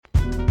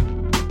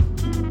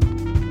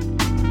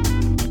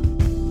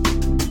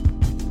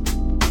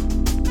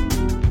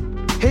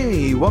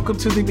welcome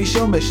to the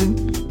Show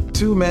Mission.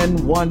 2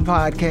 men, 1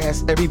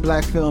 podcast, every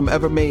black film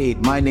ever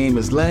made. My name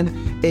is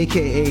Len,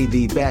 aka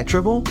the Bat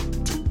Tribble.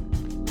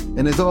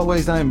 And as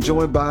always, I am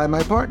joined by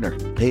my partner.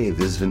 Hey,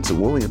 this is Vincent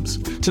Williams.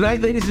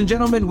 Tonight, ladies and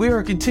gentlemen, we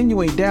are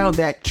continuing down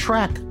that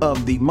track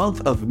of the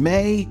month of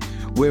May,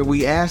 where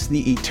we ask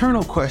the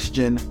eternal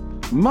question,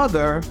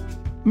 Mother,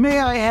 may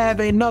I have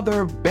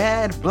another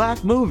bad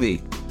black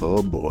movie?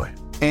 Oh boy.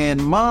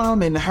 And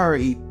Mom, in her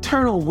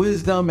eternal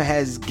wisdom,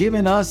 has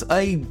given us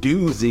a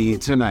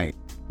doozy tonight.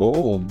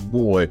 Oh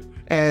boy.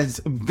 As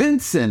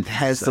Vincent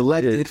has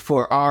selected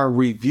for our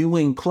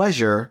reviewing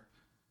pleasure,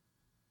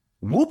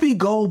 Whoopi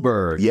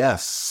Goldberg.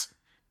 Yes.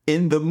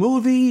 In the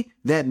movie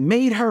that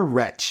made her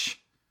wretch.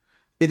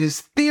 It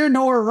is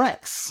Theodore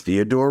Rex.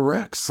 Theodore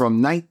Rex.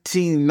 From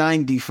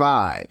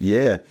 1995.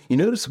 Yeah. You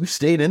notice we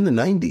stayed in the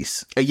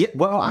 90s.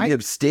 I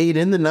have stayed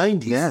in the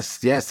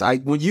 90s. Yes.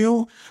 When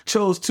you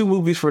chose 2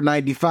 movies for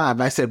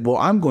 95, I said, well,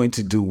 I'm going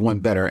to do one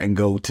better and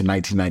go to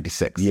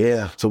 1996.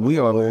 Yeah. So we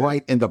are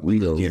right in the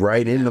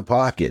right in the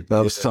pocket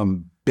of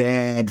some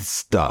bad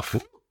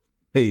stuff.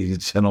 Hey,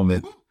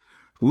 gentlemen.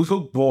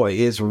 Oh boy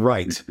is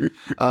right.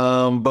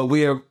 But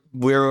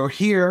we're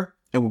here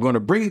and we're going to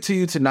bring it to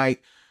you tonight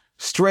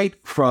straight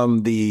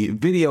from the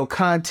Video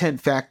Content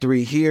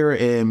Factory here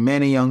in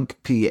Manayunk,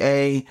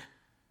 PA,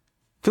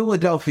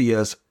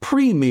 Philadelphia's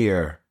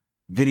premier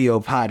video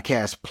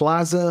podcast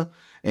plaza.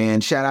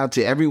 And shout out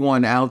to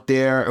everyone out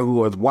there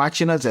who is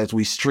watching us as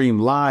we stream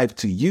live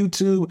to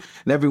YouTube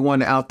and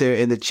everyone out there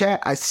in the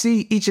chat. I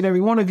see each and every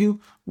one of you.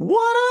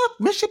 What up,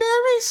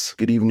 missionaries?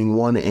 Good evening,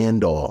 one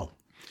and all.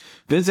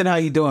 Vincent, how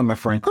you doing, my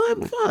friend?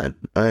 I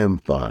am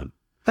fine.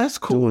 That's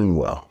cool.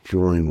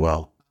 Doing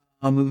well.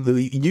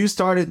 You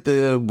started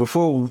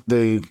before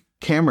the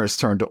cameras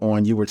turned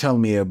on, you were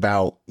telling me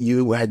about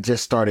you had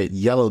just started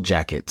Yellow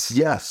Jackets.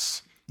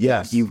 Yes.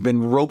 You've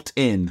been roped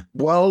in.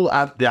 Well,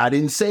 I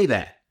didn't say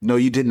that. No,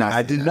 you did not.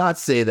 I did not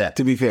say that.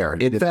 To be fair.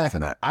 In fact,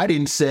 I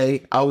didn't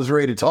say I was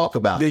ready to talk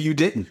about it. No, you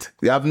didn't.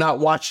 I've not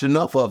watched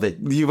enough of it.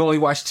 You've only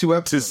watched 2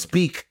 episodes. To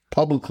speak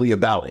publicly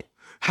about it.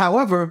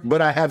 However,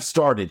 but I have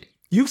started.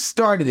 You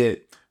started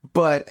it,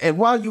 and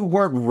while you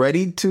weren't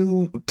ready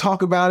to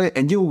talk about it,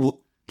 and he'll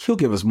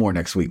give us more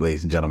next week,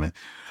 ladies and gentlemen.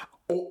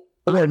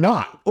 Or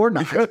not.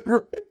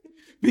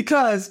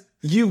 Because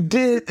you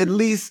did at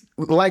least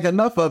like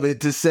enough of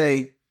it to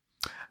say,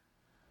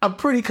 I'm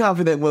pretty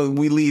confident when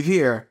we leave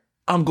here,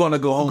 I'm going to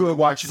go home and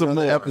watch some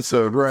more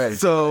episode, right?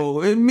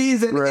 So it means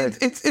that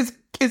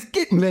it's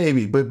getting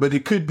maybe, but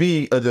it could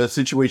be a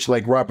situation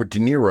like Robert De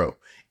Niro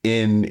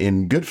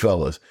in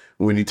Goodfellas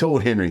when he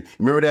told Henry,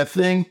 remember that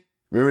thing?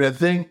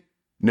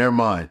 Never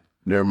mind.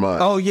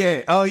 Oh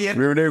yeah.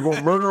 Remember they were going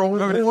to murder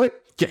on him?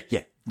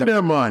 Yeah.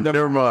 Never mind. Yeah,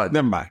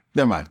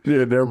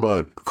 never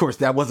mind. Of course,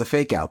 that was a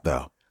fake out,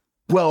 though.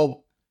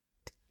 Well,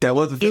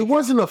 it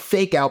wasn't a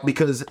fake out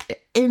because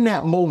in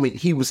that moment,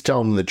 he was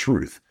telling the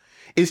truth.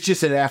 It's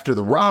just that after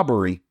the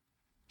robbery,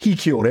 he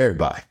killed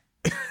everybody.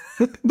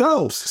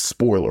 No.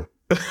 Spoiler.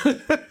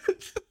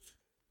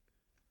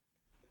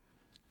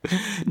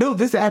 No,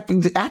 this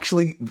happened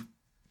actually.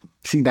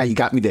 See, now you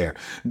got me there.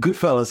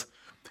 Goodfellas,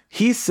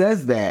 he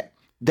says that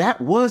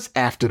was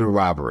after the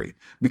robbery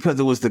because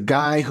it was the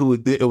guy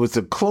it was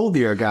the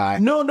clothier guy.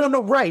 No,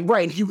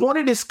 right. He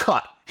wanted his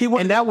cut. He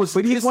wanted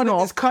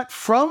his cut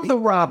from the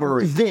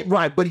robbery.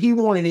 But he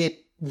wanted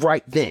it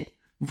right then.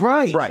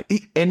 Right.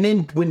 And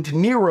then when De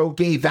Niro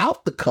gave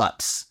out the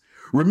cuts,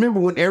 remember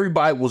when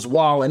everybody was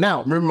wilding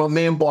out? Remember my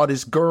man bought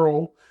his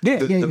girl? Yeah.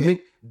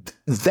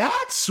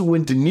 That's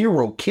when De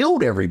Niro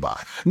killed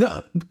everybody.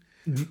 No.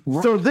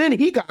 So then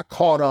he got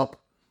caught up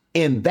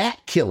in that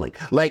killing.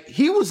 Like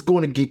he was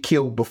going to get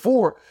killed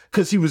before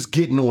because he was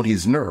getting on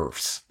his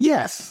nerves.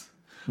 Yes.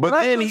 But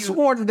then he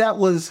swore that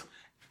was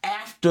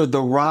after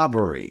the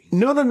robbery.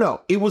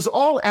 No. It was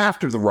all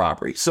after the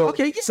robbery. So,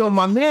 okay. So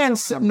my man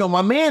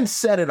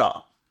set it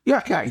up. Yeah.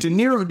 Okay. De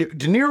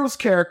Niro's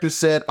character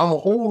said, I'm going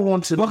to hold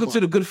on to Welcome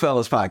to the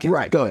Goodfellas podcast.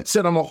 Right. Go ahead.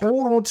 Said, I'm going to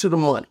hold on to the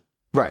money.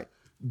 Right.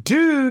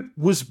 Dude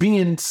was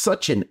being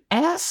such an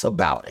ass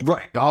about it.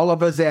 Right. All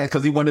of us asked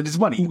because he wanted his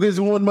money. Because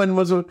he wanted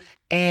money.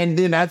 And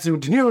then that's when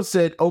De Niro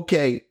said,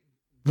 okay,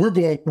 I'm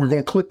going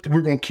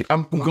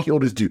to kill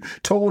this dude.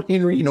 Told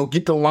Henry,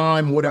 get the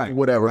lime,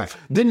 whatever. Right.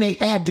 Then they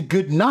had the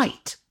good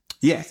night.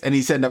 Yes. And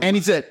he said,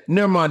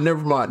 never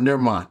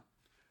mind.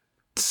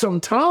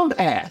 Some time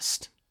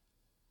passed.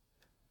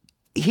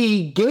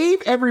 He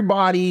gave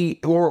everybody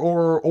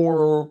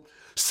or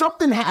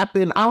something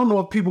happened. I don't know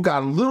if people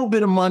got a little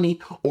bit of money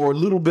or a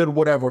little bit of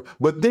whatever,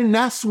 but then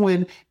that's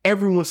when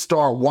everyone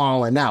started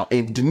wilding out.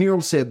 And De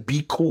Niro said,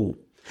 be cool.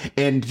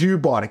 And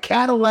dude bought a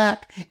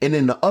Cadillac, and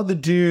then the other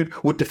dude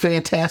with the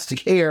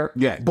fantastic hair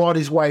bought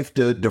his wife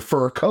the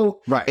fur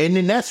coat. Right. And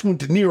then that's when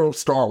De Niro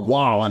started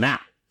wilding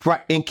out.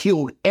 Right. And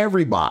killed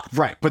everybody.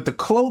 Right. But the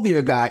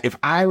clothier guy, if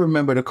I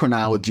remember the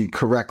chronology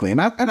correctly, and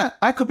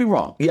I could be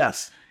wrong.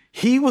 Yes.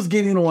 He was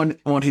getting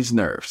on his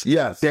nerves.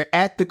 Yes. They're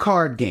at the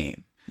card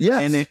game.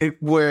 Yes. And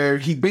where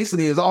he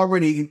basically has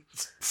already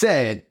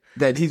said,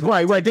 that he's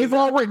right. They've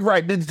already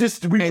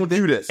we will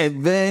do this,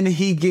 and then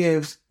he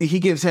gives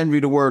Henry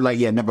the word like,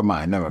 yeah, never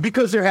mind.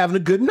 Because they're having a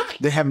good night.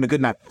 They're having a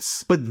good night.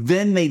 But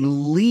then they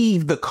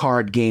leave the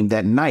card game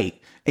that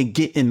night and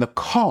get in the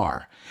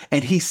car,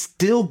 and he's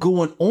still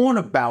going on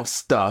about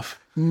stuff.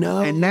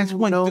 No, and that's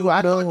when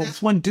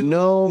that's when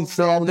no,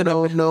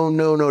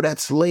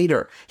 that's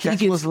later.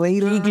 Was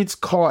later. He gets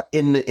caught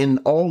in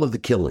all of the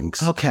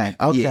killings. Okay.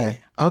 Yeah.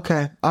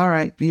 Okay. All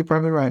right. You're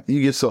probably right.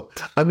 You get so.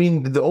 I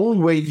mean, the only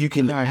way you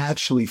can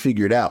actually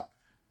figure it out.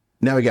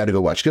 Now we got to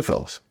go watch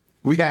Goodfellas.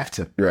 We have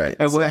to. Right.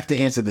 And we'll have to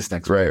answer this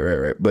next.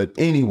 Right. But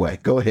anyway,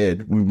 go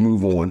ahead. We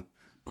move on.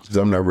 Because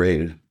I'm not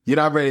ready. You're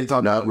not ready to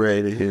talk. Not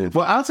ready to hear.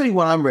 Well, I'll tell you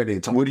what I'm ready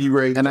to talk. What are you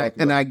ready? I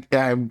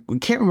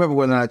can't remember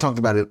whether I talked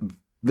about it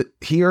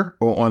here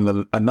or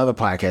on another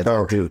podcast.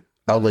 Oh, dude,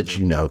 I'll let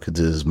you know because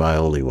this is my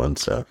only one.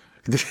 So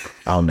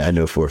I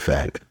know for a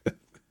fact.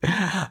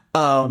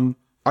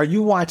 Are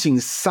you watching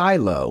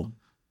Silo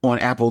on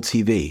Apple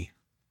TV?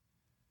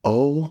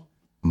 Oh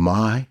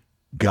my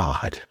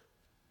God,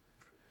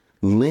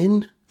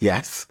 Lynn.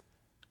 Yes.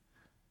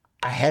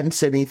 I hadn't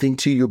said anything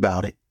to you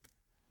about it.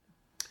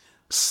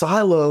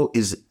 Silo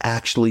is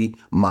actually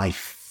my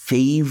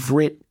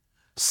favorite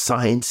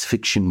science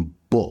fiction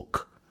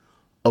book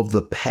of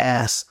the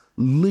past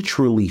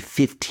literally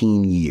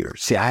 15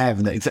 years. See, I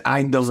haven't.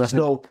 I know that's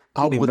no.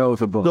 I was know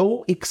it's a book.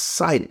 So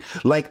excited.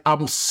 Like,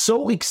 I'm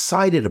so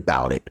excited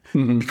about it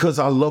because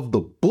I love the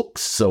book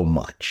so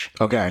much.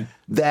 Okay.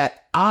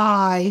 That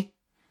I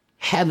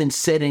haven't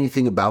said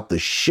anything about the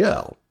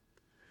show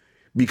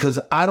because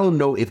I don't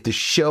know if the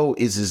show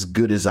is as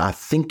good as I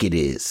think it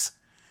is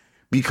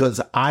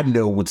because I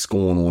know what's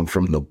going on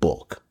from the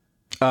book.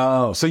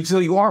 Oh, so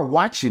you are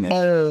watching it.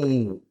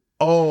 Oh,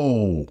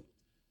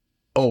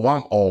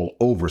 I'm all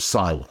over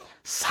Silo.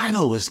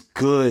 Silo is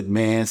good,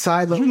 man.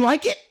 Silo. You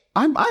like it?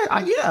 I'm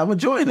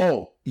enjoying it.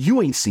 Oh,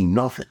 you ain't seen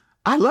nothing.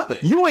 I love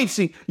it. You ain't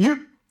seen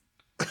you.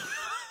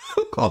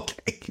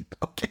 Okay.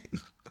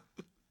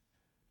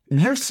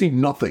 You've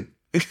seen nothing.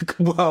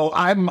 Well,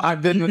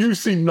 you've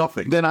seen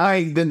nothing.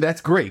 Then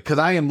that's great because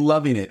I am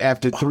loving it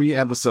after 3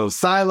 episodes.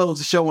 Silo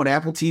is a show on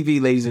Apple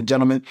TV, ladies and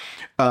gentlemen.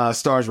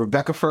 Stars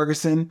Rebecca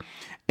Ferguson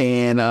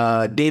and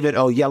David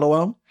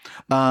Oyelowo.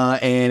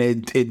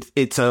 And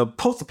it's a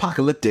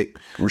post-apocalyptic.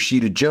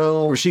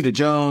 Rashida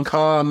Jones,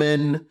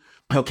 Common.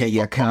 Okay,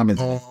 yeah, Common.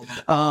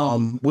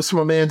 What's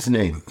my man's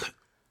name?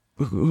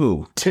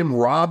 Who? Tim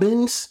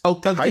Robbins.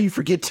 Oh, how you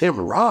forget Tim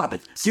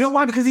Robbins? You know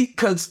why?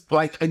 Because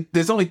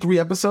there's only 3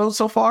 episodes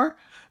so far,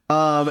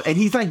 and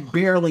he's like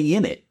barely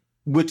in it,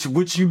 which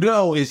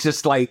is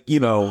just like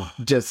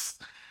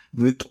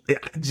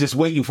just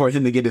waiting for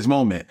him to get his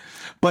moment.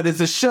 But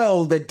it's a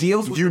show that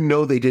deals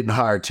with... they didn't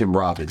hire Tim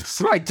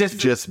Robbins. Right.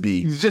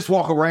 Just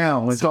walk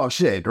around and talk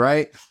shit,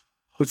 right?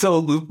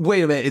 So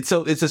wait a minute.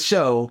 It's a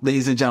show,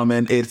 ladies and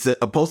gentlemen. It's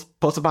a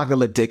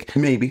post-apocalyptic.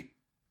 Maybe.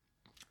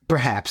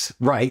 Perhaps.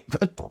 Right.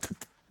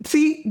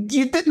 See,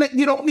 you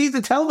don't need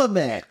to tell them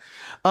that.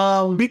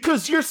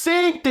 Because you're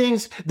saying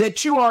things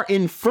that you are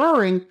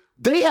inferring.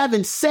 They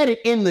haven't said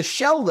it in the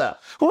show, though.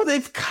 Well,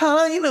 they've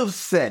kind of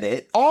said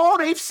it. All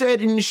they've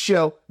said in the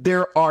show,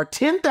 there are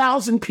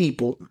 10,000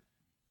 people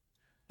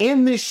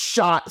in this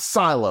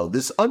silo,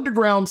 this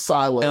underground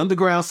silo.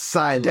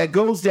 That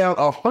goes down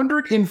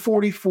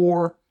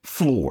 144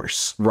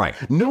 floors.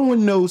 Right. No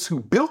one knows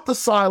who built the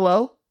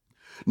silo.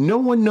 No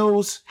one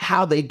knows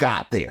how they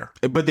got there.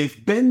 But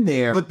they've been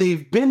there.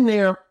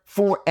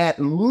 For at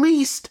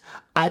least,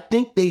 I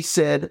think they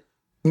said,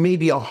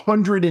 maybe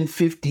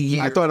 150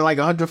 years. I thought like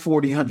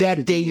 140,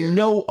 that they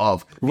know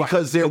of,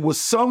 because there was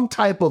some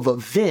type of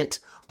event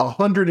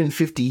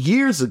 150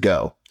 years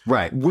ago,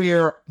 right,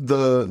 where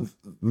the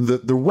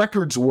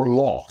records were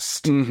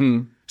lost.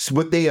 Mm-hmm. So,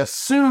 but they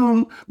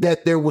assume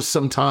that there was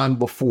some time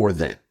before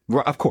then.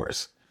 Right, of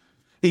course,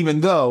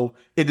 even though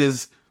it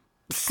is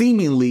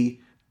seemingly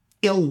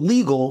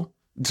illegal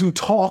to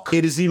talk.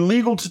 It is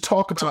illegal to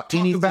talk about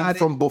anything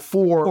from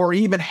before, or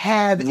even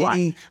have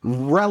any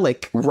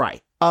relic.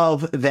 Right.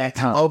 Of that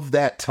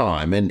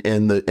time.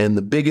 And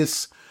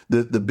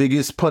the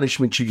biggest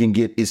punishment you can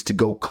get is to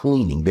go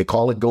cleaning. They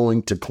call it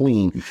going to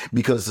clean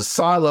because the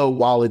silo,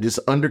 while it is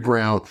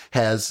underground,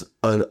 has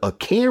a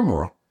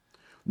camera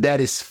that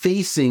is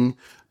facing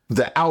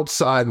the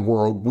outside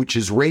world, which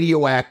is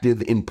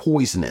radioactive and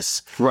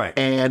poisonous. Right.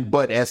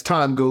 But as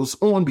time goes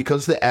on,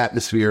 because of the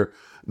atmosphere,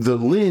 the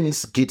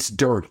lens gets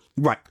dirty.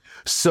 Right.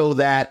 So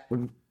that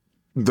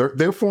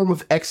their form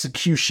of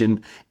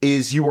execution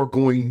is you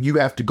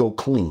have to go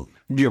clean.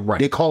 You're right.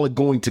 They call it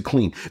going to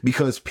clean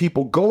because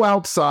people go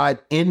outside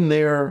in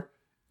their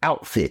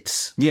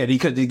outfits. Yeah,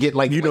 because they get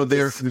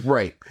they're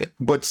right.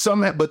 But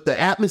the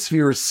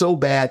atmosphere is so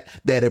bad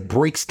that it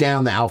breaks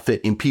down the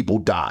outfit and people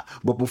die.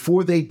 But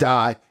before they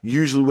die,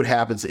 usually what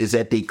happens is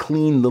that they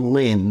clean the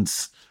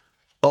lens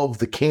of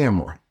the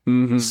camera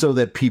so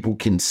that people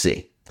can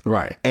see.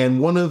 Right.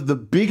 And one of the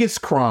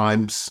biggest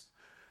crimes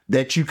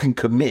that you can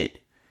commit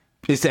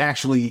is to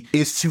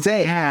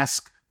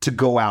ask to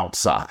go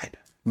outside.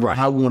 Right.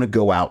 I want to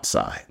go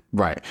outside.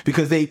 Right.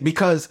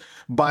 Because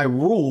by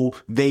rule,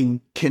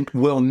 they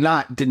will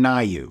not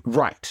deny you.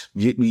 Right.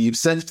 You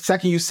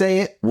second you say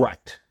it,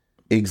 Right.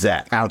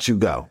 Exactly. out you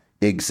go.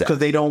 Exactly. Because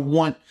they don't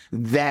want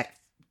that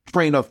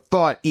train of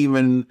thought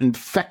even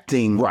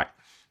infecting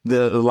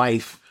the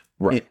life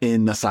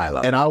in the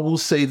silo. And I will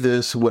say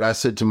this, what I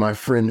said to my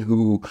friend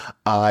who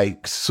I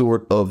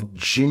sort of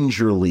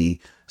gingerly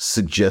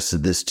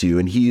suggested this to,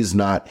 and he is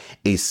not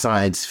a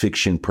science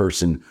fiction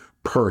person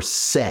per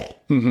se,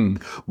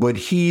 but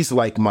he's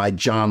like my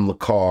John le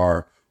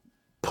Carre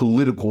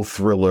political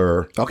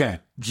thriller,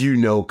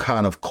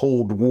 kind of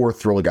Cold War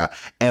thriller guy.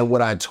 And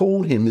what I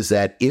told him is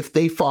that if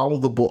they follow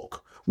the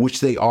book,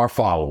 which they are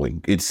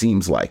following, it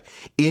seems like,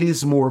 it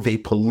is more of a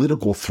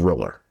political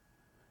thriller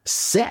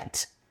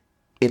set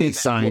in a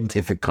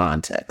scientific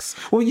context.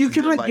 Well, you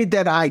can get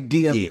that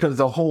idea because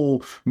the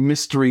whole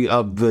mystery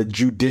of the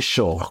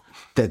judicial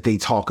that they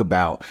talk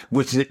about,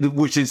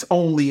 which is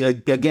only,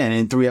 again,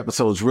 in 3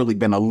 episodes, really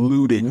been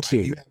alluded to.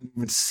 You haven't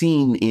even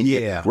seen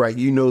it, right?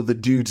 You know, the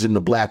dudes in the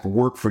black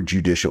work for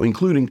judicial,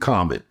 including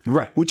Common.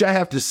 Right. Which I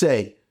have to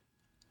say,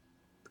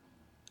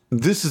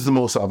 this is the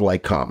most I've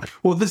liked Common.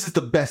 Well, this is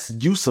the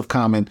best use of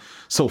Common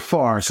so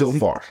far.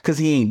 Because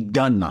he ain't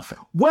done nothing.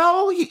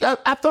 Well,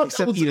 I thought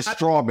except eat a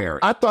strawberry.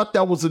 I thought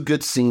that was a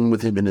good scene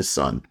with him and his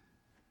son.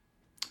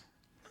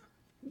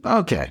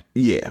 Okay.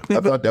 Yeah. I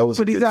thought that was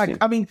a good scene.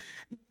 I mean,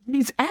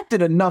 he's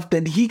acted enough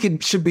that he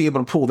should be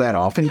able to pull that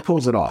off, and he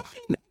pulls it off.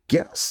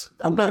 Yes.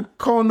 I'm not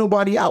calling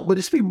nobody out, but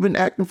these people been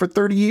acting for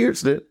 30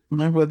 years.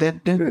 Well,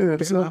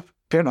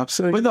 fair enough.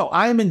 But no,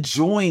 I'm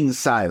enjoying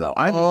Silo.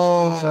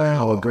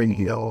 I'll agree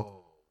here.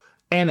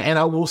 And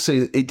I will say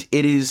it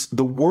is,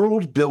 the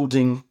world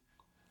building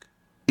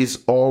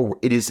is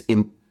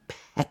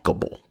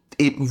impeccable.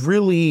 It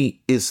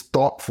really is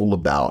thoughtful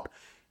about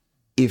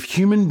if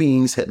human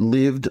beings had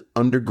lived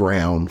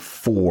underground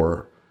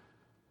for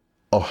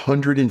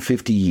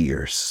 150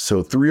 years,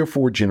 so 3 or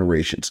 4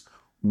 generations,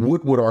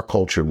 what would our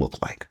culture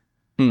look like?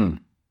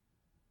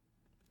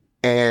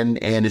 And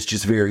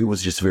it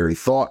was just very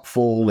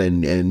thoughtful,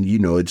 and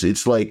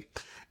it's like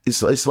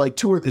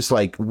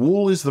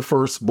Wool is the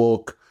first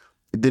book,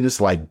 then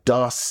it's like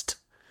Dust,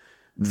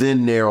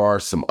 then there are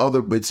some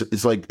other bits.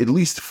 It's like at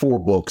least 4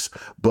 books,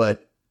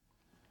 but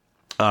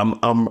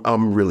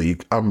I'm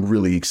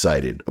really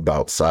excited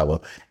about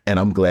Silo, and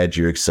I'm glad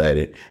you're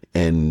excited,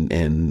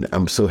 and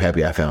I'm so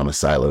happy I found a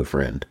Silo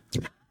friend.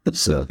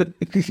 So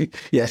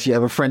yes, you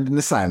have a friend in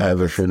the Silo. I have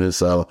a friend in the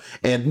Silo,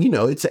 and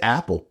it's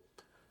Apple.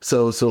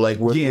 So like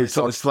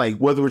it's like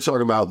whether we're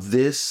talking about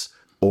this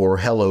or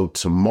Hello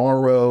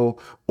Tomorrow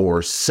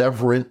or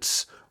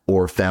Severance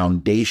or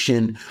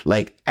Foundation,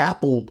 like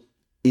Apple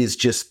is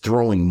just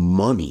throwing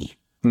money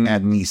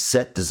at these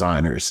set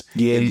designers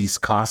and these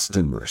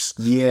costumers.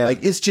 Yeah.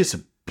 Like it's just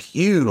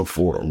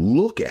beautiful to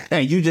look at.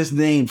 And you just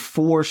named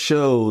 4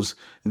 shows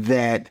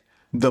that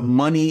the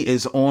money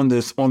is on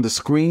the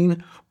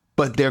screen,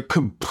 but they're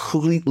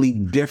completely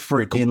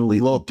different in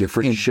look,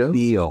 different show.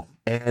 Feel.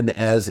 And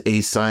as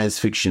a science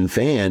fiction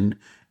fan,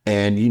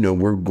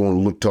 and we're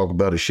going to talk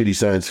about a shitty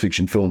science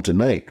fiction film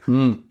tonight,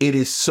 it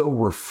is so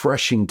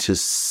refreshing to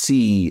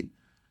see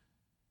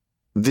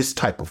this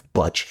type of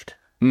budget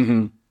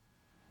on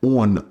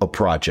a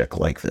project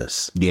like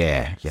this.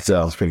 Yeah.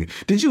 So that's pretty good.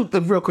 Did you,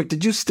 real quick,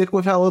 did you stick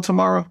with Hello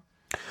Tomorrow?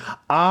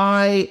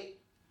 I'm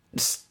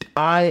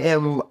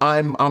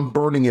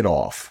burning it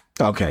off.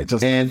 Okay,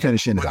 just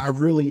finishing it. I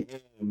really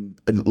am,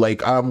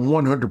 like, I'm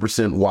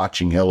 100%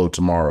 watching Hello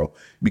Tomorrow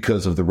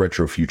because of the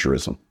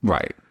retrofuturism.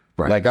 Right.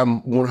 Like,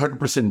 I'm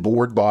 100%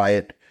 bored by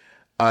it.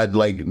 I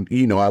like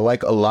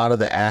a lot of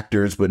the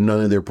actors, but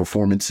none of their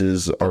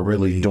performances are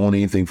really doing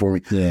anything for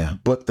me. Yeah.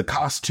 But the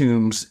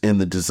costumes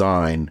and the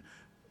design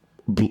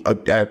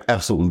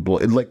absolutely blow.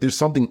 Like, there's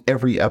something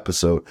every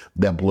episode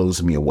that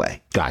blows me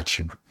away.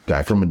 Gotcha.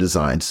 From a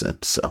design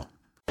sense, so.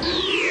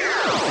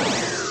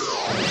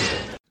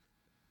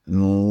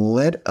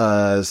 Let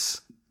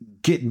us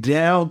get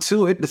down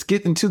to it. Let's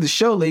get into the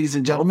show, ladies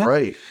and gentlemen.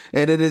 Right.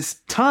 And it is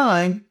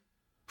time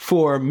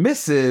for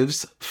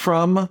missives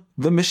from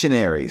the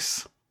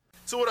missionaries.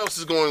 So what else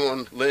is going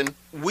on, Lynn?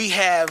 We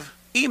have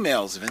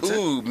emails, Vincent.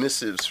 Ooh,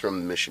 missives from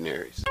the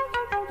missionaries.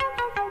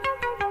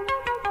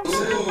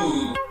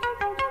 Ooh.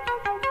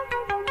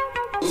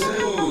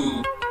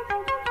 Ooh.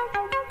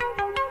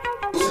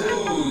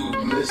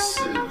 Ooh,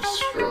 missives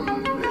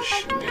from the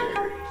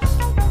missionaries.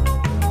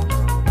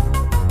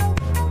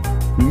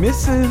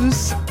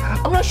 Missives.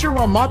 I'm not sure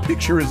why my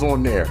picture is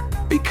on there.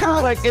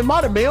 Because, like, am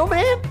I the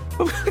mailman?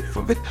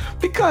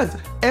 Because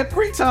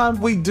every time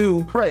we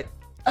do, right,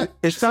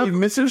 it's time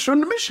missives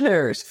from the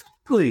missionaries.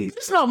 Please,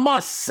 it's not my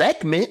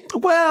segment.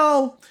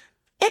 Well,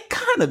 it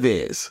kind of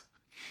is.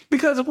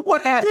 Because of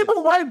what happened. They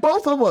write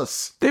both of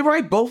us. They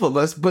write both of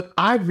us, but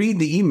I read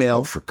the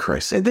email for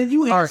Chris, and then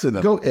you answer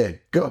them. Go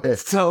ahead.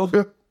 So,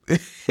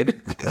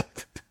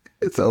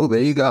 so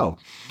there you go.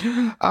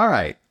 All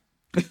right.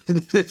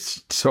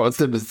 Sean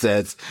Simmons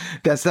says,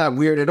 that's not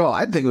weird at all.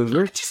 I think it was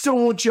weird. I just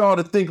don't want y'all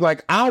to think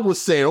like I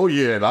was saying, oh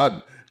yeah, and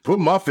Put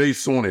my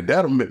face on it.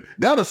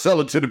 That'll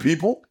sell it to the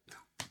people.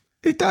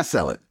 It does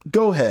sell it.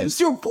 Go ahead. It's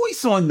your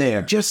voice on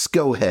there. Just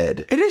go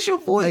ahead. It is your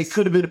voice. It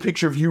could have been a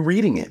picture of you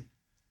reading it.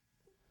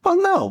 Well,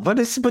 no, but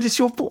it's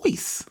your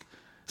voice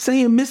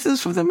saying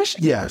Mrs. from the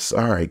Mission. Yes.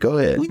 All right. Go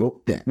ahead.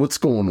 What's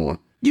going on?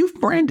 You've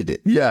branded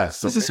it. Yes.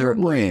 This is her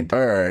brand.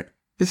 All right.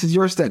 This is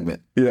your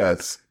segment.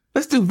 Yes.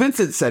 Let's do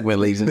Vincent's segment,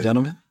 ladies and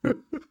gentlemen.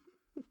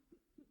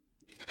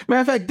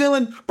 Matter of fact,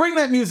 Dylan, bring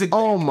that music back.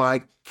 Oh,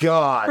 my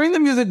God. Bring the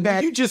music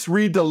back. You just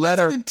read the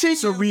letter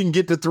so we can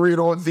get to 3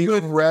 on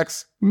Theodore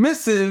Rex.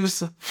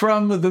 Missives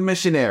from the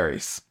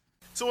missionaries.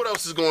 So what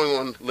else is going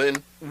on,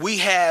 Lynn? We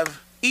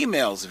have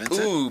emails,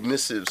 Vincent. Ooh,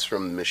 missives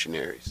from the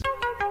missionaries.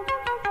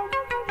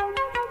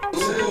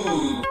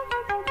 Ooh.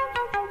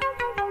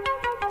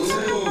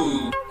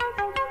 Ooh.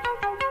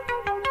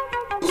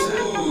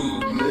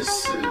 Ooh,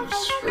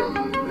 missives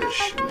from the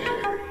missionaries.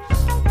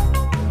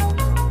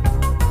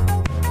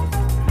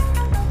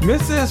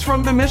 Missives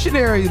from the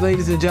missionaries,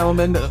 ladies and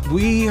gentlemen.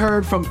 We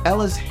heard from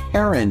Ellis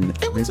Heron.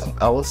 Hey, what's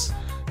up, Ellis?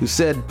 Who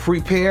said,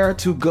 prepare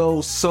to go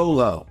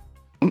solo.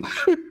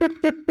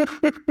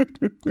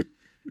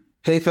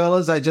 Hey,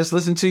 fellas, I just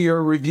listened to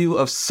your review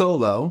of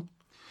Solo.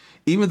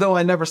 Even though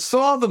I never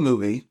saw the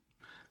movie,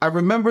 I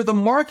remember the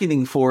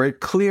marketing for it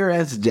clear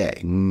as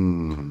day.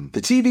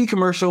 The TV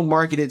commercial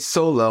marketed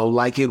Solo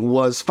like it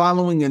was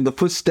following in the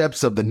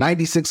footsteps of the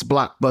 96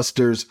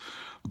 blockbusters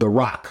The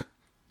Rock,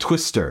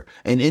 Twister,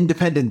 and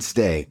Independence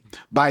Day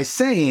by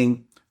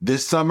saying,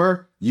 this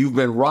summer, you've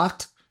been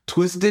rocked,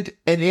 twisted,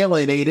 and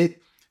alienated.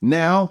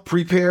 Now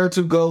prepare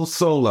to go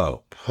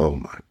solo. Oh,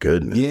 my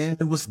goodness. Yeah,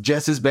 it was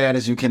just as bad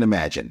as you can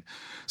imagine.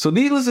 So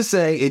needless to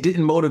say, it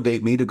didn't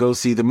motivate me to go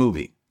see the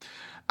movie.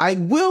 I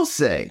will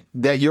say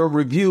that your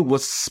review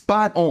was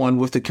spot on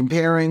with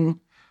comparing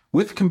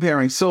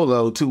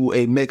Solo to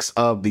a mix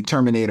of the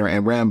Terminator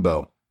and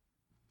Rambo.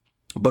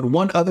 But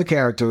one other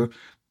character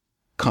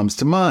comes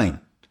to mind.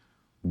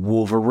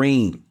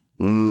 Wolverine.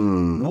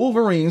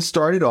 Wolverine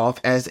started off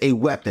as a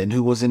weapon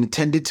who was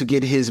intended to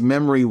get his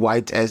memory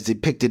wiped as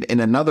depicted in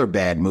another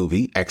bad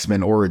movie,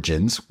 X-Men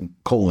Origins,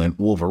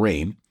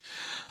 Wolverine.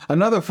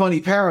 Another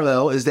funny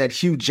parallel is that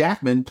Hugh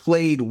Jackman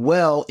played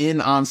well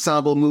in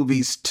ensemble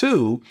movies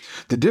too.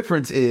 The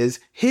difference is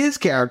his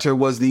character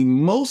was the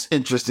most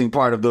interesting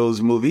part of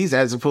those movies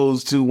as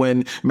opposed to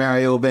when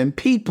Mario Van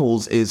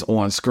Peebles is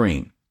on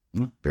screen.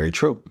 Very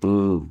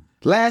true.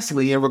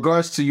 Lastly, in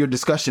regards to your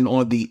discussion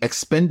on the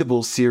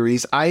Expendables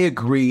series, I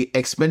agree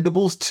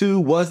Expendables 2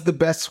 was the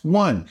best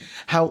one.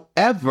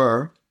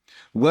 However,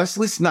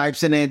 Wesley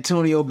Snipes and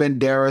Antonio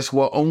Banderas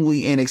were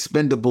only in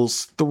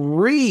Expendables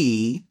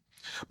 3,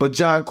 but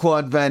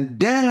Jean-Claude Van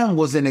Damme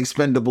was in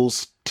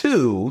Expendables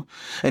 2.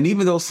 And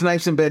even though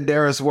Snipes and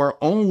Banderas were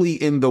only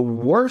in the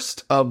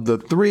worst of the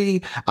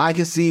 3, I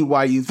can see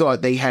why you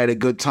thought they had a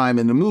good time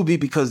in the movie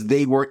because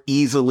they were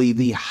easily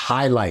the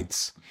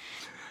highlights.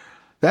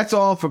 That's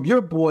all from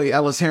your boy,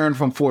 Ellis Heron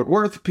from Fort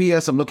Worth.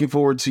 P.S. I'm looking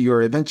forward to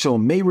your eventual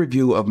May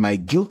review of my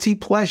guilty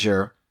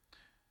pleasure,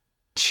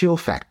 Chill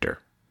Factor.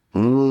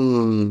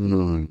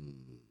 Well,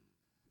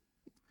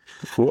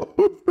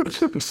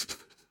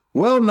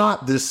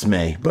 not this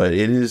May, but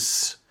it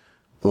is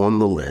on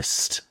the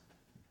list.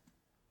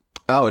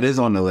 Oh, it is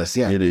on the list.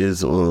 Yeah, it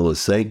is on the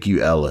list. Thank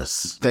you,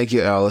 Ellis. Thank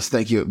you, Ellis.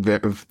 Thank you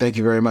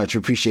very much.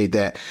 Appreciate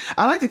that.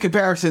 I like the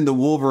comparison to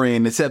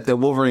Wolverine, except that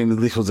Wolverine at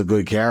least was a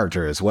good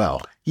character as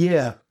well.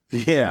 Yeah.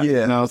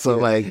 You know, so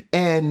yeah. like,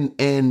 and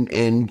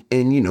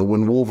you know,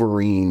 when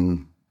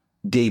Wolverine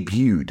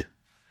debuted,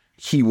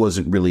 he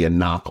wasn't really a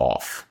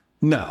knockoff.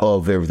 No.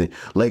 Of everything.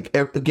 Like,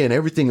 again,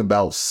 everything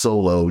about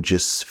Solo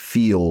just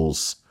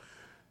feels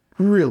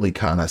really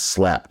kind of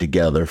slapped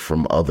together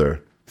from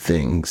other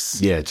things.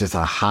 Yeah, just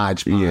a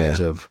hodgepodge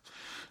of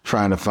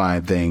trying to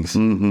find things.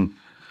 We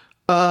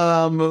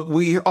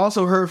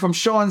also heard from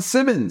Sean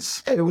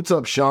Simmons. Hey, what's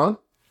up, Sean?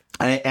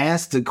 I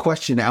asked the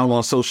question out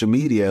on social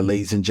media,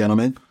 ladies and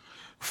gentlemen,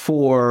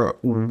 for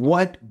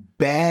what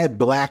bad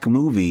black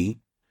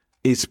movie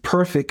is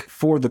perfect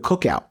for the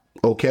cookout.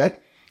 Okay.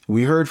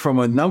 We heard from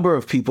a number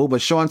of people,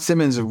 but Sean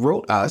Simmons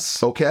wrote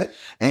us. Okay.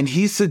 And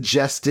he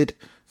suggested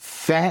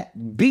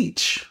Fat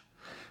Beach,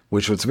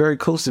 which was very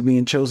close to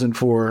being chosen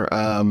for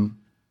a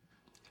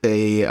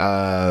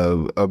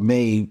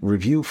May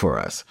review for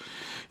us.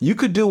 You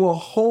could do a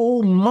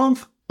whole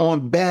month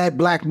on bad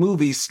black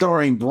movies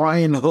starring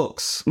Brian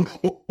Hooks.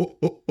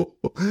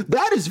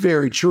 That is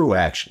very true,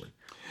 actually.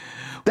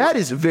 That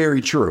is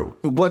very true.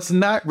 What's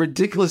not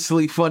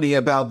ridiculously funny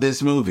about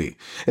this movie?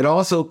 It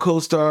also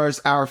co-stars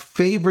our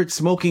favorite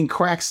smoking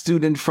crack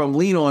student from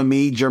Lean On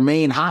Me,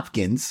 Jermaine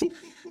Hopkins.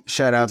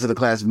 Shout out to the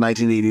class of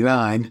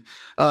 1989.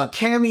 A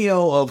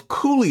cameo of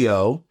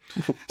Coolio.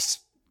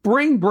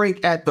 Spring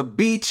Break at the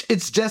Beach.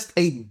 It's just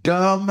a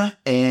dumb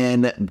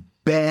and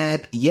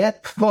bad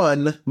yet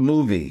fun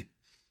movie.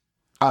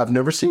 I've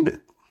never seen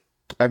it.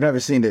 I've never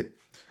seen it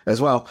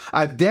as well.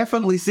 I've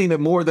definitely seen it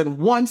more than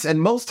once,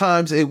 and most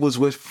times it was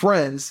with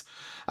friends.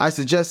 I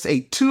suggest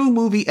a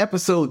 2-movie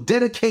episode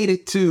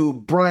dedicated to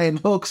Brian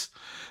Hooks,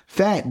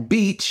 Fat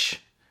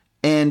Beach,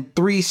 and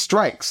Three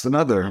Strikes,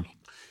 another.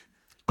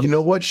 You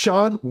know what,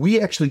 Sean? We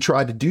actually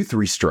tried to do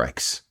Three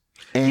Strikes.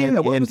 And,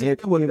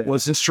 it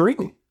wasn't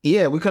streaming.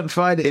 Yeah, we couldn't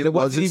find it. It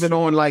wasn't even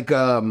on like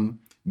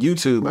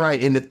YouTube.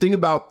 Right. And the thing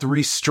about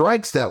Three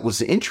Strikes that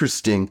was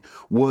interesting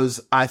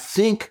was I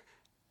think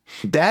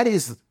that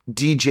is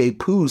DJ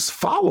Pooh's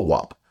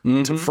follow-up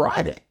to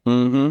Friday.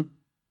 Mm-hmm.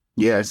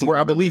 Yeah. Where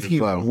I believe he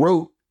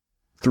wrote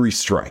Three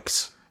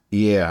Strikes.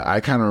 Yeah,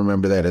 I kind of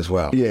remember that as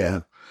well.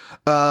 Yeah.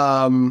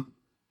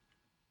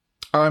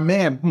 Our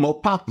man, Mo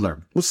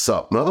Poplar. What's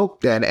up, Mo?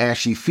 And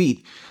Ashy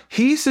Feet.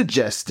 He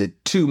suggested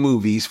 2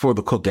 movies for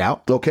the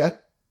cookout. Okay.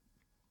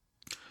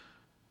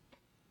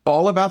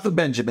 All About the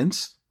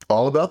Benjamins.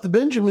 All About the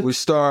Benjamins. We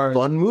star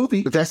fun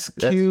movie. That's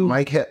cute.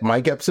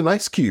 Mike Epps and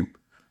Ice Cube.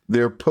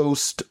 Their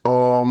post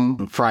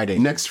Friday.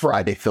 Next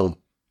Friday film.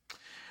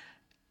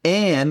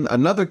 And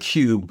another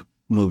Cube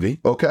movie.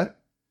 Okay.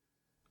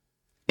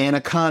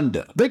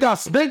 Anaconda. They got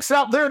snakes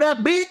out there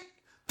that big?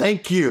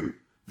 Thank you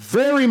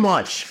very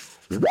much.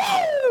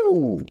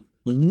 Woo!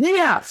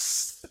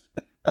 Yes.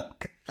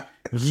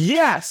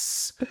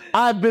 Yes.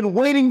 I've been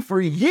waiting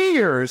for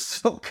years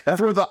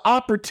for the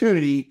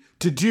opportunity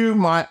to do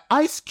my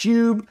Ice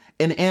Cube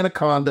and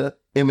Anaconda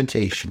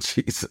imitation.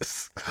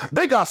 Jesus.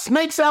 They got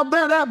snakes out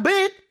there that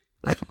big?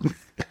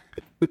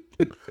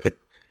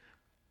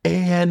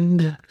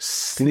 And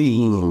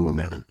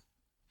scene.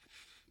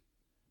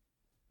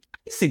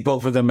 You see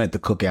both of them at the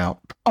cookout.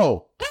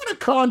 Oh,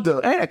 Anaconda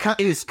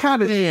is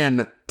kind of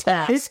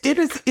fantastic.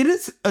 It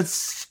is a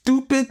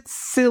stupid,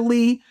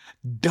 silly,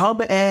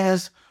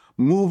 dumb-ass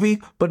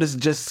movie, but it's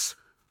just...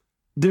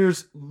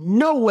 There's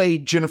no way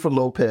Jennifer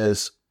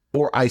Lopez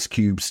or Ice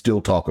Cube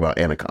still talk about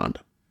Anaconda.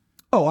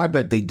 Oh, I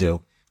bet they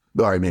do.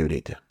 All right, maybe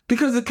they do.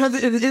 Because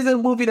it is a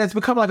movie that's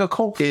become like a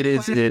cult. It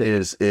is.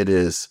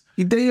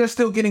 They are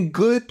still getting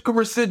good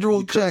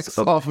residual checks.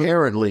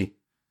 Apparently,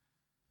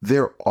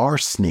 there are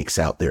snakes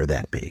out there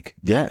that big.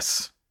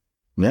 Yes.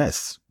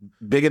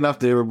 Big enough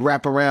to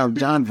wrap around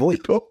John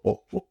Voight.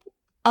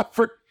 I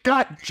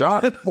forgot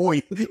John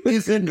Voight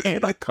is in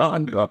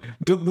Anaconda.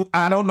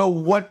 I don't know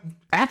what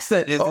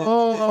accent is.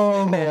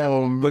 Oh,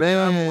 man.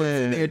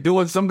 They're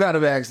doing some kind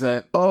of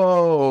accent.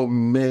 Oh,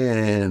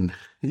 man.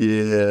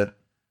 Yeah.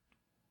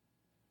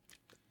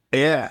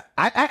 Yeah.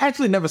 I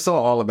actually never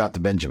saw All About the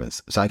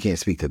Benjamins, so I can't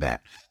speak to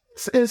that.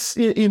 It's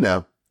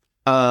it's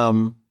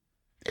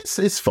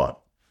fun.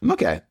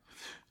 Okay.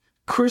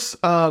 Chris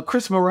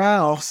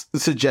Morales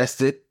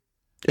suggested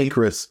a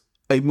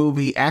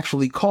movie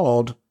actually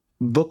called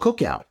The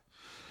Cookout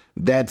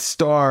that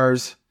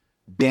stars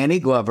Danny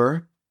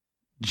Glover,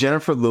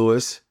 Jennifer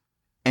Lewis,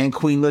 and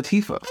Queen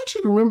Latifah. I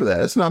actually remember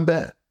that. It's not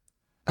bad.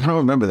 I don't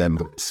remember that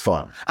movie. It's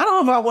fun. I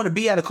don't know if I want to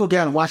be at a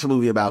cookout and watch a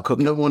movie about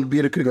cooking. I don't want to be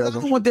at a cookout. I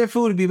don't want their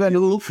food to be better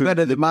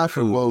than my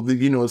food. Well,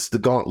 it's the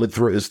gauntlet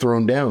is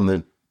thrown down.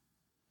 Then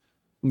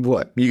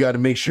what? You got to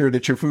make sure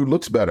that your food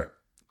looks better.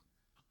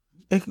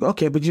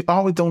 Okay, but you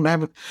always don't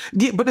have it.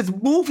 Yeah, but it's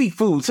movie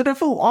food, so their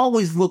food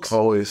always looks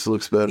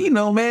better. You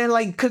know, man,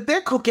 like, cause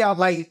their cookout,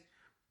 like,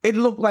 it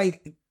looked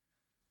like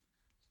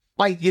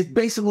it's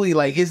basically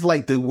like it's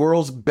like the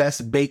world's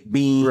best baked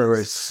beans.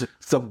 Right. It's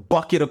a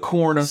bucket of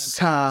corn on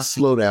top.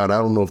 Slow down. I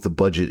don't know if the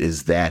budget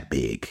is that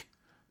big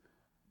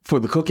for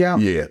the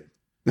cookout. Yeah,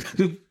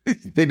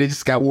 they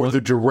just got or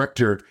the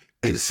director.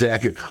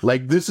 Exactly.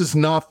 Like, this is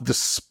not the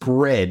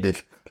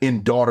spread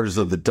in Daughters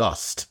of the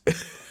Dust,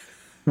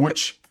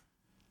 which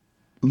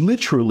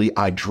literally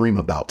I dream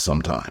about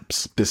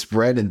sometimes. The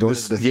spread and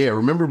yeah.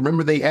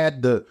 Remember they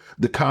had the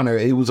kind of,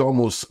 it was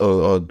almost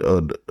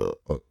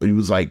it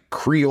was like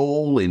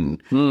Creole and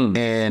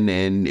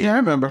yeah, I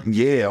remember.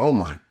 Yeah. Oh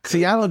my.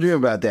 See, I don't dream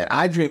about that.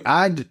 I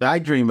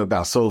dream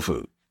about soul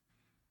food.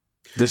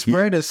 The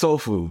spread is soul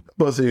food.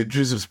 But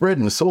the spread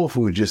and the soul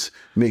food just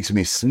makes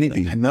me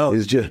sleepy. I know.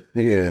 It's just,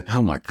 yeah.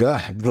 Oh my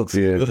God, it looks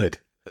good.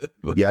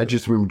 Yeah, I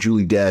just remember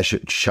Julie Dash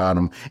shot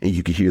him, and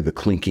you could hear the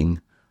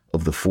clinking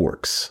of the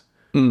forks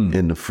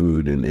in the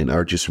food, and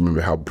I just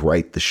remember how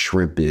bright the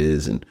shrimp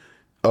is, and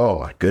oh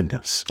my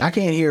goodness, I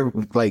can't hear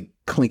like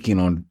clinking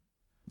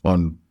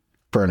on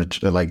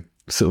furniture, like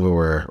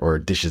silverware or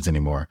dishes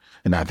anymore,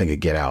 and I think it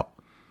get out.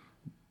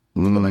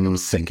 I feel like I'm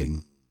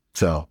sinking.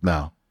 So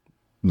no.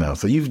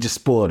 So you've just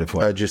spoiled it for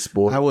me. I just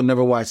spoiled. I will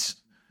never watch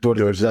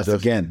Daughters of the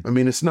Dust again. I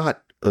mean, it's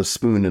not a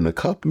spoon in a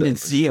cup. But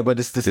it's the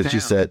sound. You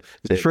said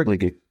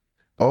trick.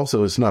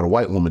 Also, it's not a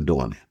white woman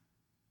doing it.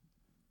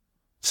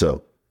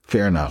 So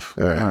fair enough.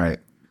 All right.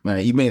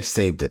 You may have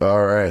saved it.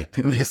 All right.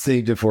 You may have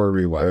saved it for a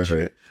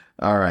rewatch.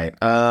 All right.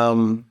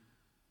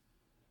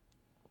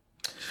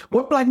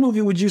 What black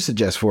movie would you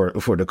suggest for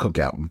the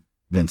cookout,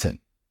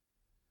 Vincent?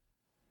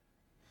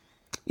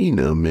 You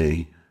know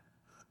me.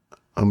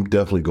 I'm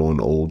definitely going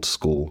old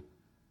school.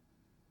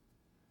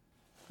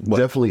 What?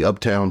 Definitely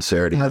Uptown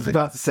Saturday Night. I was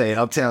about to say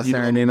Uptown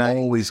Saturday Night.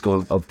 Always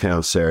going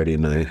Uptown Saturday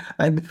Night.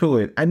 I knew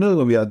it. I knew it was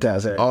going to be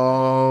Uptown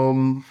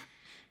Saturday.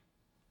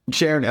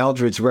 Sharon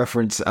Eldridge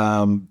referenced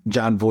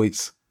John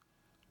Voight's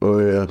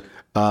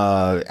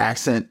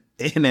accent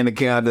in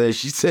Anaconda.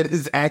 She said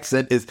his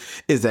accent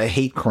is a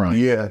hate crime.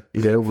 Yeah,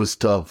 it was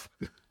tough.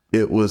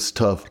 It was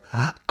tough.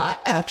 I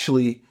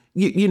actually,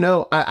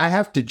 I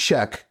have to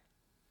check.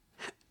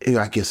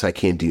 I guess I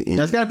can't do.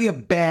 That's got to be a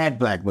bad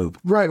black movie.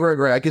 Right.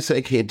 I guess I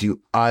can't do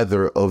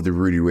either of the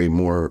Rudy Ray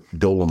Moore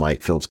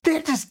Dolomite films.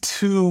 They're just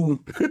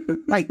too,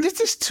 this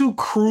is too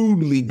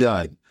crudely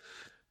done.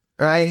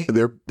 Right?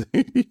 They're.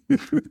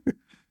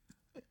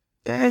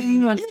 I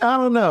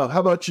don't know. How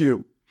about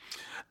you?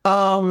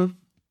 I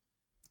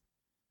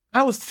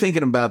was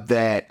thinking about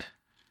that,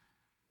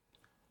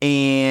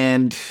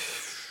 and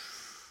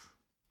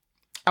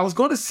I was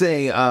going to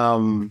say,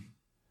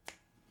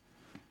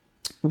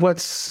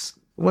 what's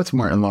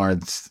Martin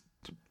Lawrence's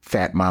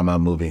Fat Mama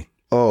movie?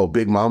 Oh,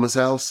 Big Mama's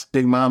House.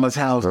 Big Mama's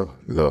House. Oh,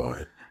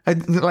 Lord.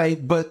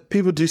 But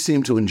people do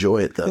seem to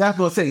enjoy it, though. That's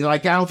what I'm saying. I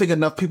don't think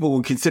enough people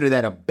would consider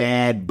that a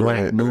bad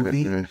black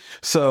movie. Right.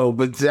 So,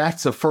 but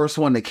that's the first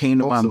one that came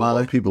to my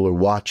mind. People are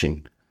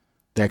watching.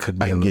 That could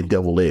be. I can get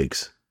double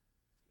eggs.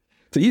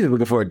 So you're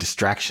looking for a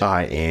distraction.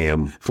 I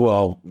am.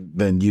 Well,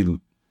 then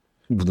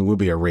we'll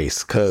be a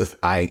race because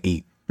I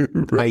eat.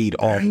 I eat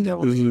all. It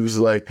was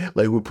like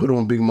we put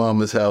on Big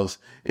Mama's House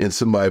and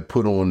somebody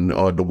put on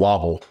the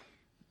Wobble.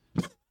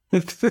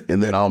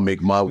 And then I'll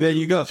make my way. There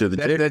you go.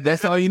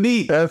 That's all you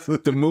need. That's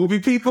the movie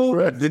people,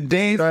 right. The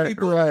dance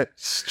people, right.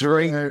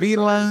 Straight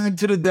beeline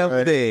to the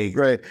deviled egg.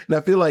 Right. And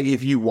I feel like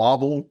if you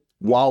wobble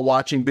while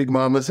watching Big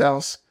Mama's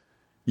House,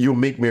 you'll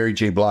make Mary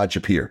J. Blige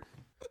appear.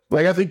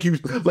 I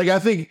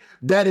think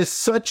that is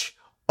such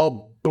a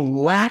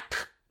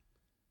black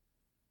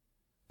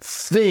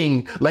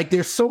thing.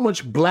 There's so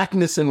much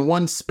blackness in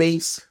one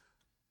space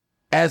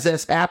as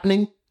that's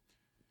happening.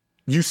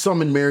 You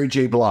summon Mary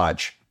J.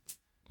 Blige.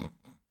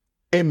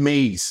 And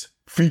Maze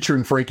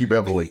featuring Frankie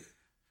Beverly.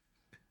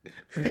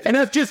 And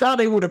that's just how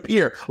they would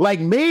appear.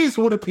 Maze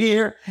would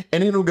appear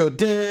and it'll go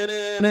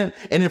da-da-da,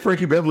 and then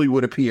Frankie Beverly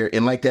would appear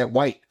in that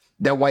white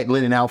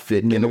linen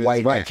outfit and the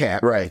white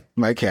cap. Right.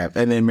 White cap.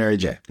 And then Mary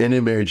J.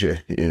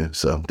 Yeah.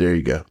 So there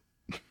you go.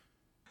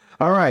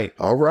 All right.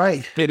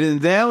 It is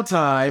now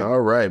time.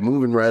 All right.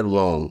 Moving right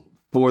along.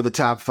 For the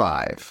top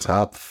five.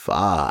 Top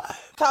five.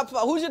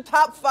 Who's your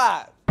top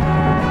five?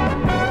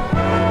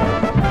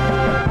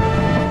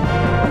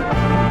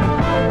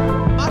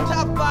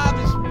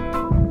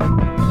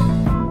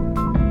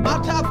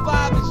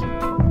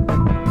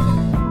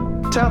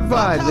 Top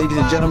five, ladies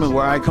and gentlemen,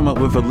 where I come up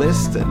with a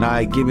list and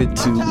I give it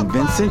to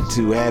Vincent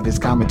to have his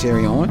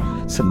commentary on.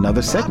 It's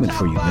another segment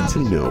for you,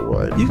 Vincent. You know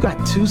what? You've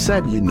got two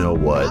segments. You know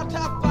what?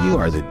 You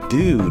are the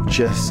dude.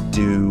 Just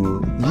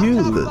do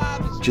you.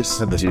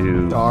 Just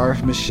do. Star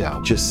of Michelle.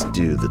 Just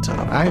do the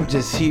top. I'm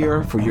just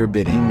here for your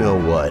bidding. You know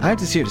what? I'm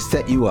just here to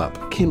set you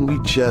up. Can we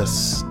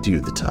just do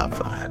the top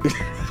five?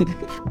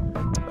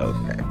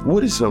 Okay.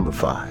 What is number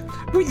five?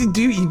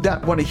 Do you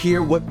not want to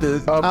hear what the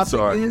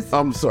topic is?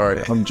 I'm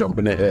sorry. I'm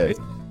jumping ahead.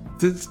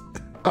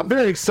 I'm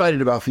very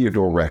excited about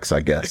Theodore Rex,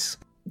 I guess.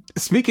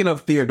 Speaking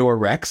of Theodore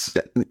Rex,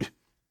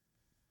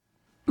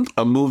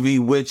 a movie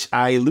which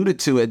I alluded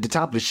to at the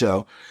top of the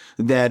show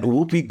that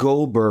Whoopi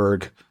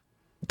Goldberg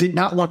did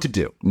not want to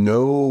do.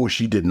 No,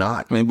 she did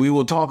not. And we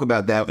will talk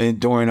about that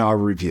during our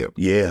review.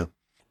 Yeah.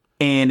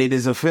 And it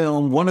is a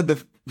film, one of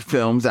the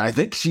films I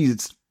think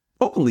she's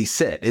openly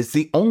said it's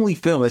the only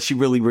film that she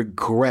really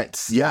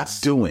regrets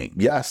doing.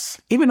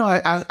 Yes. Even though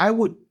I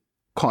would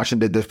caution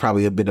that there's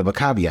probably a bit of a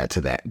caveat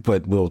to that,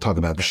 but we'll talk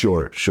about that.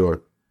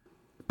 Sure.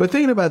 But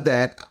thinking about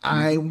that,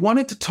 I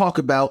wanted to talk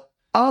about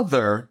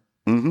other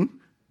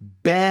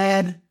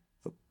bad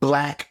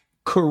black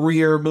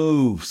career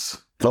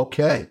moves.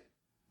 Okay.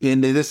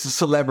 And this is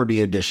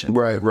celebrity edition.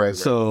 Right.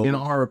 So, in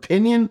our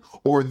opinion,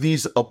 or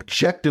these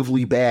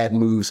objectively bad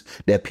moves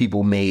that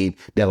people made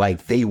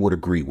that they would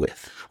agree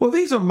with? Well,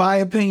 these are my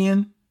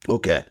opinion.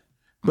 Okay.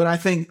 But I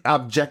think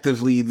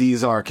objectively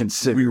these are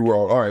considered.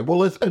 All right.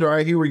 Well,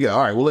 here we go.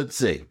 All right. Well, let's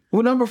see.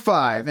 Well, number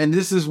five, and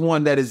this is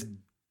one that is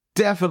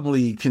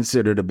definitely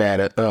considered a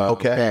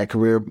bad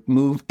career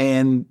move,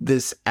 and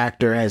this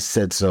actor has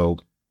said so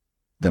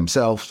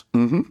themselves.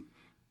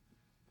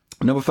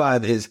 Number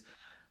five is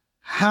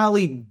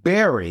Halle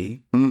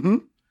Berry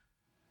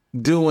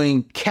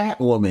doing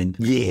Catwoman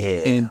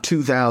in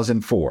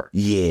 2004.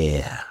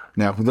 Yeah.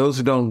 Now, for those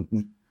who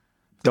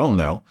don't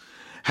know,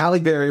 Halle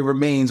Berry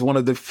remains one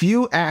of the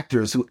few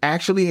actors who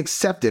actually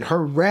accepted her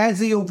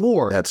Razzie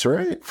Award. That's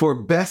right. For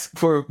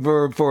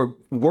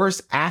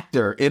worst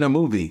actor in a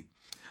movie.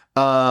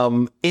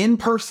 In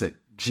person.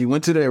 She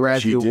went to the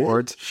Razzie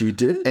Awards. She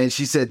did. And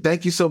she said,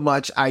 "Thank you so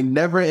much. I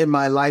never in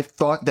my life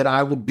thought that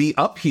I would be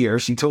up here,"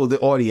 she told the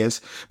audience,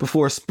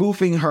 before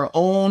spoofing her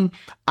own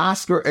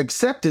Oscar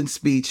acceptance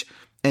speech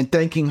and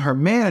thanking her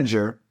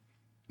manager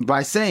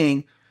by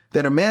saying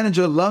that her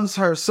manager loves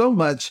her so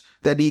much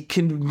that he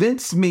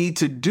convinced me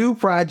to do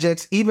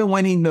projects even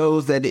when he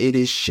knows that it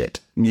is shit.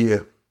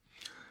 Yeah.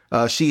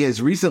 She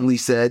has recently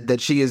said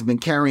that she has been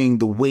carrying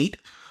the weight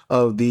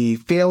of the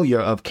failure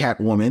of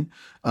Catwoman,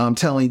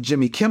 telling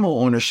Jimmy Kimmel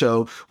on her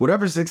show,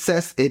 whatever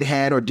success it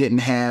had or didn't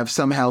have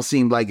somehow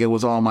seemed like it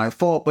was all my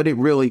fault, but it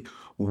really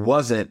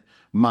wasn't.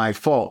 my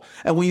fault.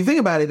 And when you think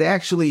about it,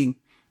 actually,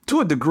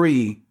 to a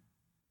degree,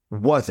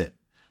 wasn't.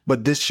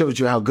 But this shows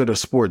you how good a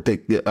sport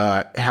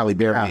that Halle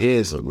Berry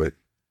is.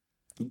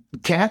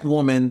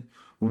 Catwoman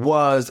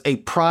was a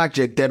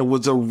project that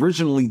was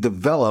originally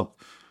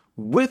developed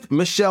with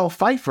Michelle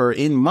Pfeiffer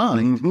in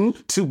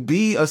mind to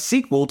be a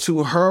sequel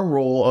to her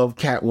role of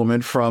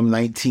Catwoman from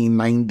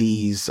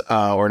 1990s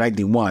or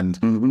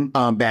 91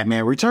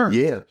 Batman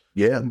Returns.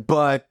 Yeah.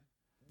 But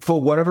for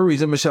whatever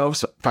reason, Michelle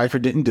Pfeiffer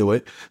didn't do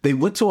it. They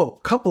went to a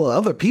couple of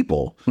other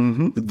people.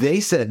 They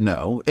said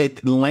no.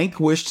 It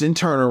languished in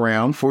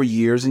turnaround for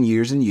years and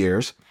years and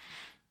years.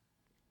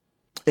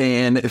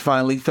 And it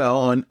finally fell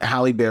on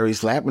Halle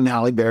Berry's lap, and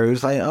Halle Berry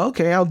was like,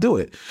 okay, I'll do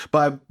it.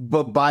 But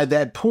by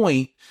that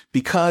point,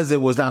 because it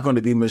was not going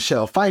to be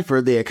Michelle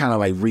Pfeiffer, they had kind of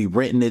like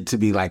rewritten it to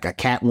be like a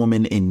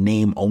Catwoman in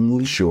name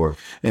only. Sure.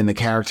 And the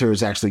character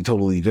is actually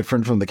totally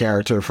different from the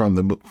character from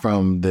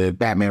the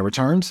Batman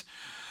Returns.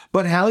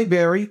 But Halle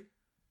Berry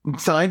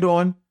signed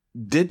on,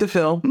 did the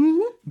film.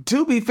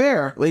 To be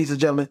fair, ladies and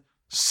gentlemen,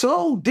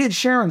 so did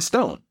Sharon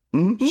Stone.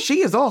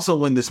 She is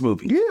also in this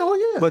movie.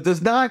 Yeah. But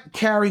does not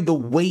carry the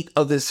weight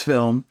of this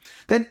film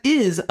that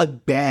is a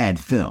bad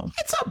film.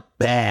 It's a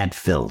bad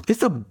film.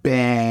 It's a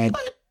bad...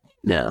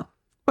 No.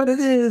 But it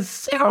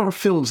is... There are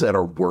films that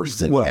are worse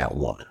than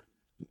Catwoman.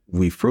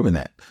 We've proven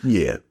that.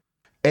 Yeah.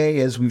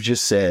 As we've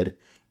just said,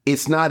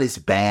 it's not as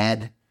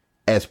bad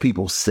as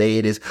people say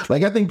it is.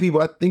 Like, I think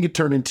it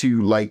turned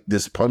into like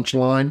this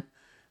punchline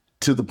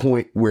to the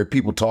point where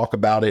people talk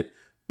about it,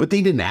 but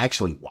they didn't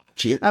actually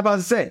watch it. I'm about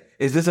to say,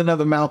 is this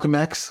another Malcolm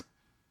X?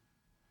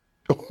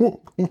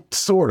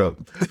 Sort of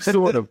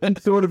in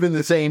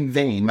the same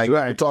vein. Like,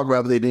 I talk about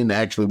it, but they didn't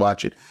actually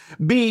watch it.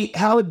 B,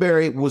 Halle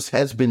Berry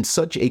has been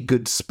such a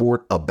good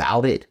sport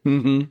about it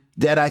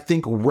that I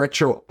think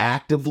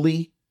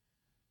retroactively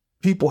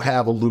people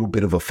have a little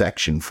bit of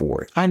affection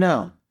for it. I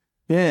know.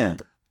 Yeah.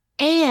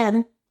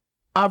 And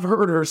I've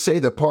heard her say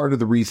that part of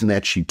the reason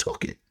that she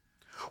took it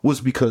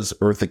was because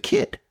Eartha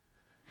Kitt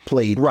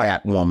played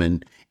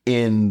Catwoman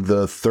in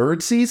the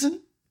third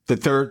season. The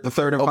third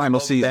and final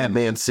season.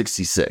 Batman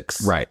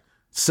 66. Right.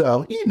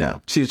 So,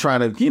 she was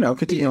trying to,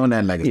 continue on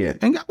that legacy. Yeah.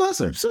 And God bless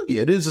her. So,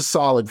 yeah, it is a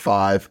solid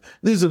 5.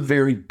 This is a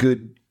very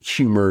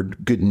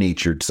good-humored,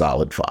 good-natured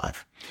solid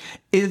 5.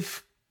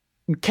 If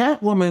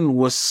Catwoman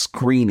was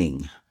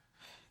screening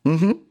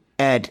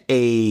at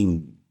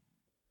a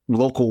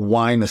local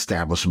wine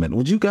establishment,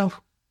 would you go?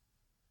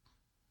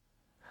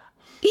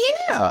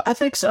 Yeah, I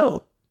think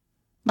so.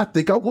 I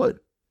think I would.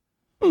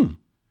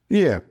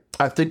 Yeah,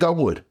 I think I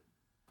would.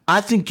 I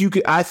think you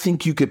could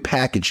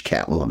package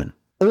Catwoman.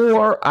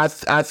 Or I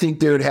think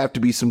there would have to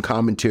be some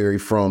commentary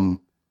from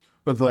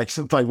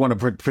like one of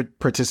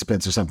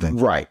participants or something.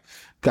 Right.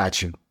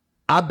 Got you.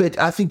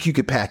 I think you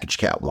could package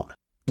Catwoman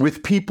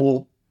with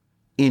people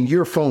in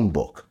your phone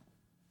book.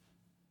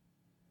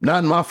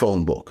 Not in my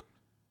phone book,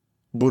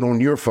 but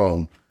on your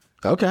phone.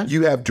 Okay.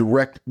 You have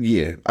direct,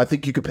 I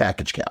think you could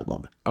package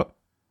Catwoman. Oh.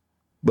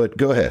 But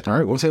go ahead. All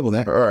right, we'll table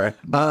that. All right.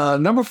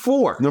 Number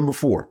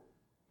 4.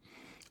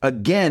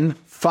 Again,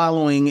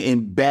 following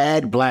in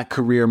bad Black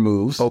career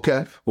moves.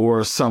 Okay.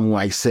 Or some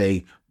might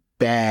say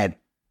bad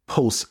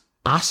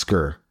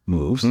post-Oscar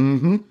moves.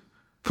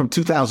 From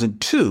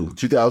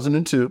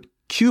 2002.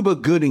 Cuba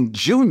Gooding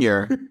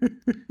Jr.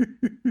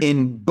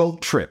 in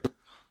Boat Trip.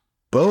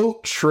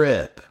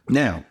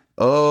 Now.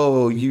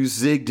 Oh, you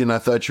zigged and I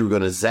thought you were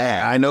going to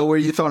zag. I know where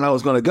you thought I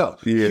was going to go.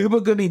 Yeah. Cuba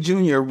Gooding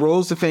Jr.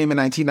 rose to fame in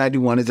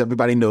 1991, as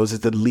everybody knows,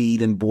 as the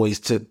lead in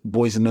Boys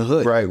in the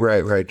Hood.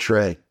 Right.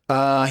 Trey.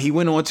 He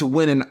went on to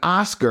win an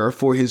Oscar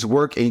for his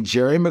work in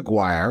Jerry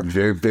Maguire.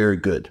 Very, very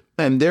good.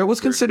 And there was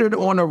considered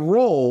on a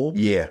roll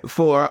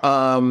for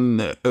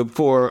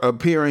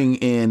appearing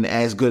in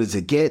As Good as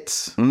It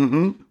Gets,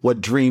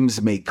 What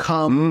Dreams May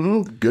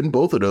Come. Good in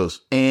both of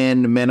those.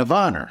 And Men of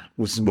Honor.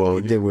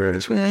 They were.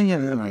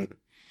 Right.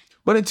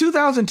 But in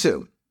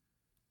 2002,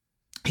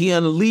 he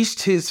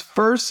unleashed his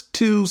first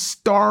 2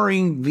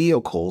 starring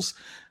vehicles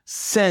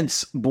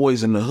since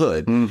Boys in the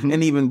Hood.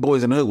 And even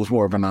Boys in the Hood was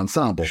more of an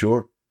ensemble.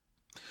 Sure.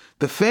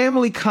 The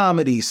family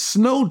comedy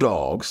Snow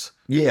Dogs.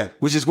 Yeah.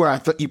 Which is where I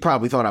thought you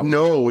probably thought I was.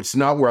 No, it's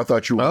not where I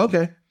thought you were.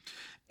 Okay.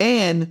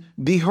 And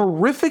the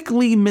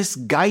horrifically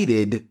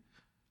misguided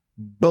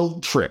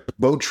Boat Trip.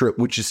 Boat Trip,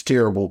 which is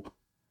terrible.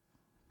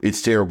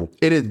 It's terrible.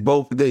 It is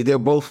both. They're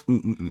both.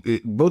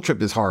 Boat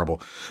Trip is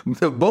horrible.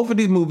 Both of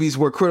these movies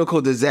were critical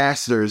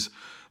disasters,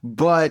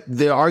 but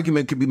the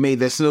argument could be made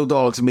that Snow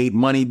Dogs made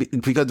money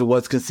because it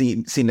was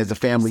seen as a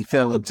family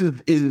film.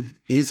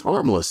 It's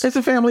harmless. It's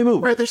a family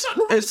movie. Right, there's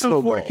something it's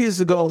for 4 kids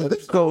to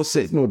go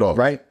sit. Snow Dog.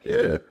 Right?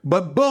 Yeah.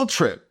 But Boat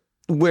Trip,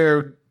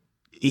 where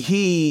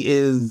he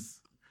is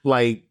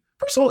like...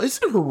 First of all,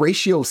 isn't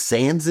Horatio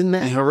Sands in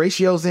that? And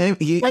Horatio's in...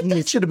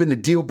 That should have been a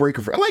deal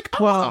breaker for... Like,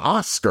 an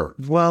Oscar.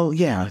 Well,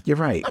 yeah, you're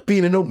right. Not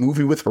being in no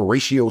movie with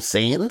Horatio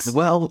Sands.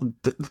 Well,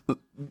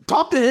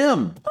 talk to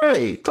him.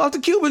 Right. Talk to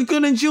Cuba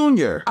Gooding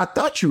Jr. I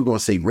thought you were going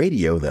to say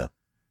radio, though.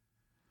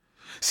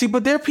 See,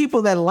 but there are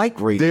people that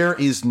like radio. There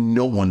is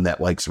no one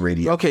that likes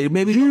radio. Okay,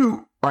 maybe...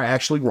 You are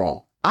actually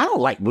wrong. I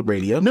don't like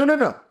radio.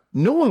 No.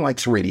 No one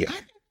likes radio. I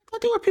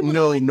thought there were people.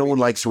 No one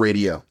likes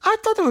radio. I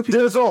thought there were people.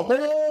 There's a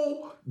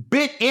whole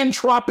bit in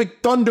Tropic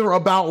Thunder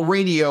about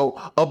radio,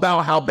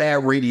 about how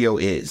bad radio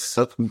is.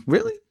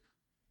 Really?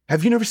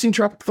 Have you never seen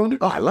Tropic Thunder?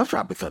 Oh, I love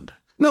Tropic Thunder.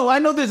 No, I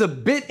know there's a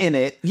bit in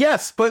it.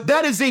 Yes, but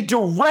that is a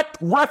direct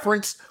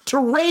reference to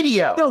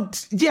radio. No,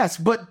 yes,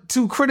 but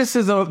to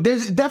criticism,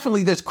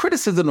 there's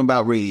criticism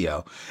about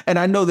radio, and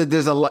I know that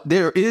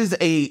there is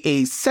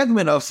a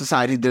segment of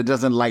society that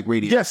doesn't like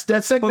radio. Yes,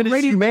 that segment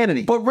is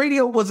humanity. But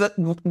radio was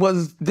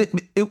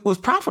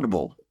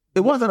profitable.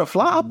 It wasn't a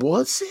flop.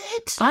 Was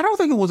it? I don't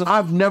think it was.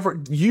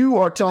 You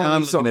are telling me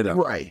I'm looking something. it up.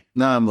 Right.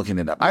 No, I'm looking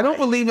it up. I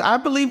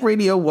believe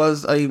radio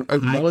was a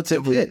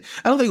relative hit.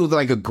 I don't think it was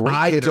like a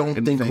great hit. I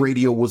don't think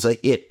radio was a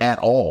hit at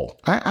all.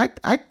 I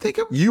think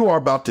it, You are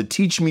about to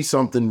teach me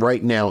something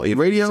right now.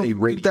 radio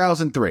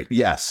 2003.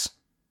 Yes.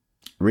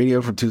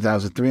 Radio from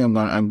 2003.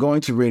 I'm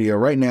going to radio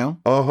right now.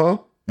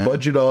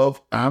 Budget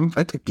of.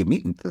 Give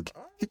me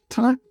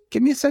time.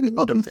 Give me a second.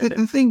 Oh,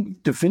 the thing.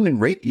 Defending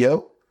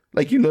radio.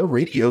 Like, you love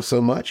radio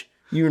so much.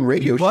 You and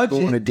radio should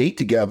go on a date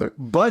together.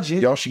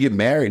 Budget. Y'all should get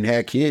married and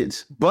have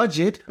kids.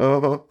 Budget.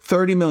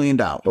 $30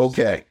 million.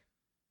 Okay.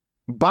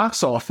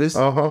 Box office.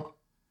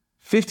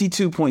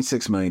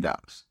 $52.6 million.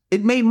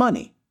 It made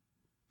money.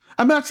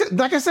 I'm not,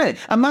 like I said,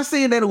 I'm not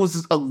saying that it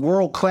was a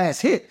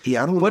world-class hit.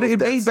 Yeah, I don't know. But it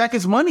made back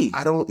its money.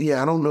 I don't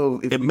know.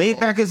 If it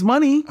made back its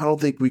money. I don't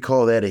think we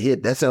call that a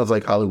hit. That sounds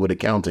like Hollywood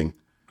accounting.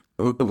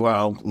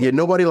 Well. Yeah,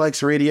 nobody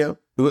likes radio.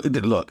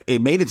 Look,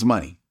 it made its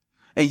money.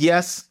 And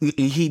yes,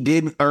 he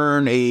did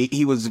earn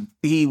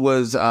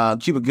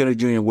Cuba Gooding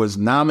Jr. was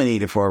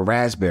nominated for a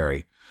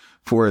Raspberry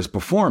for his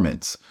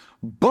performance,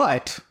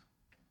 but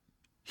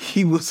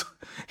he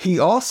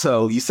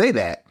also, you say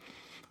that,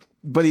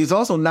 but he's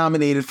also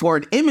nominated for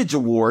an Image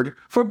Award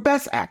for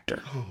Best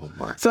Actor. Oh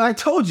my. So I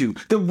told you,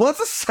 there was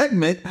a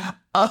segment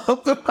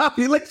of the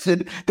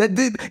population that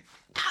did.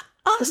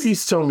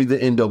 He's telling me the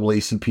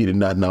NAACP did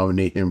not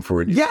nominate him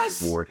for an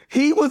Yes, award.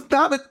 He was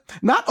nominated.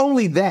 Not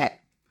only that,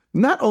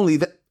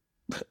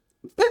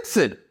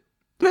 Vincent,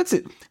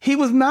 he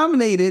was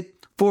nominated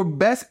for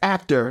Best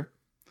Actor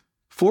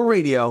for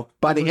Radio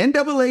by the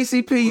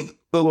NAACP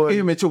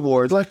Image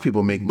Awards. Black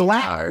people make me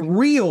tired.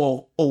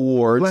 Real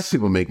Awards. Black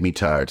people make me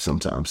tired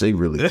sometimes. They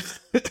really.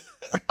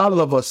 I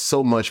love us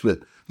so much,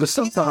 but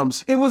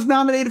sometimes it was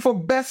nominated for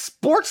Best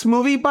Sports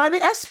Movie by the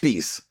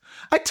ESPYs.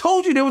 I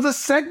told you there was a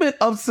segment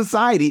of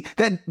society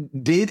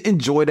that did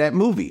enjoy that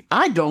movie.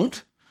 I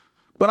don't,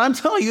 but I'm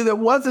telling you there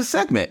was a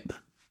segment.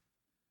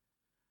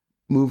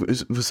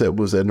 Was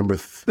that number?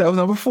 That was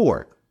number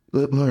 4.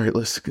 All right,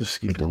 let's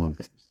keep going.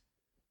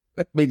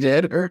 Made your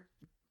head hurt.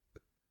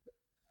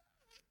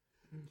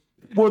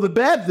 Well, the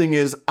bad thing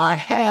is I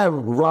have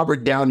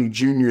Robert Downey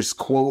Jr.'s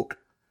quote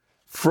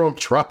from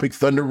Tropic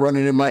Thunder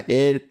running in my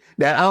head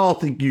that I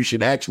don't think you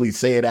should actually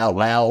say it out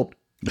loud.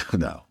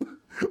 No.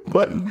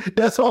 But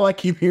that's all I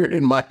keep hearing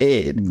in my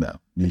head. No,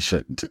 you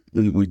shouldn't.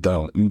 We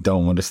don't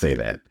want to say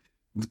that.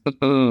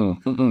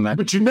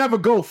 But you never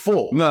go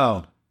full.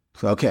 No.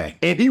 Okay.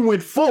 And he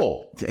went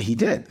full. He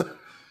did.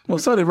 Well,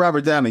 so did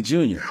Robert Downey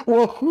Jr.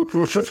 Well,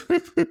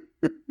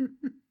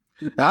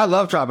 I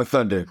love Tropic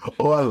Thunder.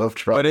 Oh, I love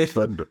Tropic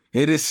Thunder.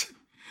 It is,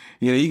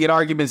 you get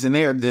arguments in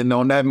there than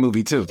on that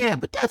movie too. Yeah,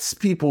 but that's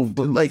people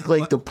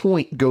like the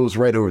point goes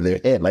right over their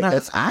head. Like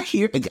I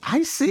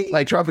see.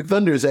 Like Tropic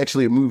Thunder is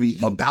actually a movie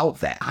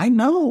about that. I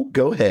know.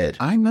 Go ahead.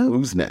 I know.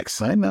 Who's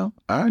next? I know.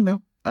 All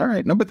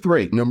right. Number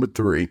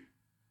 3.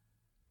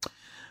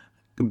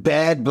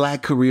 Bad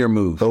black career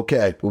move.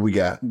 Okay, what we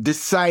got?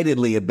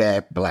 Decidedly a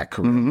bad black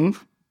career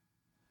move.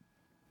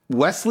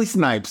 Wesley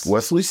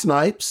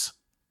Snipes.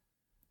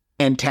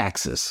 And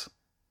taxes.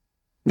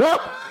 No.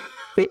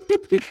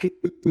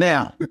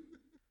 Now,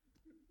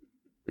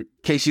 in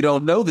case you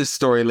don't know this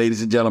story,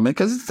 ladies and gentlemen,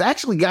 because it's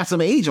actually got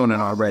some age on it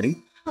already.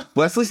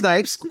 Wesley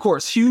Snipes, of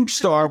course, huge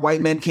star.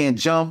 White Men Can't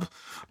Jump.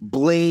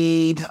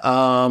 Blade.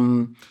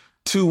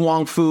 To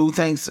Wong Fu,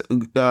 thanks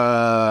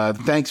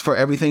for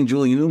everything,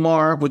 Julie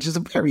Newmar, which is a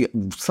very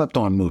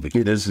slept-on movie.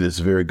 It is. It's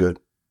very good.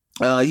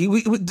 He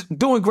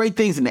doing great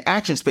things in the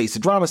action space, the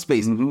drama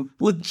space.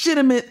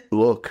 Legitimate,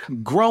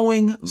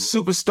 growing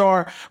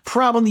superstar.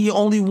 Probably the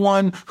only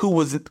one who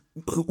was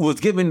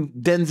giving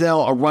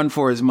Denzel a run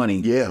for his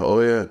money. Yeah.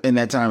 Oh yeah. In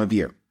that time of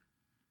year.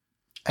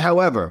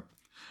 However,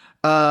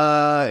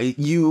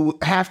 you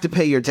have to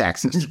pay your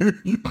taxes.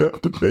 You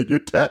have to pay your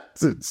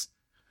taxes.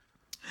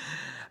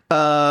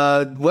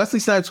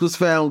 Wesley Snipes was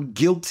found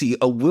guilty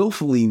of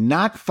willfully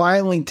not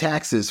filing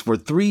taxes for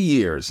 3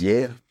 years.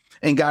 Yeah.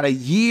 And got a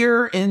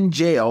year in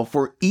jail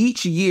for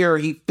each year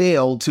he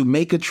failed to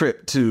make a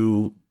trip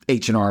to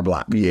H&R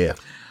Block. Yeah.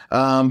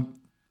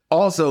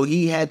 Also,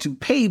 he had to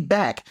pay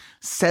back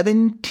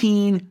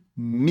 $17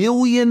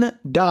 million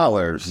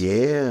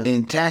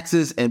in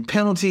taxes and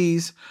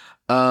penalties.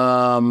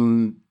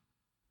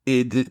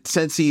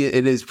 Since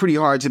it is pretty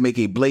hard to make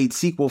a Blade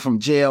sequel from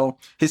jail,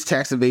 his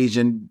tax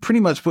evasion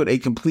pretty much put a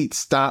complete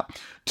stop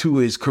to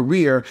his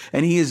career,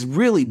 and he has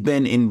really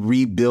been in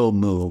rebuild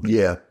mode.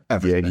 Yeah,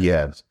 he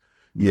has.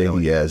 Yeah,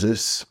 he has.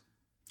 It's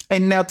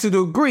And now to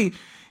the degree,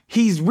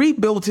 he's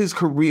rebuilt his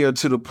career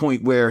to the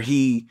point where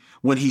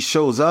when he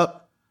shows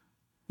up,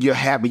 you're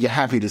happy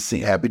to see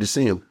him. happy to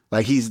see him.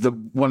 Like he's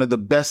one of the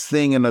best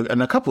thing in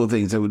a couple of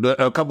things.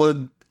 A couple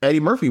of Eddie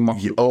Murphy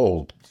movies.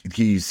 Oh,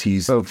 he's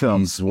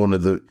films. one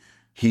of the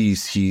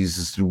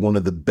he's one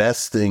of the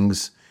best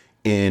things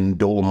in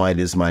Dolomite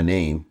Is My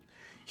Name.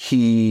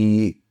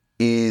 He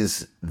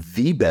is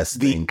the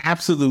best thing,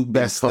 Absolute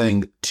best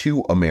thing.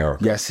 to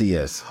America. Yes, he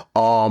is.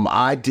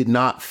 I did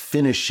not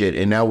finish it,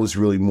 and that was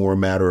really more a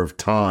matter of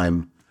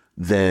time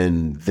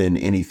than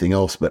anything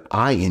else. But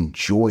I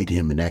enjoyed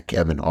him in that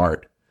Kevin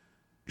Hart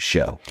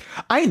show.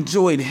 I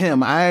enjoyed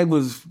him. I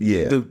was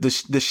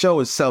the show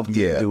itself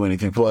didn't do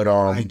anything, but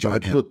I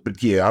enjoyed him.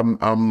 But yeah,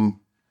 I'm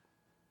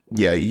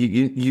yeah.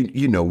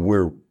 You know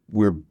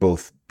we're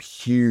both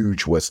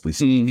huge Wesley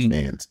Snipes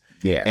fans.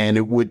 Yeah, and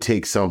it would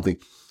take something.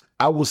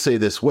 I will say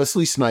this: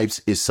 Wesley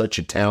Snipes is such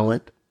a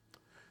talent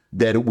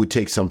that it would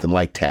take something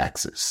like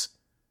Taxes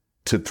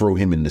to throw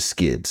him in the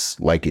skids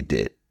like it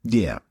did.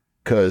 Yeah,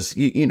 because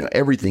you know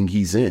everything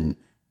he's in,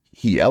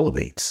 he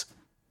elevates.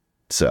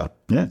 So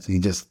yeah, he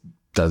just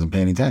doesn't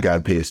pay any tax. Got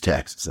to pay his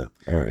taxes. So,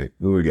 all right,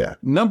 who we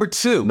got? Number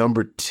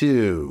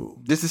two.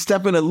 This is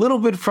stepping a little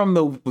bit from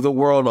the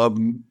world of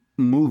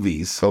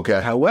movies.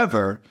 Okay.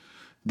 However,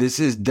 this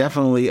is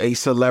definitely a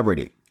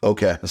celebrity.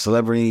 Okay. A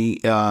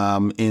celebrity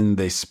in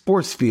the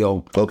sports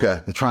field.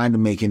 Okay. They're trying to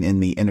make it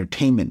in the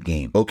entertainment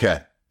game.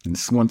 Okay. And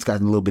this one's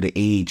got a little bit of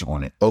age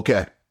on it.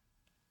 Okay.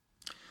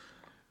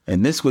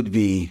 And this would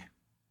be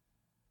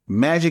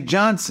Magic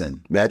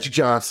Johnson. Magic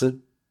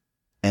Johnson.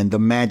 And the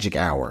Magic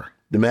Hour.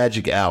 The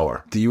Magic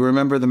Hour. Do you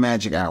remember the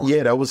Magic Hour?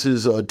 Yeah, that was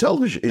his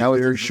television. That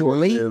was very short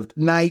late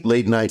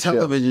night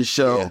television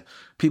show. Yeah.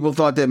 People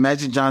thought that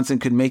Magic Johnson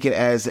could make it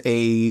as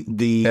a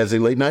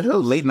late night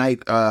host,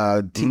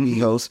 TV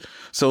host.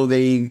 So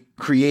they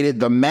created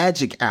the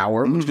Magic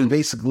Hour, which was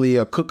basically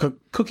a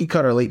cookie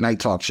cutter late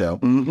night talk show.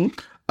 In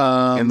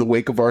the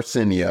wake of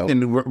Arsenio,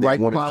 right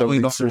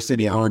following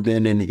Arsenio,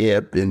 Arden and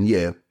Hip, and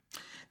yeah,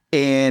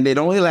 and it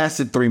only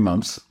lasted 3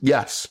 months.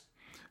 Yes.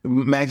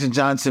 Magic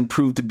Johnson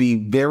proved to be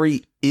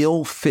very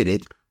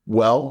ill-fitted.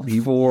 Well, he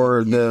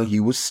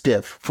was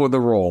stiff for the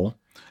role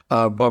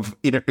of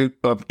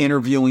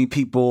interviewing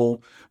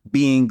people,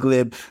 being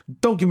glib.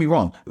 Don't get me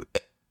wrong,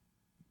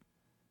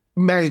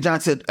 Magic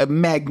Johnson, a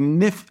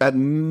magnet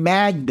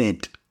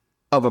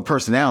of a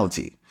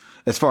personality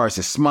as far as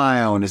his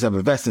smile and his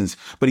effervescence,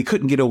 but he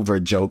couldn't get over a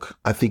joke.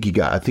 I think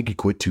he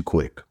quit too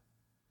quick.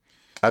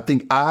 I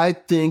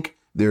think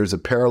there's a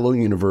parallel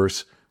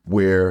universe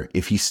where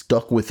if he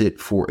stuck with it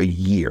for a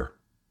year,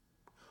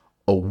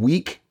 a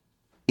week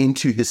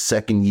into his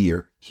second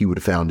year, he would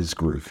have found his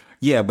groove.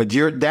 Yeah, but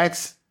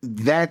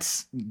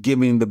that's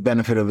giving the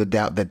benefit of the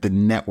doubt that the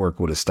network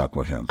would have stuck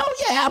with him. Oh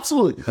yeah,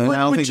 absolutely. And I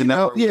don't think the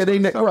network. Yeah,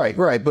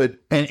 right. But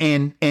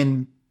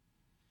and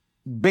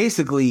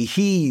basically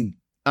he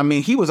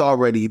was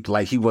already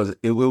like it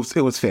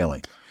was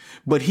failing,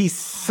 but he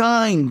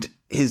signed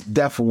his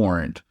death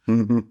warrant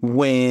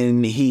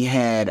when he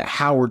had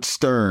Howard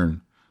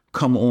Stern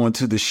come on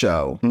to the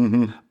show,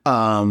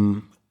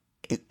 and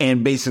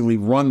basically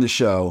run the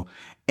show,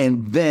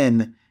 and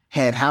then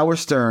had Howard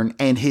Stern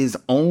and his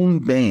own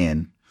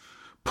band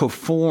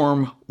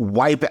perform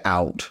Wipe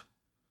Out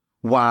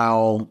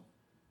while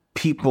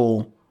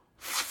people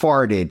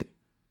farted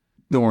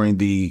during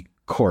the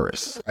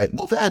chorus. Right.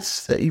 Well,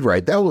 you're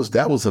right. That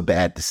was a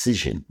bad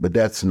decision, but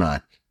that's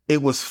not.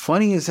 It was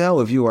funny as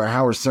hell if you were a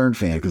Howard Stern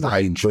fan, because I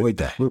enjoyed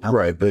that.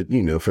 Right, but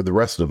for the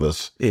rest of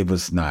us, it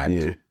was not.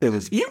 Yeah. It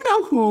was. You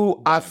know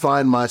who I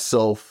find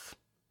myself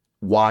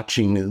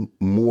watching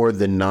more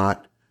than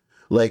not,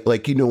 like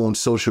on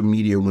social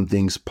media when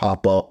things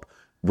pop up,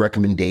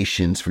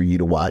 recommendations for you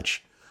to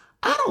watch.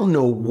 I don't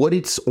know what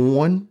it's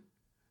on,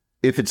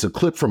 if it's a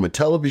clip from a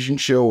television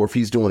show or if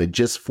he's doing it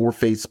just for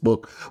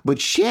Facebook, but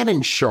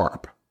Shannon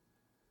Sharp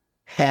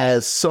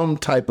has some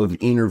type of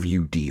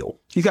interview deal.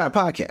 He's got a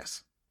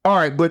podcast. All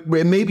right, but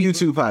maybe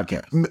YouTube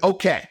podcast.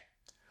 Okay.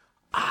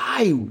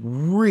 I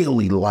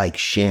really like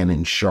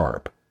Shannon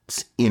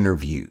Sharp's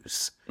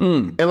interviews.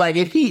 And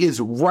if he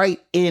is right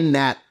in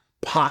that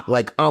pot,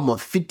 like I'm a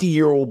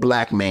 50-year-old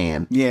black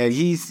man. Yeah,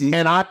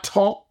 and I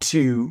talk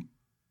to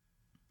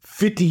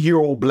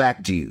 50-year-old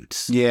black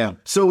dudes. Yeah.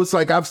 So it's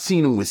like I've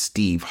seen him with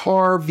Steve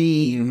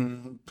Harvey,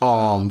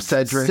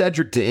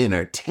 Cedric the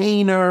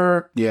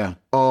Entertainer. Yeah.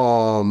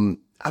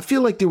 I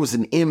feel like there was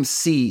an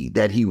MC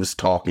that he was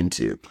talking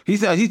to. He's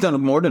done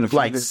more than a few.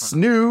 Like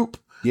Snoop.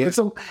 Yeah.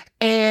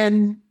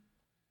 And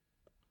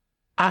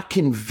I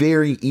can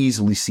very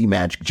easily see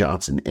Magic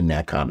Johnson in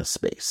that kind of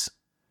space.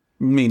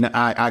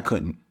 I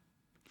couldn't.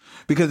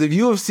 Because if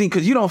you have seen,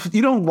 because you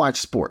don't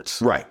watch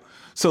sports. Right.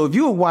 So if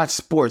you would watch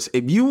sports,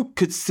 if you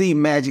could see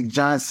Magic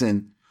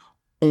Johnson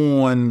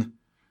on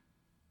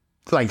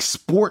like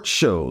sports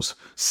shows,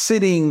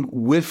 sitting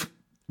with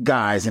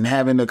guys and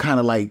having to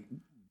kind of like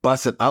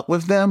bust it up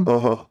with them,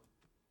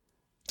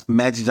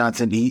 Magic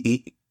Johnson,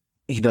 he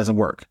doesn't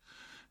work.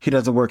 He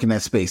doesn't work in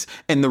that space.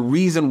 And the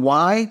reason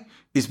why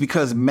is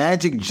because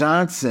Magic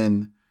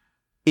Johnson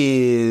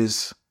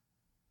is,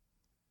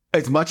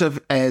 as much of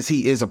as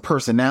he is a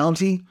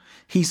personality,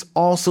 he's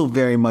also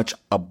very much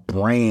a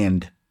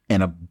brand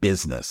and a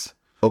business.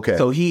 Okay.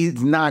 So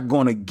he's not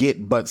going to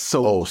get but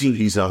so so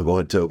he's not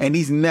going to. and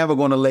he's never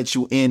going to let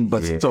you in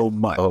but so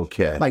much.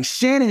 Okay. Like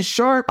Shannon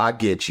Sharp, I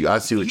get you. I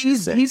see what you're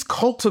saying. he's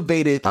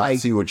cultivated I like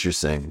see what you're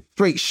saying.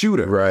 straight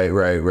shooter.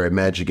 Right.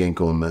 Magic ain't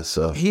gonna mess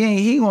up. He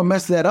ain't gonna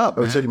mess that up.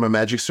 I'll tell you my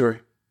magic story.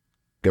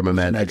 Got my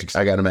magic.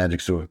 I got a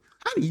magic story.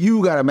 How do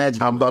you got a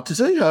magic? I'm about to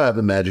tell you how I have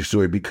a magic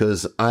story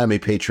because I'm a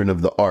patron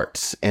of the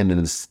arts and an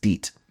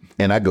aesthete,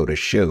 and I go to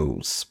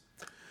shows.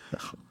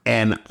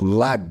 And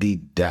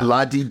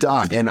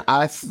la-di-da. And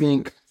I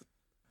think,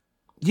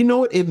 you know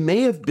what? It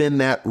may have been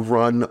that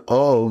run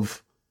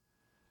of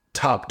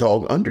Top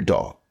Dog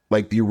Underdog,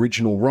 like the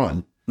original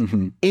run.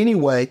 Mm-hmm.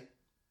 Anyway,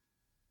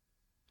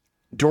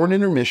 during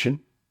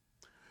intermission,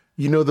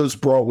 you know those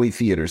Broadway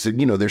theaters, and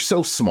they're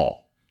so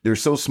small. They're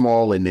so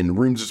small, and the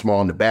rooms are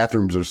small, and the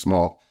bathrooms are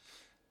small.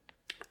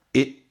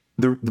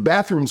 The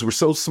bathrooms were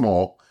so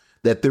small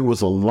that there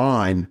was a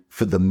line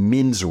for the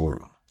men's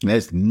room.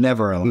 There's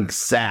never a line.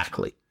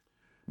 Exactly.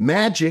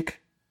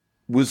 Magic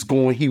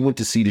he went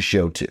to see the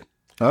show too.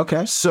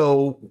 Okay.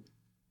 So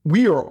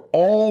we are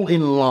all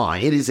in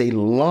line. It is a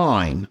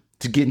line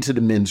to get into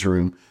the men's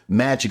room.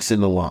 Magic's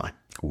in the line.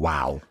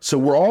 Wow. So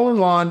we're all in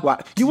line. Wow.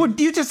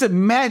 You just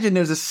imagine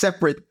there's a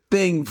separate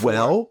thing.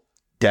 Well,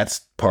 that's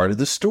part of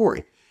the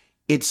story.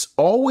 It's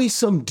always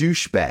some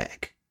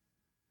douchebag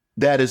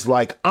that is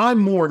like, I'm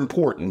more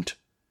important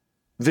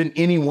than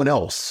anyone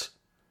else.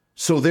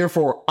 So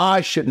therefore,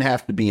 I shouldn't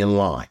have to be in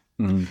line.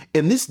 Mm-hmm.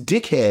 And this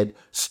dickhead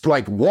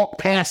walked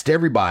past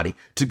everybody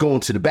to go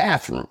into the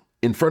bathroom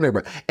in front of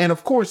everybody. And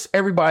of course,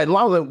 everybody in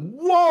line was like,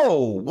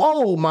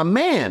 whoa, my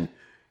man,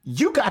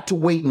 you got to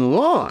wait in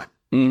line.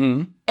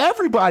 Mm-hmm.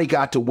 Everybody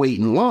got to wait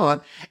in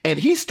line. And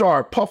he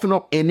started puffing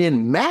up. And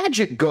then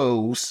Magic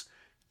goes,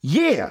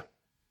 yeah,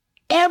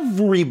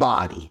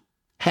 everybody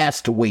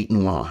has to wait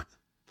in line.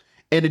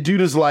 And the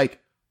dude is like,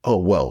 oh,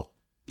 well,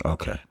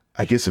 okay.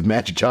 I guess if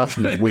Magic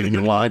Johnson is waiting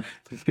in line,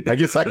 I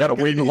guess I got to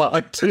wait in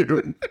line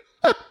too.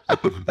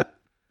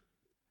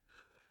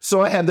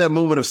 So I had that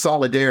moment of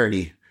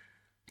solidarity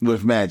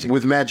with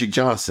Magic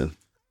Johnson.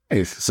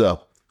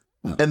 So,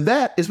 and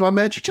that is my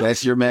Magic Johnson.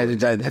 That's your Magic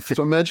Johnson. That's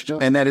my Magic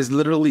Johnson. And that is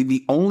literally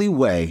the only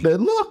way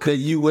that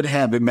you would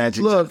have a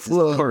Magic Johnson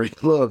story.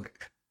 Look.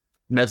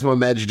 That's my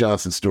Magic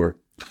Johnson story.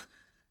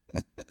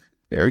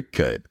 Very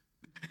good.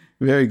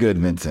 Very good,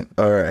 Vincent.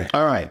 All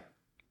right.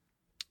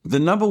 The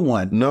number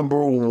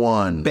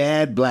one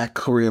bad black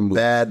career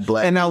movie.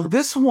 And now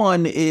this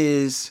one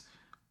is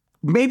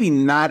maybe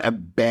not a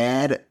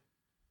bad.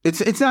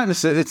 It's not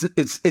necessarily.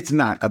 It's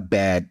not a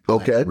bad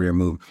career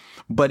movie,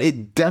 but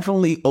it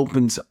definitely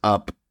opens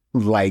up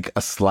like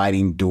a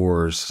sliding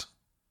doors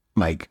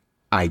like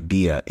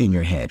idea in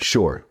your head.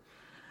 Sure.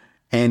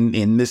 And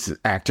in this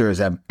actor, as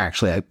I've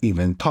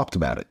even talked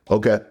about it.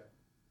 Okay.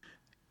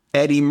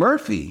 Eddie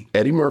Murphy.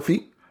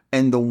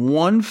 And the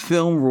one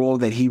film role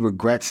that he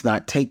regrets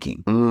not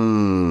taking,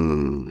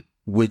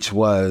 which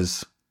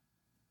was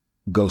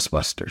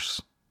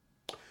Ghostbusters.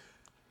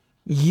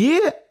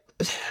 Yeah.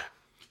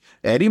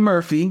 Eddie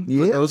Murphy,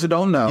 for those who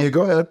don't know. Yeah,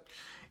 go ahead.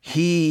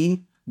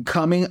 He,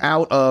 coming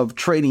out of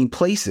Trading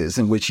Places,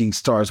 in which he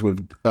stars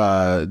with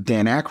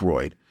Dan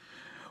Aykroyd,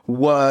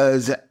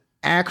 was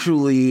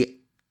actually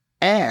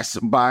asked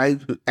by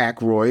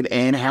Aykroyd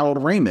and Harold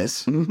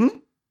Ramis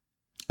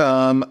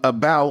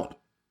about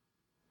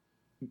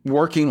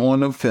working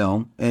on a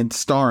film and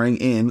starring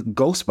in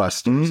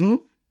Ghostbusters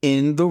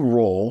in the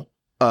role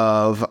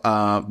of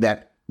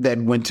that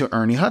went to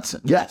Ernie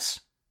Hudson. Yes.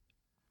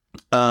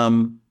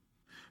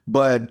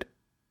 But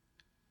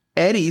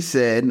Eddie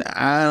said,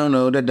 I don't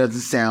know, that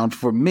doesn't sound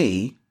for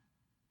me.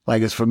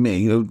 Like it's for me.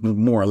 He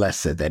more or less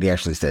said that. He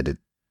actually said that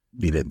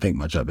he didn't think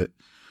much of it,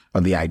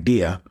 of the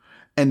idea.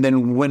 And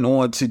then went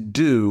on to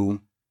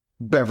do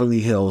Beverly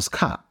Hills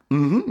Cop.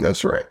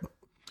 That's right.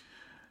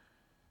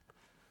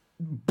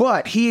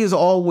 But he has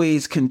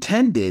always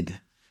contended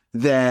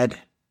that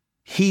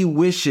he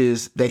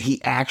wishes that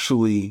he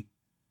actually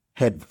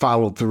had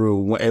followed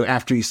through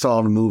after he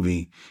saw the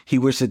movie. He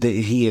wished that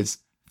he had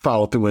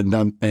followed through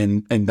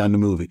and done the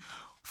movie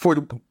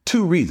for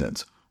two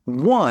reasons.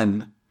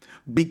 One,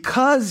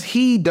 because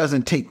he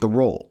doesn't take the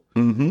role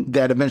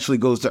that eventually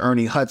goes to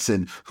Ernie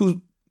Hudson, who's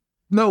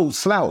no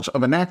slouch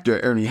of an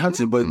actor, Ernie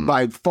Hudson, but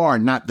by far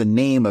not the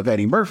name of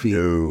Eddie Murphy.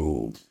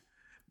 No.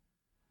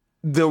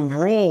 The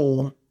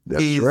role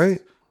is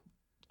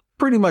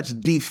pretty much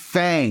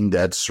defanged.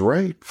 That's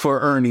right.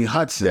 For Ernie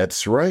Hudson.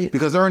 That's right.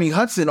 Because Ernie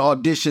Hudson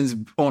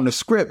auditions on the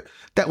script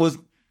that was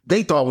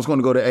they thought was going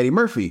to go to Eddie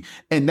Murphy.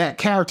 And that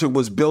character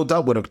was built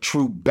up with a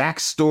true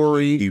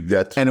backstory.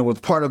 And it was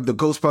part of the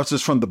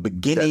Ghostbusters from the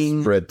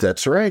beginning.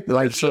 That's right.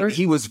 Like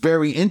he was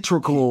very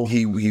integral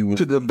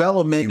to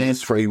development.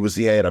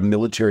 He had a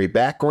military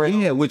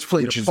background. Yeah, which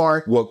played a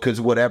part. Well, because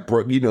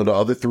the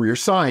other three are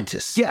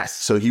scientists. Yes.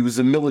 So he was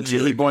a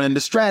military. He going into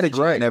strategy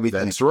and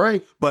everything. That's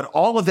right. But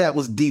all of that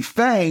was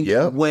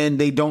defanged when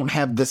they don't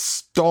have the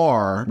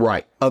star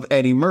of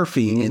Eddie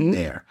Murphy in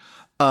there.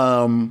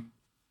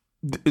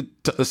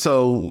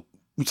 So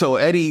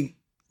Eddie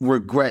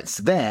regrets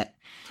that.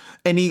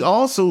 And he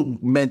also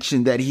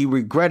mentioned that he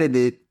regretted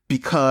it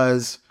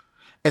because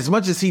as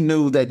much as he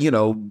knew that,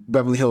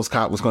 Beverly Hills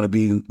Cop was going to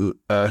be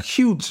a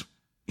huge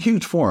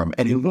for him,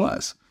 and it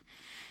was.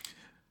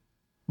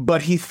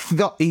 But he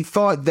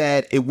thought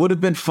that it would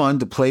have been fun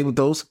to play with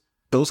those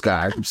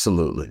guys.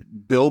 Absolutely.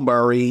 Bill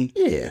Murray,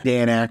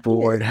 Dan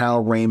Aykroyd,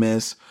 Hal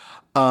Ramis.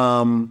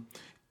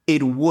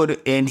 It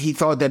would, and he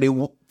thought that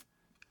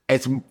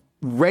as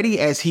ready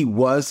as he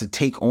was to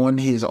take on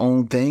his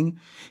own thing,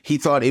 he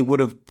thought it would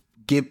have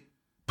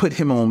put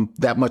him on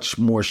that much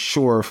more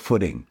sure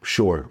footing.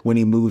 Sure. When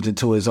he moved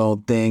into his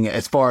own thing,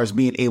 as far as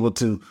being able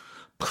to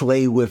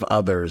play with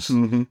others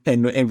and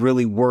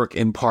really work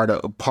in part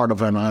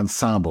of an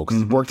ensemble.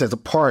 Because he worked as a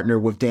partner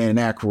with Dan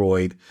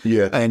Aykroyd.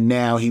 Yeah. And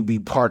now he'd be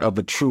part of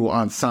a true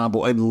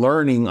ensemble and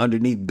learning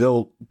underneath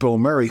Bill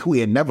Murray, who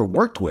he had never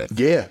worked with.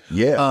 Yeah.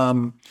 Yeah.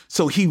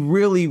 So he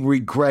really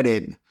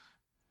regretted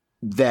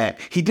that.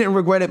 He didn't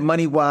regret it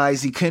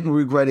money-wise. He couldn't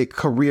regret it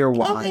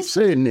career-wise.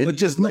 But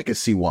just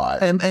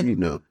legacy-wise.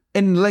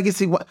 And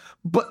legacy-wise.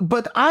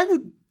 But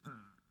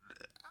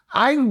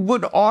I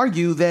would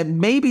argue that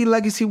maybe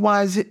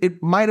legacy-wise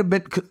it might have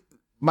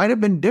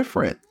been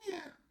different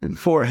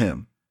for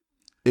him.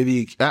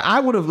 I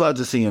would have loved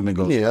to see him in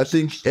Ghostbusters. Yeah, I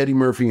think Eddie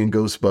Murphy in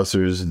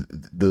Ghostbusters,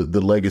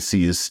 the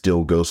legacy is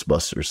still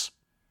Ghostbusters.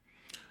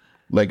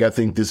 Like, I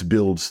think this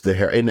builds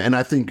and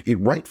I think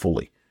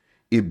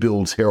it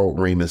builds Harold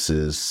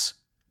Ramis's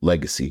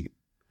legacy,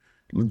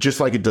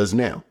 just like it does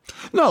now.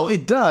 No,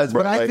 it does,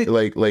 but I think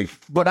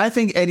but I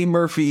think Eddie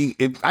Murphy.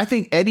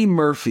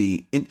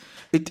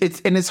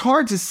 It's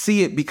hard to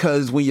see it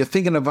because when you're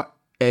thinking of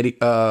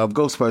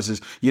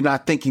Ghostbusters, you're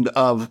not thinking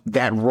of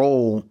that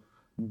role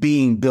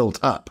being built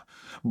up.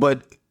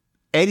 But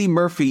Eddie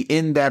Murphy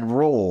in that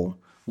role,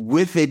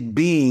 with it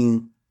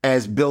being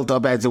as built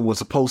up as it was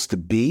supposed to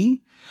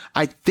be,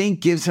 I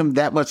think gives him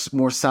that much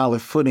more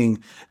solid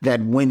footing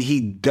that when he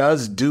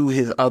does do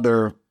his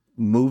other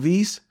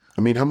movies.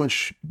 I mean, how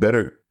much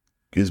better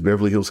is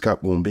Beverly Hills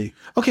Cop going to be?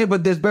 Okay,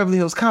 but there's Beverly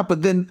Hills Cop,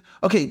 but then,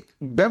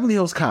 Beverly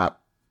Hills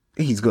Cop,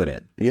 he's good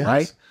at,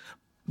 right?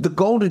 The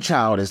Golden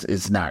Child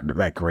is not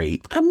that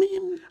great. I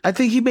mean, I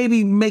think he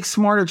maybe makes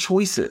smarter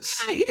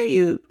choices. I hear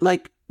you.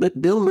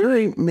 But Bill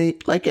Murray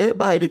made, like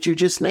everybody that you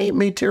just named,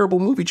 made terrible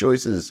movie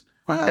choices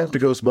after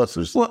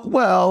Ghostbusters.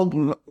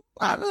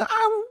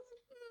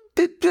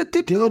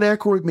 Dan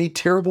Aykroyd made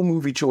terrible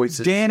movie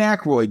choices. Dan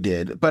Aykroyd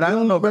did, but I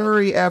don't know. Bill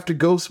Murray after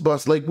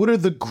Ghostbusters. What are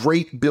the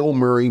great Bill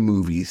Murray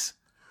movies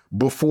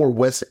before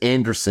Wes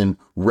Anderson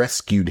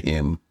rescued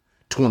him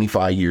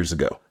 25 years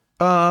ago?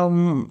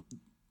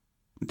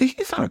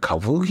 He's not a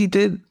couple. He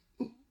did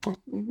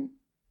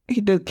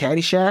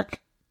Caddyshack.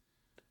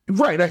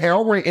 Right, a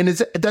Harold Ramis, and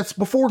that's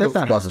before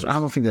Ghostbusters. I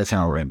don't think that's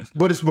Harold Ramis,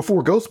 but it's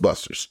before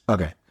Ghostbusters.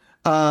 Okay.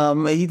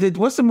 He did.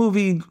 What's the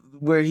movie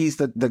where he's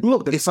the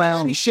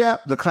clown?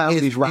 The clown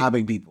he's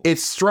robbing people.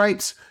 It's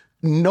Stripes.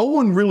 No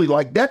one really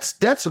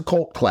that's a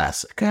cult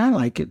classic. I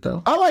like it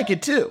though. I like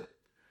it too.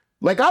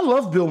 I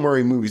love Bill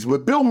Murray movies,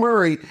 but Bill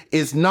Murray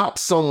is not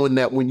someone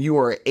that when you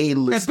are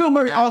A-list. And Bill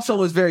Murray also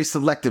was very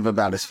selective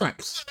about his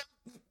films.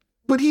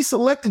 But he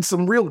selected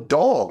some real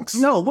dogs.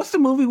 No, what's the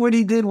movie what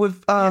he did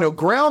with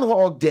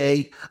Groundhog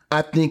Day,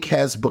 I think,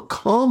 has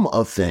become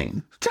a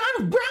thing.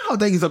 Groundhog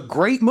Day is a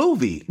great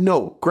movie.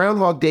 No,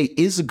 Groundhog Day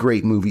is a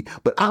great movie,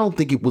 but I don't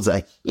think it was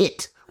a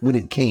hit when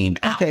it came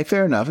out. Okay,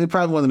 fair enough. It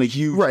probably wasn't a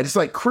huge... Right, it's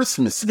like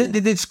Christmas.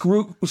 Did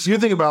Scrooge... You're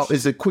thinking about,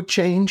 is it Quick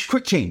Change?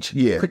 Quick Change.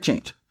 Yeah. Quick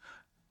Change.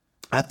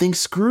 I think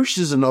Scrooge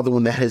is another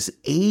one that has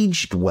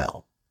aged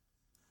well.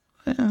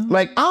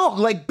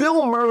 Yeah.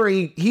 Bill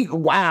Murray,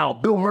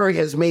 Bill Murray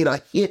has made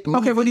a hit movie.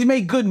 Okay, but he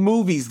made good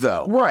movies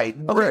though. Right.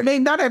 Okay,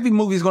 right. Not every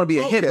movie is going to be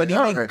a hit, but he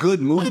made good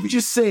movies. I'm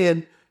just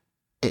saying.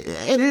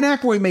 Dan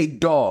Aykroyd made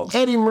Dogs.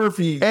 Eddie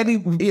Murphy.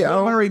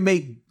 Bill Murray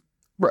made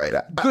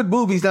good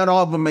movies. Not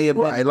all of them may have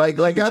been. Right.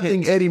 I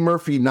think Eddie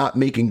Murphy not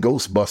making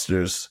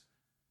Ghostbusters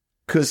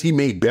because he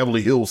made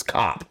Beverly Hills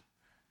Cop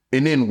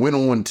and then went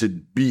on to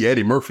be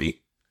Eddie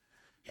Murphy.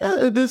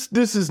 Yeah, this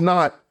is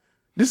not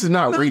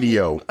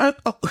radio. No,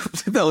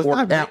 it's not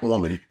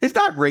Catwoman. It's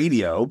not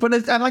radio, but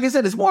like I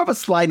said, it's more of a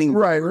sliding.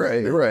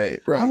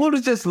 Right. I would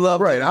have just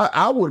loved. Right.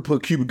 I would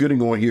put Cuba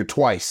Gooding on here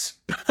twice.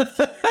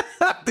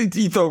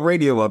 You throw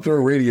radio up. Throw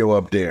radio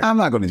up there. I'm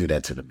not going to do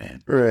that to the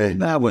man. Right.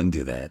 No, I wouldn't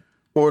do that.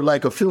 Or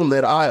like a film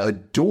that I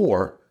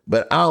adore,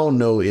 but I don't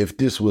know if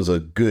this was a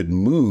good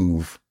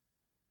move,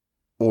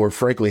 or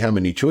frankly, how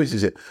many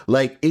choices it.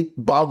 It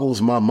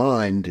boggles my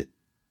mind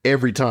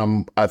every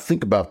time I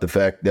think about the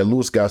fact that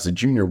Louis Gossett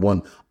Jr.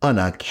 won an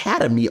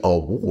Academy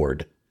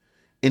Award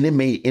and it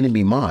made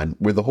Enemy Mine,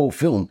 where the whole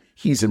film,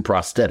 he's in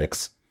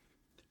prosthetics.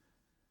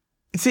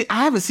 See,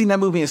 I haven't seen that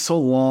movie in so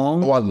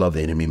long. Oh, I love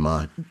Enemy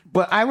Mine.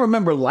 But I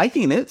remember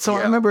liking it. So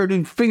I remember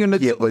figuring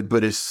that. Yeah,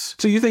 but it's...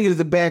 So you think it's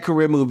a bad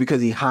career move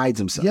because he hides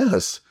himself?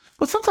 Yes.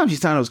 But sometimes you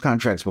sign those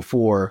contracts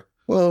before,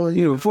 before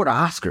the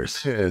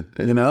Oscars. Yeah.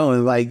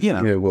 And like,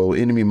 Yeah, well,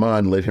 Enemy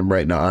Mine let him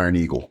write in the Iron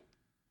Eagle.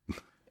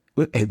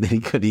 And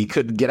then he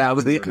couldn't get out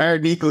of the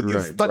Iron Eagle. He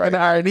was stuck in the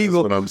Iron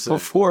Eagle for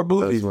 4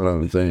 movies. That's what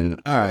I'm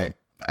saying. All right.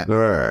 All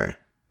right.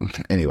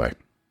 Anyway.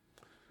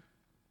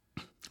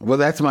 Well,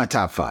 that's my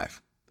top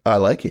 5. I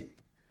like it.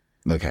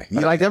 Okay. You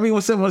like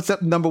everyone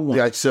except number 1.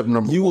 Yeah, except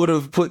number You would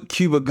have put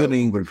Cuba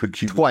Gooding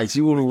twice.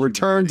 You would have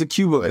returned to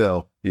Cuba,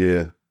 though.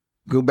 Yeah.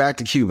 Go back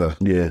to Cuba.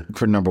 Yeah.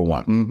 For number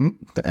 1. Mm-hmm.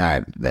 All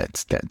right.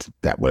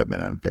 That would have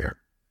been unfair.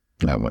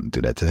 I wouldn't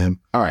do that to him.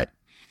 All right.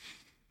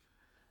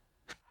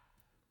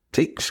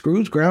 Take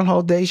Scrooge,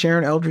 Groundhog Day,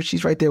 Sharon Eldridge.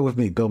 She's right there with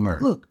me. Bill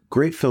Murray. Look,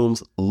 great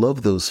films.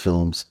 Love those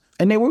films.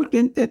 And they were.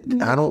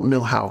 I don't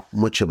know how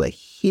much of a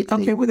hit.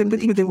 Okay, but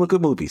they were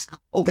good movies.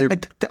 Oh,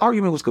 the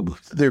argument was good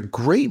movies. They're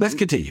great. Let's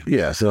continue.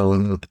 Yeah.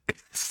 So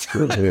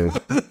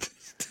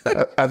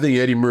I think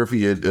Eddie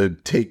Murphy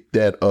would take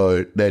that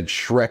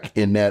Shrek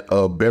in that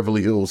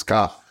Beverly Hills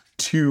Cop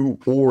 2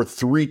 or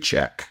 3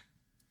 check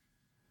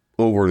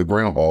over the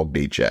Groundhog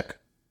Day check.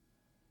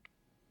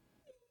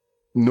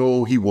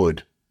 No, he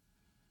would.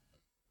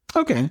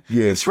 Okay.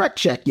 Yeah. Shrek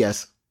check,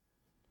 yes.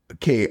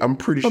 Okay, I'm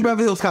pretty sure.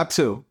 Beverly Hills Cop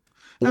 2.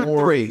 Not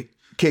 3.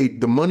 Okay,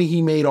 the money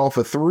he made off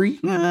of 3?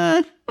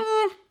 What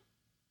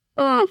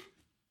are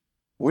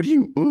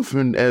you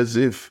oofing as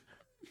if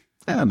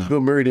I don't know.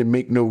 Bill Murray didn't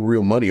make no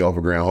real money off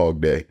of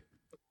Groundhog Day?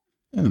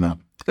 I don't know.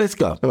 Let's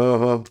go.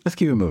 Uh-huh. Let's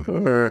keep it moving.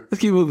 All right. Let's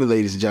keep it moving,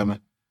 ladies and gentlemen.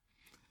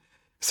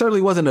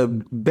 Certainly wasn't a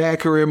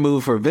bad career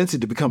move for Vincent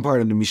to become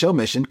part of the Michaud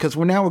Mission, because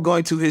we're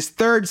going to his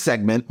 3rd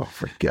segment. Oh,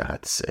 for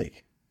God's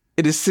sake.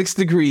 It is 6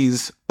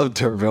 Degrees of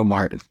D'Urville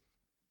Martin.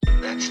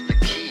 That's the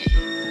key.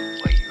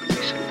 Why you would be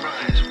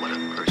surprised what a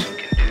person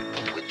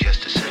can do with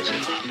just a sense of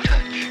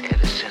touch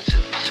and a sense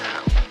of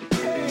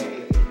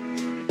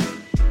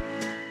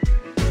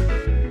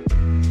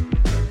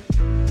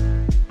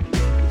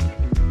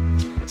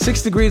sound.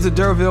 6 Degrees of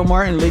D'Urville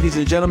Martin, ladies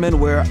and gentlemen,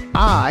 where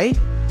I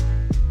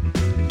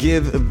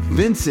give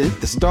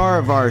Vincent, the star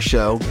of our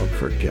show, Oh,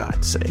 for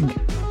God's sake.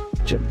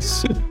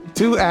 just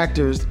 2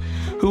 actors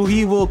who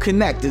he will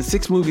connect in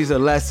 6 movies or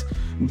less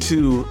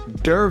to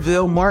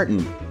D'Urville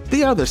Martin,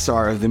 the other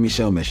star of the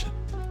Michaud Mission.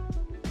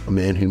 A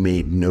man who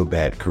made no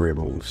bad career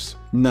moves.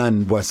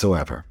 None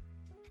whatsoever.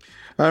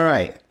 All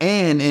right.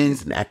 And in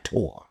An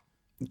actor.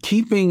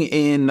 keeping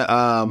in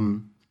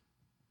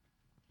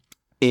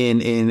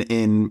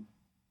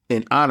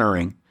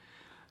honoring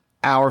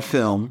our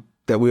film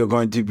that we are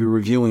going to be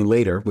reviewing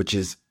later, which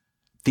is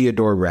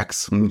Theodore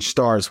Rex, which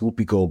stars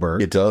Whoopi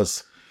Goldberg. It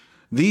does.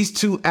 These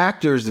 2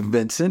 actors,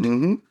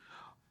 Vincent,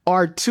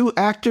 are 2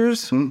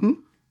 actors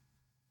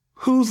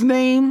whose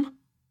name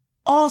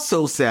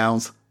also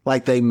sounds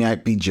like they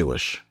might be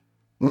Jewish.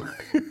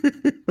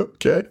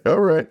 Okay. All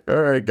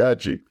right.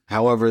 Got you.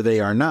 However, they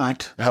are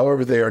not.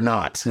 However, they are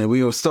not. And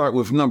we will start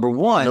with number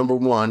 1, Number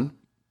 1,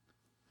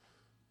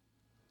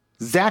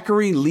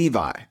 Zachary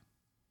Levi.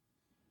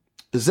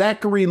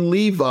 Zachary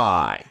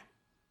Levi.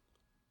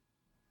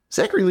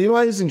 Zachary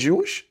Levi isn't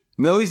Jewish?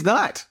 No, he's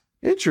not.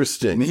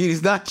 Interesting.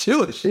 He's not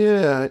Jewish.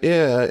 Yeah.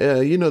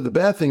 You know, the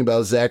bad thing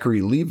about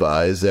Zachary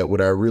Levi is that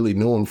what I really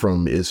know him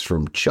from is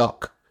from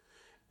Chuck.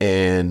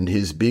 And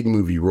his big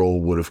movie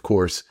role would, of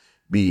course,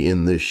 be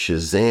in the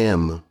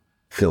Shazam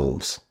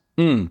films,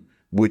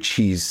 which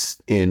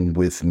he's in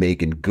with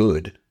Megan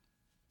Good.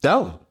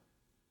 Oh.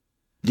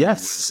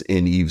 Yes.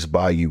 In Eve's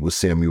Bayou with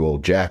Samuel L.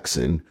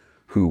 Jackson,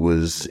 who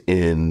was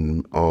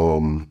in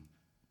I'm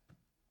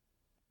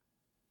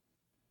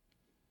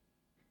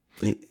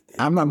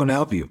not going to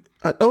help you.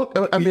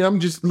 I'm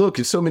just, look,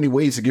 there's so many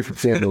ways to get from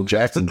Samuel L.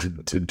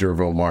 Jackson to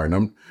D'Urville Martin.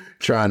 I'm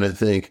trying to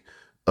think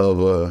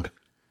of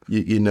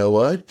you know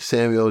what?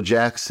 Samuel L.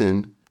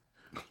 Jackson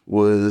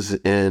was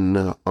in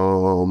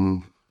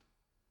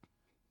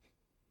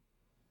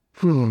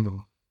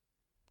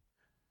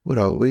what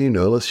else? Well, you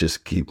know, let's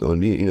just keep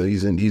going. You know,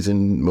 he's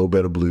in Mo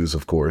Better Blues,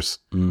 of course,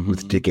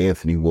 with Dick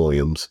Anthony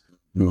Williams,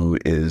 who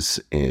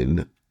is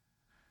in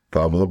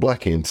Five on the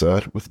Black Hand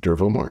Side with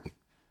D'Urville Martin.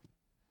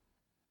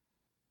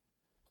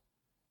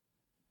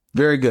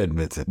 Very good,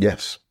 Vincent.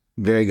 Yes.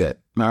 Very good.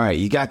 All right,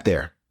 you got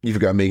there. You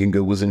forgot Megan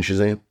Good was in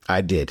Shazam?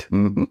 I did.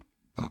 Mm-hmm.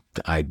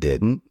 I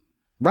did.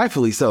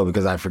 Rightfully so,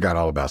 because I forgot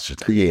all about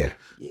Shazam. Yeah.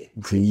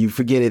 You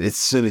forget it as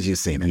soon as you've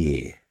seen it.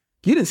 Yeah.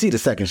 You didn't see the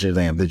second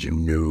Shazam, did you?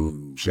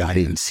 No, I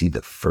didn't see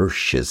the first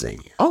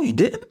Shazam. Oh, you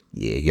didn't?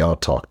 Yeah, y'all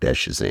talk that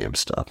Shazam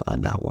stuff. I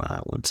know why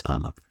I went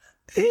sign up.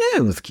 Yeah,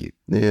 it was cute.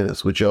 Yeah,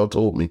 that's what y'all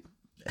told me.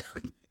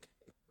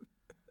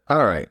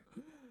 All right.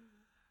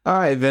 All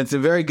right,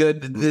 Vincent. Very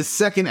good. The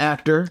second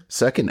actor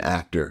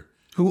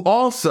who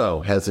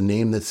also has a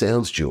name that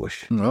sounds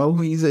Jewish. No,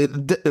 he's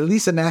at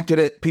least an actor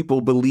that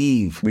people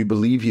believe. We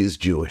believe he is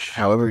Jewish.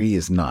 However, he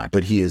is not.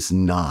 But he is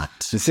not.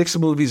 The 6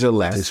 movies or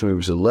less. 6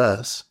 movies or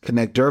less.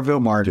 Connect D'Urville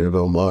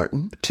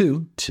Martin.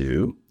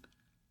 to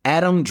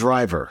Adam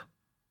Driver.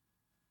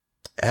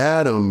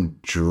 Adam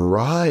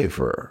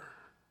Driver.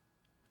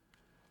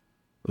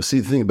 Well, see,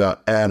 the thing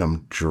about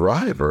Adam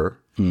Driver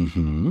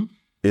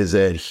is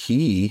that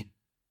he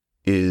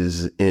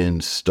is in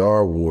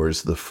Star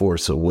Wars The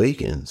Force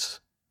Awakens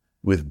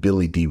with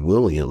Billy D.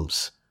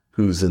 Williams,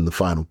 who's in the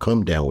final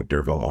come down with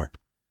D'Urville Martin.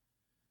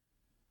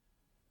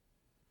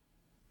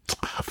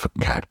 I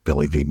forgot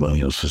Billy D.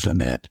 Williams was in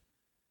that.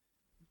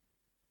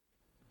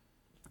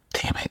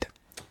 Damn it.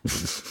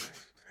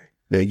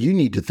 Now, you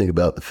need to think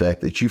about the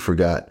fact that you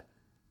forgot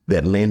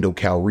that Lando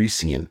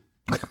Calrissian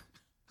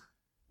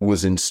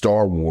was in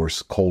Star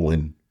Wars,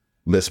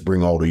 let's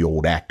bring all the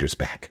old actors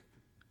back.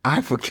 I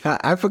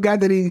forgot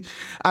that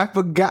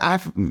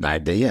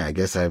I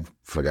guess I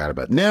forgot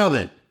about that. Now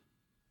then,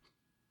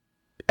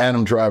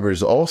 Adam Driver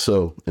is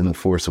also in The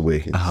Force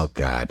Awakens. Oh,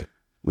 God.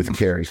 With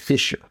Carrie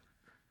Fisher,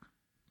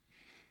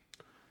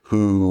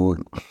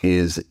 who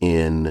is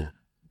in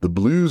The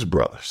Blues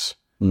Brothers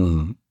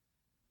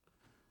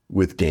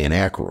with Dan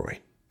Aykroyd.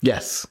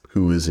 Yes.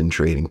 Who is in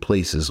Trading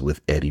Places with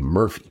Eddie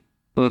Murphy.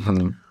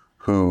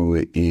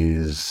 Who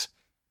is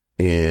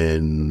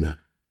in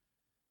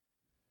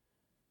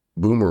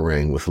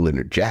Boomerang with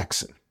Leonard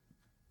Jackson.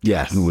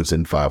 Yes. Who was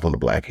in 5 on the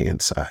Black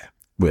Hand Side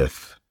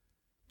with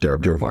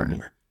D'Urville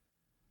Martin.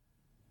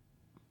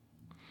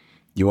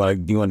 You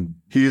want?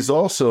 He is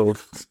also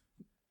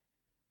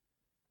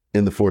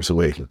in The Force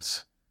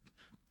Awakens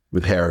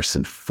with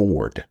Harrison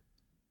Ford,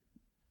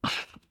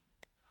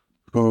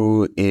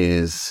 who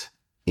is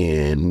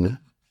in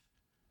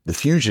The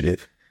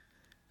Fugitive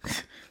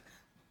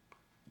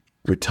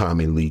with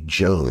Tommy Lee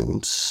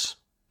Jones,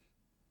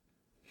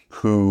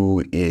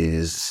 who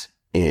is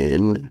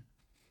in...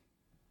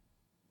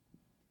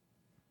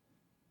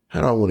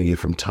 How do I want to get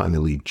from Tommy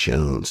Lee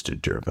Jones to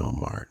D'Urville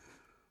Martin?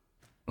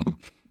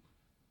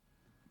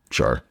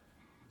 Sure.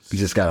 You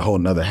just got a whole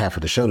nother half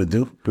of the show to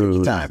do.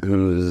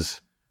 Who's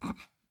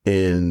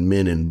in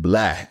Men in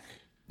Black.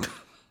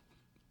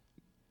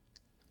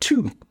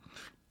 Two.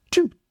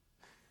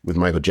 With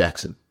Michael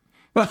Jackson.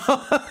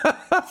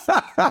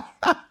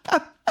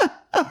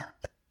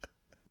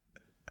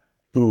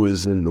 Who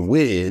is in The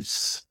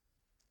Wiz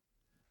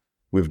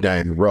with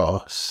Diana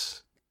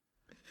Ross.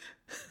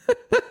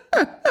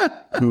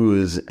 Who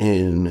is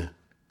in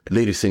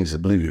Lady Sings the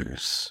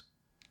Blues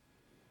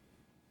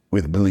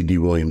with Billy D.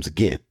 Williams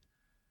again.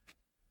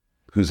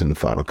 Who's in The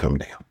Final Come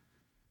Down.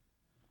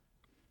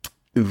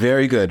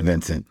 Very good,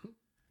 Vincent.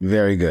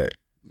 Very good.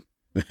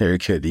 Very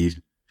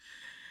good.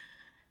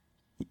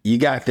 You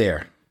got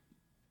there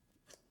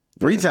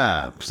 3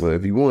 times. Well,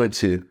 if you wanted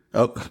to,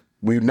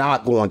 we're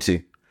not going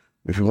to.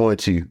 If you wanted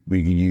to,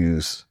 we can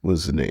use,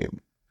 what's the name?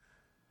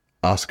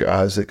 Oscar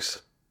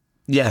Isaacs.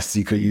 Yes,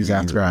 you could use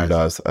Oscar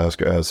Isaacs.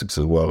 Oscar Isaacs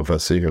as well. If I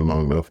sit here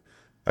long enough,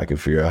 I can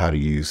figure out how to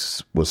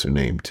use, what's her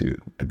name, to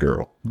the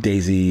girl.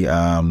 Daisy.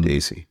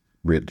 Daisy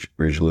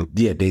Ridley.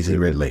 Yeah, Daisy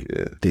Ridley.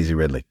 Yeah. Daisy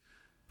Ridley.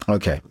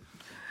 Okay.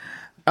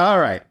 All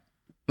right.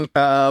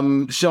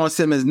 Sean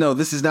Simmons, no,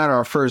 this is not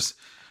our first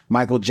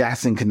Michael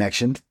Jackson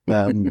connection.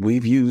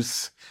 We've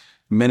used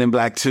Men in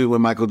Black 2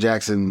 with Michael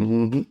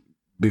Jackson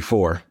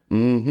before.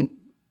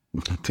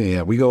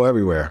 Yeah, we go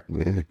everywhere.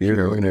 Yeah, you're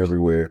going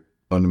everywhere.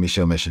 On the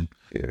Michelle mission.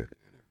 Yeah.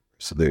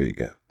 So there you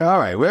go. All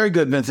right. Very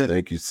good, Vincent.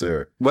 Thank you,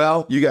 sir.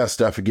 Well, you got to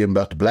stop forgetting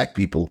about the black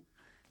people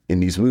in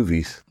these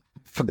movies.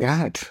 I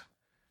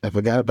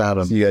forgot about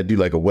them. So you got to do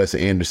like a Wes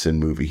Anderson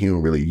movie. He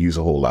don't really use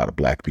a whole lot of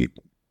black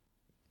people.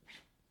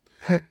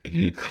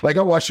 Like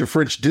I watched The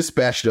French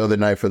Dispatch the other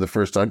night for the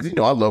first time because,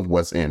 I love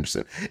Wes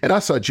Anderson. And I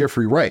saw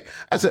Jeffrey Wright.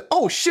 I said,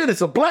 oh, shit,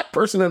 it's a black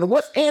person in a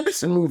Wes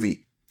Anderson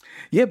movie.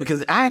 Yeah,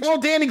 because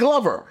Danny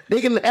Glover.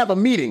 They can have a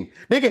meeting.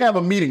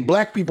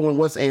 Black people in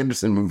Wes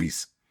Anderson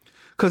movies.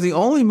 Because the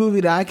only movie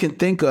that I can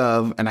think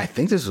of, and I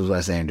think this was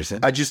Wes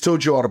Anderson. I just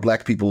told you all the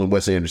black people in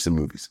Wes Anderson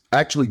movies.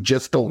 I actually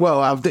just told.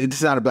 Well,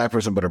 it's not a black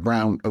person, but a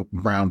brown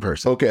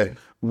person. Okay.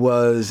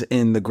 Was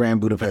in the Grand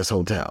Budapest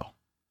Hotel.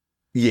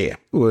 Yeah.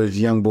 Was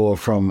young boy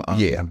from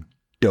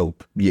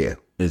Dope. Yeah.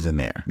 Is in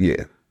there.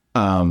 Yeah.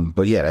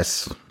 But yeah,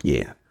 that's.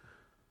 Yeah.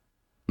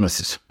 This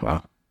is,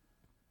 wow.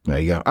 There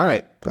you go. All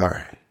right.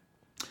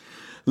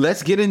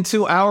 Let's get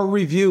into our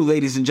review,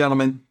 ladies and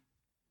gentlemen,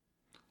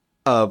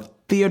 of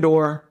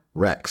Theodore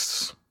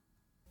Rex.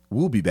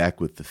 We'll be back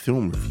with the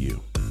film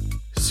review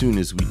as soon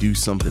as we do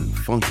something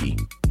funky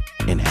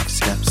and have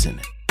steps in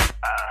it.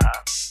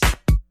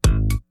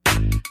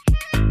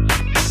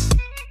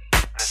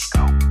 Let's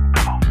go.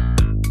 Come on.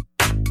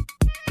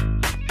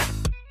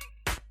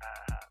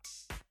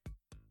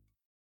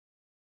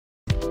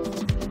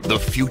 The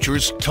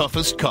future's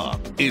toughest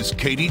cop is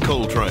Katie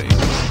Coltrane.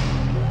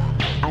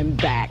 I'm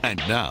back. And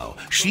now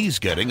she's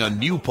getting a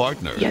new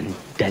partner. Dun,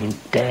 dun,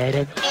 dun,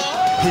 dun.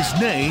 His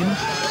name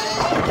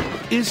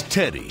is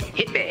Teddy.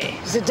 Hit me.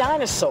 He's a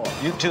dinosaur.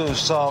 You two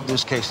solve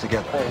this case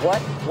together. What?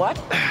 What?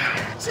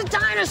 It's a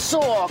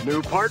dinosaur.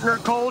 New partner,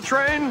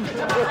 Coltrane?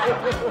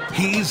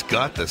 He's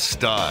got the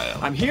style.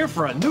 I'm here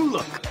for a new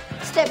look.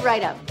 Step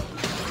right up.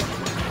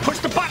 Push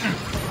the button.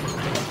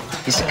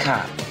 He's a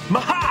cop.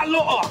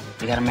 Mahalo!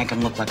 You gotta make him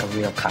look like a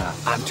real cop.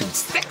 I'm too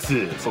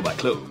sexy for my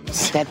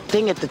clothes. That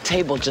thing at the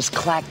table just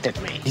clacked at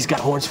me. He's got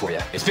horns for you.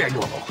 It's very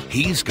normal.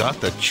 He's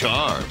got the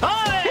charm.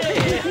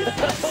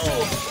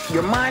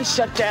 Your mind's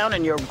shut down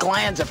and your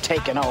glands have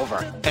taken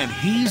over. And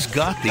he's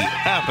got the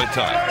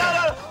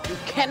appetite You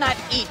cannot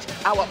eat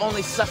our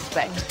only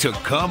suspect. to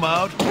come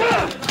out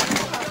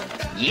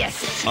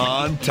Yes.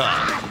 on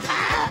top.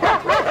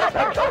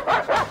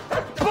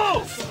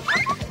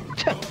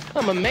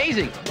 I'm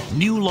amazing.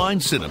 New Line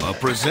Cinema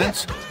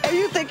presents And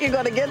you think you're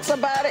gonna get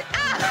somebody?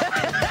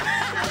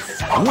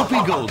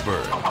 Whoopi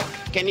Goldberg.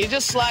 Can you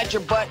just slide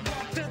your butt?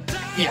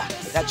 Yeah,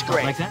 that's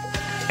great. Like that?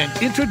 And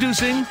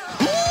introducing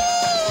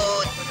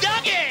Ooh,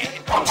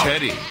 Dougie!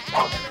 Teddy.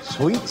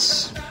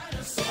 Sweets.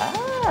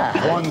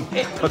 One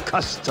a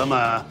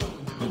customer.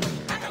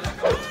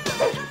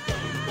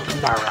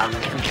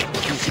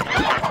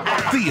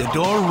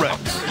 Theodore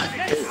Rex.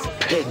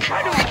 Pig.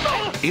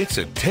 It's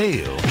a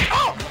tale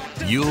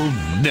you'll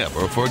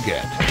never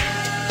forget.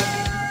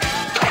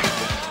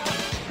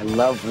 I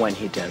love when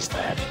he does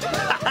that.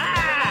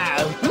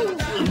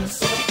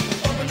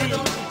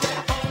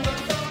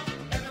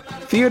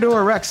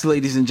 Theodore Rex,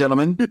 ladies and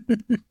gentlemen.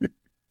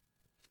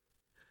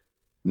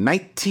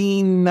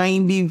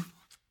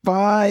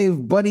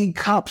 1995 buddy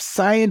cop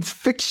science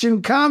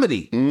fiction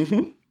comedy.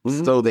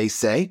 So they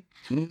say.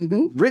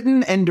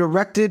 Written and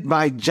directed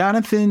by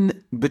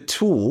Jonathan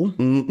Betul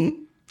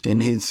in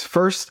his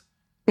first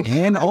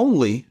and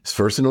only His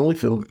first and only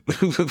film.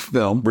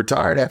 film,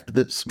 Retired after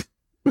this.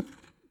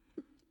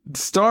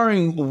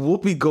 starring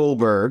Whoopi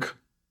Goldberg.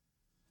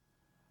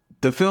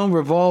 The film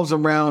revolves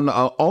around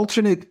an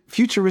alternate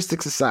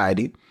futuristic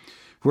society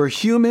where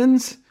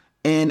humans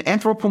and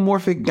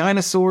anthropomorphic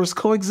dinosaurs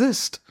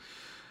coexist.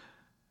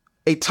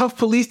 A tough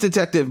police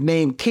detective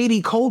named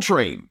Katie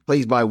Coltrane,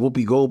 played by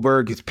Whoopi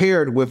Goldberg, is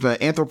paired with an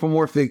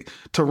anthropomorphic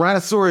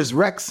Tyrannosaurus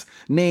Rex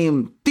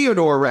named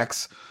Theodore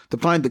Rex to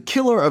find the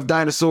killer of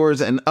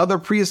dinosaurs and other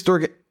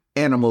prehistoric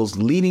animals,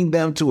 leading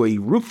them to a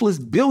ruthless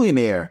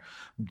billionaire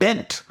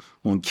bent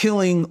on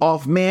killing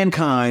off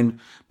mankind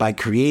by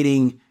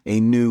creating a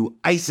new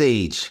ice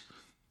age.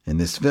 In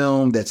this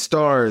film that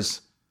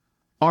stars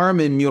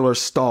Armin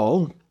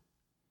Mueller-Stahl,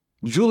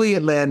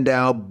 Juliet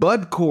Landau,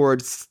 Bud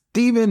Cord,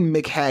 Stephen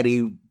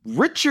McHattie,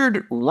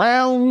 Richard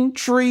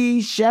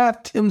Roundtree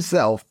Shaft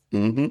himself,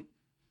 and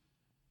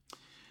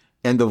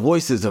the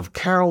voices of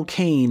Carol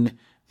Kane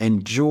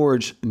and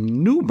George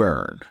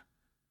Newbern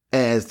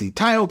as the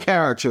title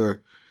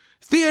character,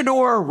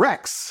 Theodore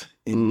Rex,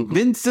 in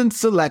Vincent's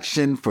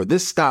selection for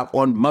this stop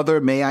on Mother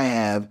May I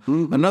Have,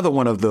 another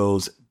one of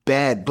those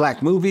bad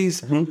black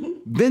movies.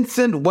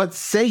 Vincent, what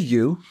say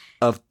you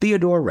of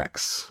Theodore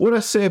Rex? What I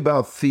say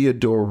about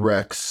Theodore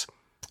Rex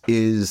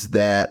is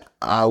that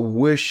I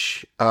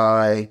wish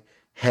I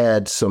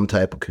had some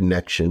type of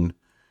connection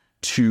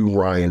to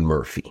Ryan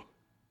Murphy,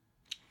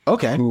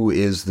 Okay. who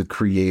is the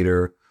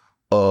creator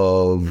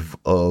of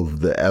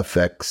the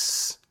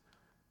FX,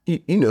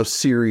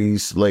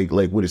 series like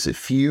what is it,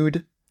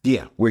 Feud?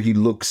 Yeah. Where he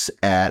looks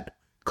at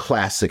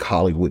classic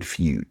Hollywood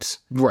feuds.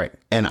 Right.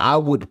 And I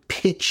would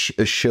pitch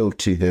a show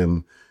to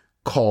him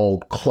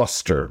called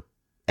Cluster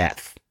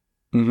F,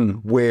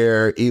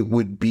 where it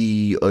would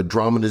be a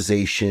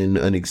dramatization,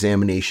 an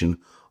examination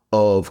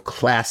of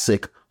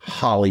classic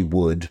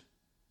Hollywood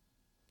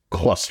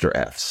cluster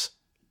Fs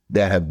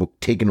that have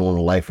taken on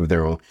a life of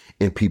their own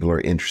and people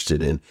are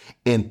interested in.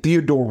 And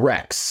Theodore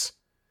Rex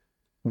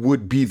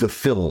would be the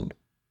film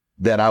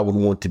that I would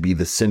want to be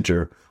the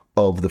center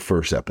of the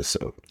first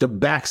episode. The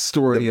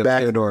backstory of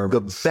Theodore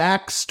The Rex.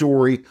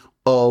 backstory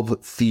of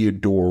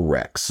Theodore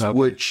Rex,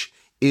 which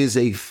is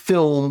a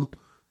film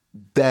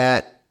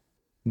that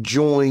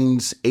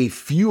joins a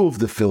few of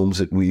the films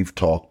that we've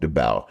talked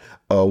about.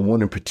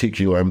 One in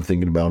particular, I'm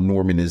thinking about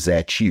Norman, Is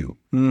That You?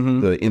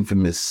 The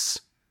infamous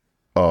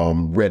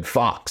Red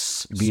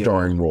Fox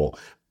starring role.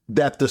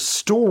 That the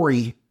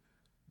story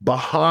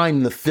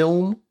behind the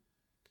film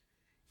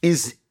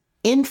is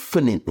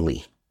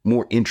infinitely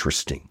more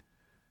interesting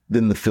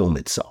than the film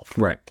itself.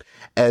 Right.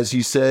 As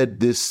you said,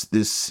 this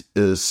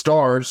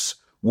stars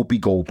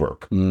Whoopi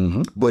Goldberg,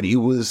 but it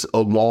was a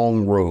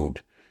long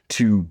road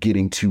to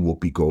getting to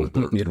Whoopi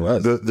Goldberg. It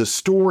was. The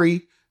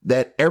story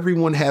that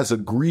everyone has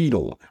agreed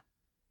on,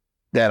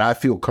 that I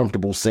feel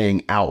comfortable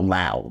saying out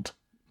loud,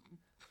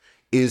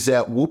 is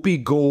that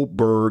Whoopi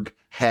Goldberg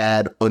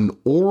had an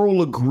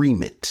oral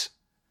agreement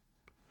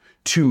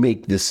to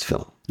make this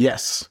film.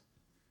 Yes.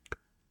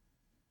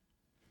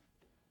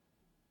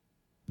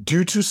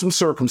 Due to some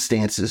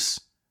circumstances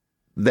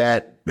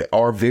that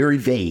are very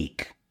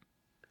vague,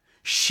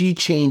 she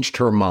changed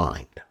her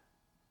mind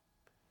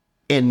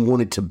and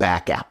wanted to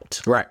back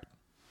out. Right.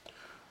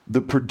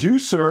 The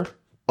producer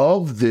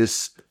of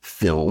this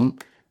film,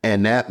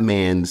 and that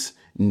man's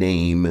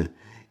name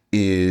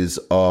is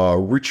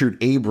Richard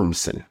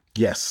Abramson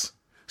Yes.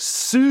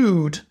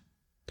 sued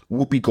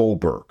Whoopi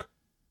Goldberg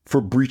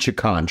for breach of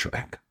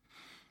contract.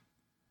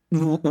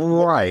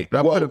 Right.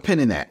 I put a pin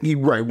in that. He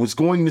was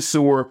going to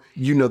sue her.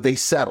 They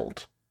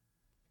settled.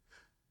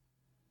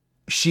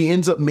 She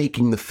ends up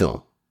making the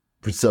film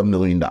for $7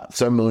 million.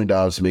 $7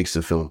 million makes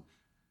the film.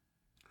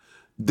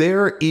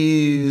 There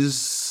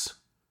is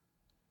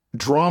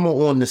drama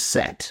on the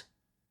set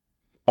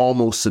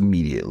almost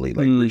immediately.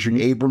 Like Richard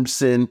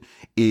Abramson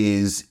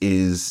is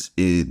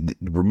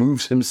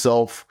removes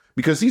himself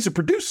because he's a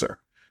producer.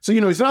 So,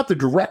 he's not the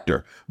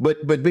director,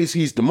 but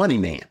basically he's the money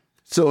man.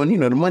 So, and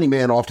the money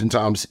man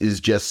oftentimes is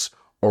just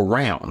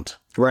around.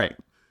 Right.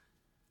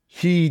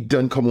 He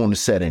doesn't come on the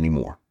set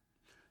anymore.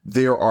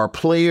 There are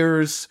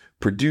players,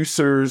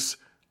 producers,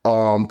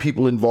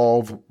 people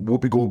involved,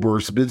 Whoopi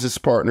Goldberg's business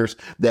partners,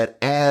 that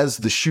as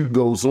the shoot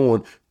goes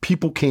on,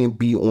 people can't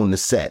be on the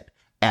set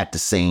at the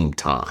same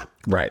time.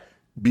 Right.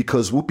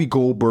 Because Whoopi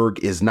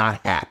Goldberg is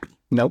not happy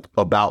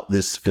about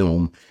this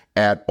film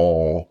at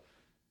all.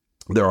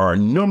 There are a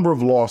number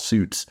of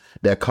lawsuits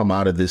that come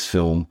out of this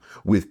film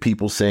with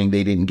people saying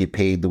they didn't get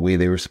paid the way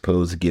they were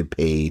supposed to get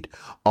paid.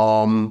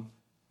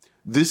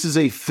 This is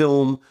a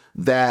film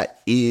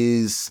that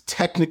is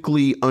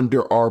technically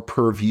under our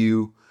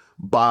purview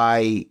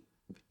by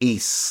a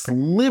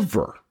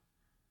sliver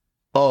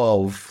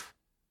of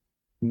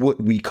what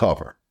we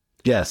cover.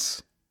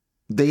 Yes.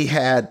 They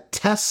had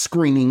test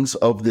screenings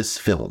of this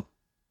film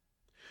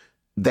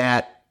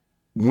that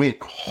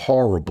went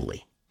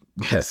horribly.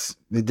 Yes.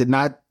 It did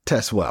not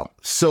test well.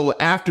 So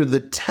after the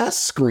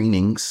test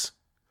screenings,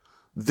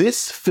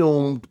 this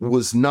film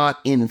was not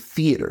in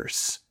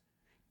theaters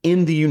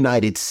in the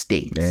United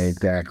States.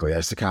 Exactly.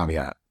 That's the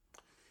caveat.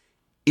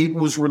 It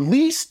was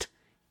released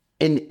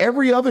in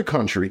every other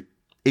country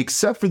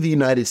except for the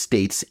United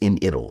States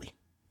and Italy.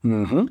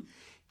 Mm-hmm.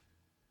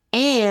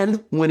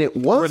 And when it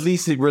was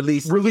released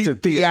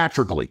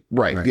theatrically,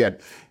 right? Yeah,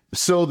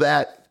 so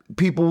that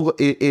people,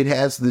 it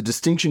has the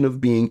distinction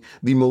of being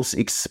the most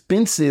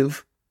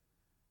expensive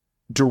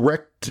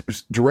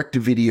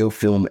direct-to-video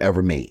film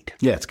ever made.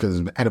 Yes, because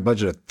it had a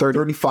budget of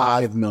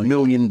 $35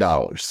 million.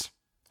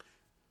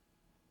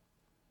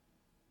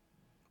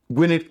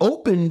 When it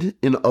opened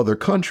in other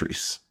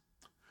countries,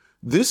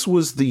 this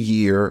was the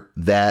year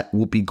that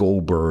Whoopi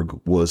Goldberg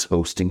was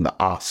hosting the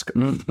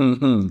Oscars.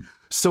 Mm-hmm.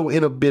 So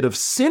in a bit of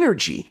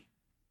synergy,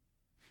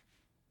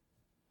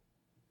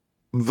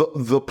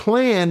 the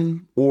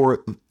plan,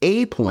 or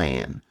a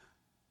plan,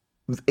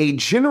 a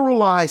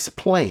generalized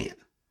plan,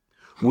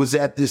 was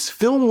that this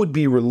film would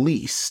be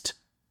released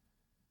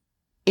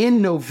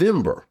in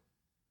November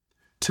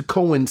to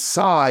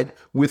coincide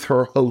with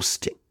her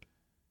hosting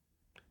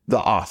the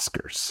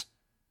Oscars.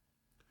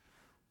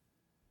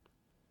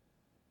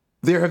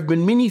 There have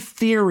been many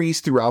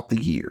theories throughout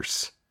the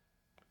years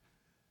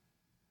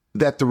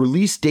that the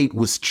release date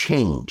was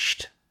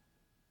changed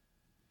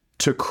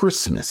to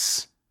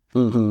Christmas,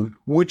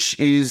 which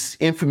is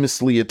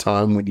infamously a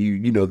time when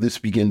this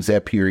begins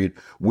that period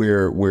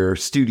where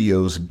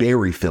studios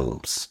bury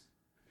films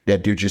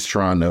that they're just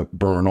trying to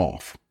burn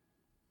off.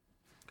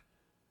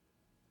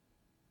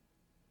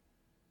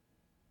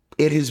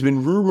 It has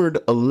been rumored,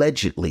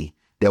 allegedly,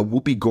 that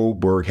Whoopi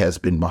Goldberg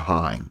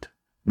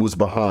was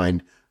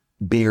behind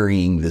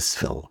burying this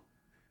film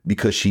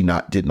because she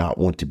did not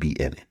want to be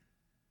in it.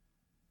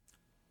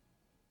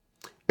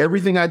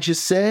 Everything I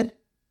just said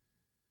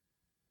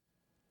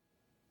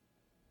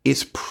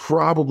is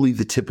probably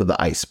the tip of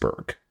the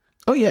iceberg.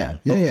 Oh, yeah.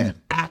 The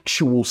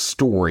actual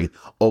story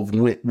of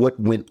what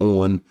went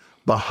on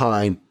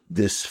behind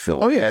this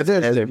film. Oh, yeah.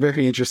 They're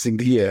very interesting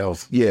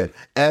details. Yeah.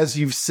 As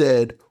you've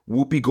said,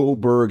 Whoopi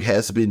Goldberg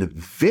has been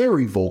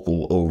very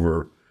vocal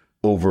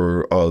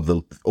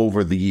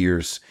over the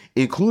years,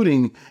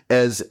 including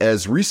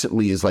as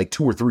recently as like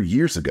 2 or 3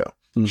 years ago.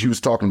 Mm-hmm. She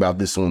was talking about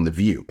this on The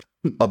View,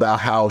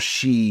 about how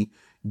she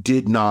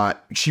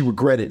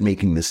regretted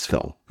making this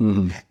film,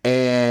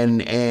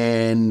 and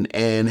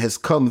has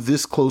come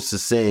this close to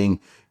saying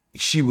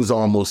she was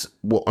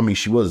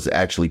she was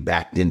actually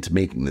backed into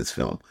making this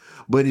film,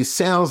 but it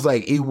sounds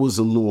like it was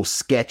a little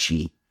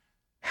sketchy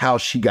how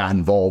she got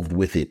involved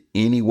with it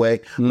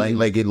anyway.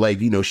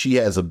 She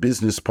has a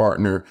business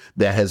partner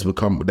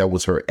that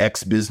was her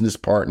ex-business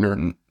partner.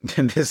 And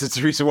this is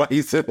the reason why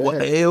he said, well,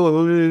 I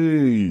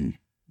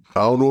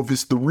don't know if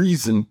it's the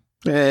reason.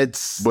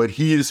 But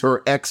he is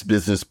her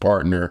ex-business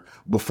partner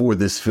before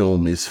this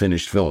film is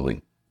finished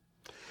filming.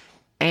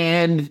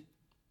 And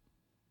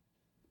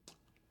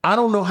I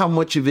don't know how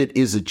much of it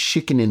is a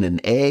chicken and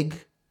an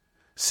egg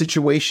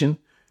situation,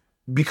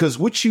 because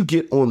what you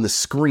get on the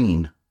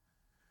screen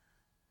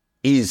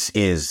is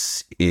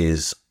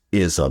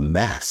a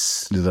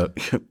mess.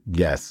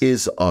 Yes.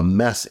 Is a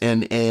mess.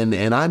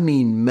 And I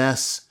mean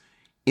mess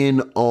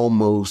in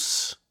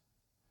almost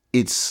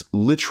its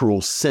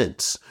literal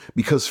sense,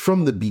 because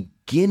from the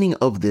beginning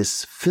of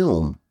this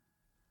film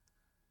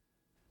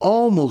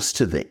almost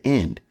to the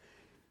end,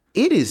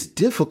 it is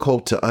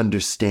difficult to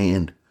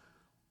understand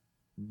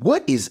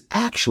what is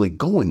actually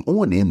going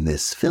on in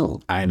this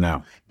film? I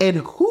know. And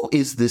who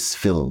is this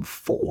film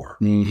for?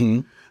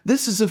 Mm-hmm.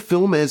 This is a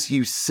film, as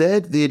you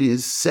said, that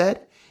is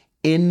set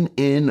in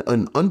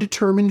an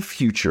undetermined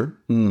future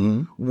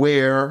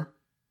where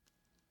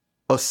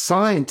a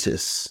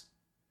scientist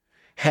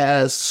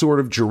has sort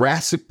of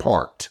Jurassic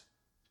Parked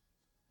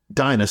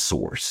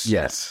dinosaurs.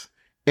 Yes.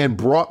 And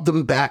brought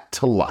them back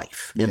to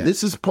life. And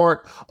this is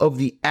part of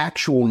the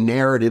actual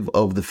narrative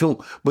of the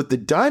film. But the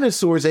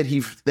dinosaurs that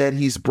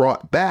he's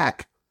brought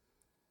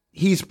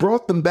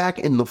them back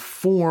in the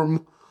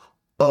form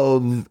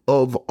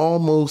of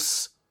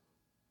almost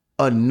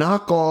a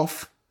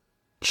knockoff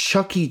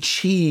Chuck E.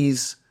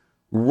 Cheese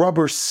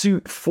rubber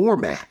suit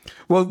format.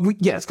 Well,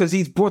 yes, because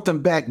he's brought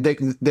them back.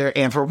 They're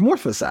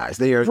anthropomorphized.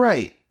 They are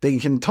right. They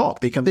can talk.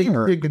 They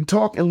can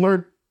talk and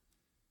learn.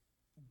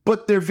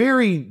 But they're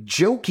very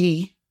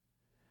jokey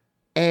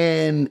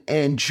and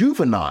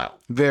juvenile.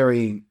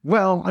 Very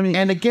well. I mean,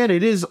 and again,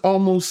 it is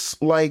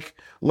almost like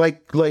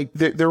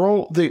they're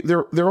all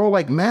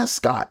like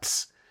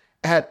mascots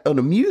at an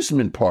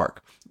amusement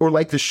park, or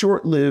like the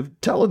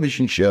short-lived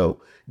television show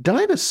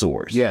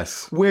Dinosaurs.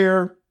 Yes,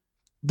 where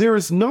there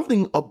is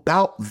nothing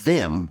about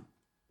them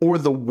or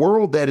the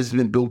world that has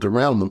been built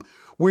around them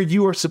where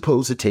you are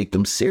supposed to take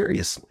them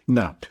seriously.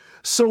 No.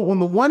 So on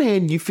the one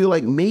hand, you feel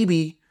like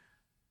maybe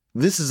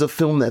this is a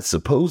film that's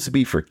supposed to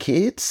be for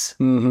kids,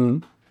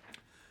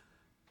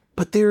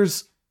 but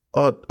there's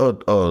a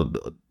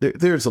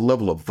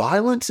level of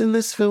violence in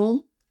this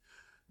film.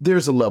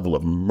 There's a level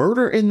of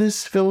murder in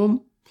this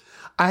film.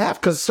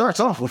 Because it starts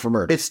off with a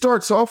murder. It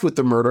starts off with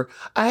the murder.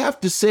 I have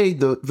to say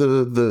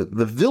the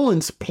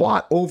villain's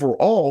plot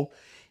overall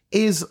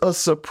is a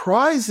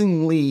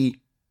surprisingly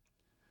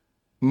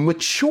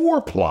mature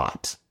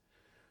plot.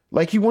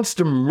 Like, he wants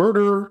to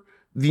murder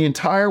the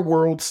entire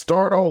world,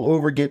 start all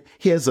over again.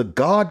 He has a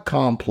God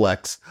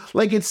complex.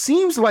 Like, it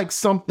seems like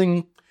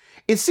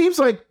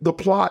the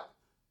plot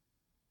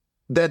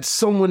that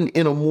someone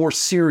in a more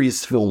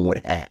serious film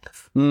would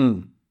have.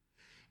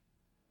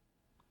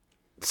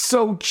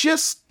 So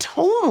just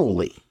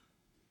tonally,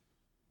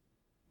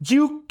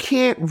 you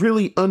can't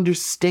really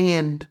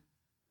understand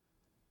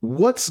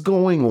what's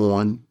going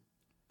on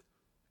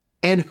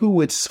and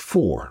who it's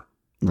for.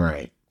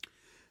 Right.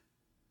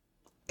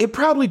 It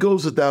probably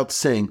goes without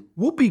saying,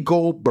 Whoopi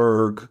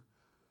Goldberg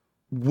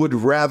would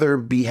rather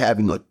be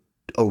having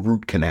a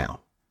root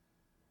canal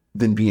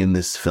than be in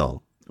this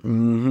film.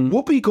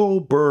 Whoopi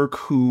Goldberg,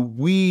 who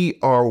we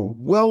are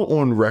well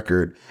on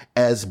record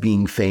as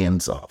being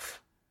fans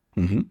of,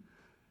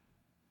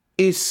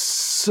 is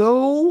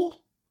so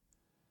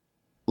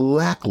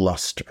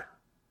lackluster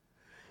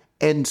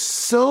and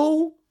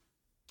so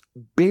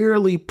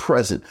barely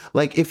present.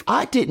 Like, if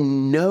I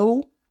didn't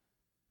know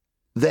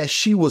that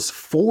she was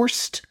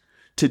forced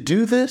to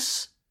do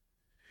this,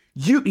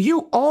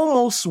 you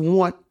almost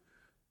want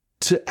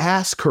to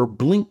ask her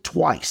blink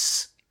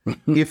twice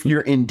if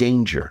you're in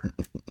danger.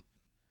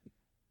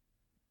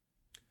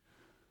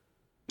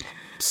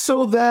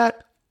 So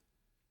that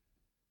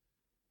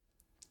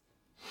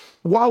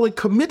while it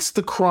commits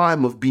the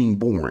crime of being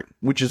boring,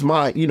 which is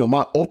my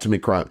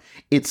ultimate crime,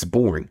 it's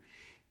boring.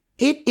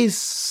 It is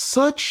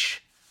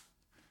such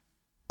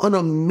an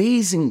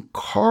amazing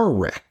car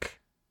wreck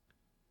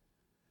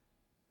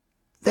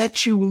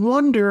that you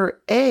wonder,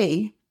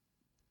 A,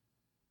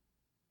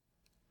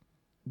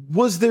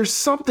 was there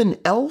something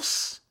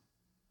else?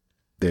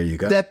 There you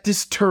go. That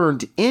this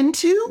turned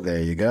into?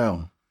 There you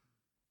go.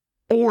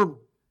 Or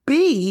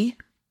B,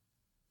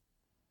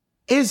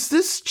 is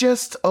this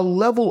just a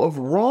level of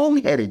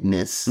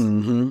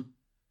wrongheadedness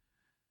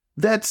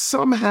that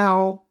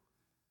somehow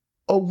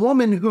a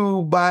woman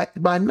who by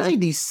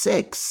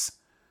 96,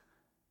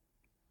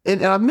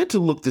 and I meant to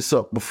look this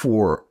up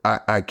before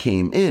I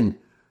came in,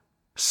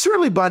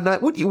 certainly by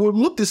night, we'll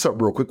look this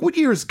up real quick. What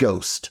year is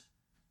Ghost?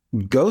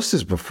 Ghost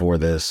is before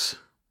this.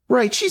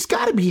 Right. She's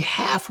got to be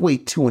halfway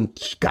to an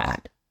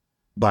EGOT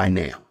by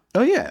now.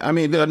 Oh, yeah. I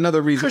mean,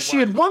 another reason. Because she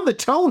had won the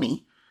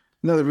Tony.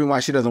 Another reason why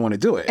she doesn't want to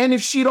do it. And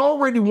if she'd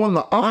already won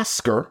the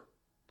Oscar,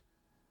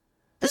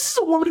 this is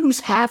a woman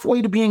who's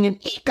halfway to being an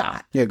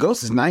EGOT. Yeah,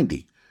 Ghost is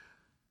 90.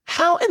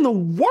 How in the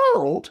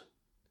world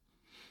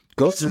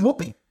Ghost is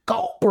Whoopi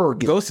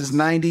Goldberg? Ghost is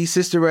 90.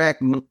 Sister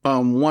Act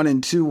 1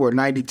 and 2 were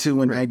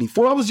 92 and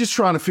 94. Well, I was just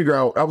trying to figure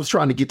out, I was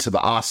trying to get to the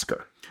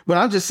Oscar. But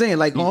I'm just saying,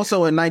 like,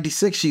 also in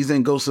 96, she's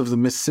in Ghost of the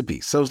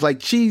Mississippi. So it's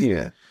like she's...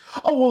 Yeah.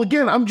 Oh, well,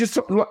 again, I'm just,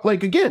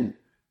 like, again,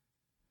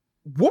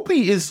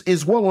 Whoopi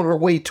is well on her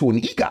way to an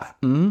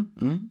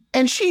EGOT.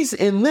 And she's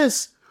in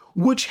this,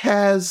 which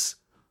has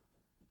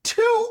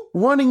two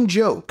running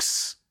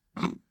jokes.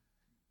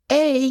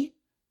 A,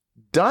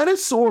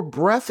 dinosaur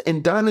breath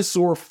and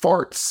dinosaur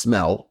fart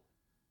smell.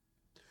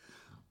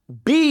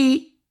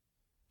 B,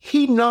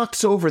 he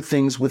knocks over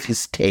things with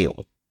his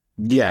tail.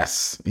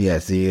 Yes, he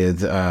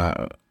is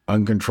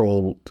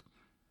uncontrolled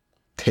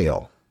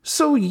tail.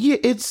 So yeah,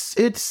 it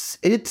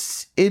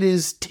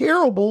is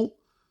terrible,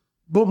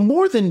 but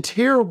more than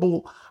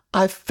terrible,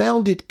 I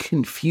found it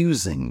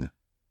confusing.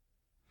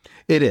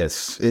 It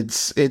is.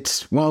 It's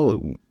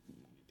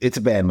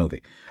a bad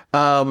movie.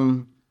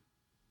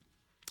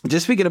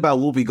 Just speaking about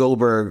Whoopi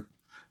Goldberg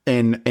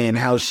and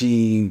how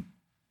she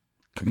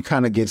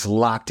kind of gets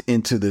locked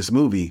into this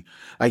movie.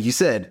 Like you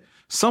said,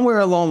 somewhere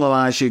along the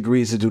line, she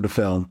agrees to do the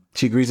film.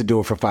 She agrees to do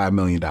it for $5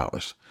 million.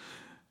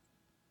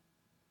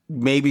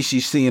 Maybe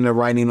she's seeing the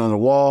writing on the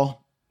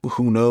wall.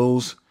 Who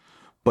knows?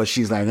 But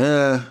she's like,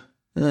 I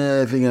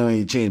think I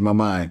need to change my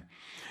mind.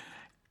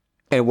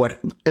 And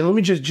let me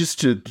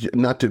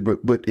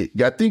but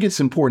I think it's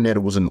important that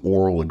it was an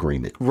oral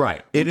agreement.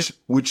 Right.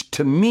 Which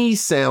to me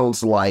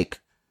sounds like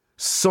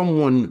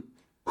someone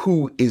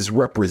who is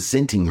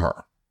representing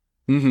her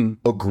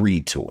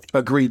agreed to it.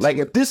 Like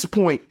at this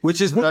point, which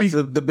is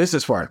the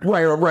business part.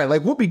 Right.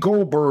 Like Whoopi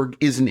Goldberg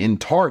isn't in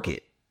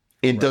Target.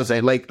 It does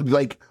that. Like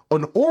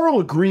an oral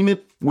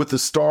agreement with the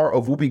star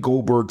of Whoopi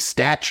Goldberg's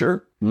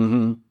stature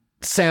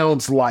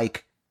sounds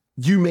like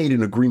you made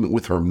an agreement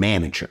with her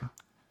manager.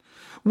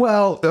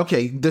 Well,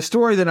 okay. The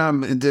story that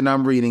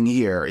I'm reading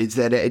here is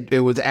that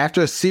it was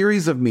after a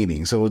series of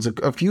meetings. So it was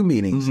a few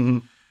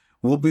meetings.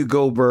 Whoopi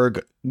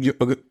Goldberg,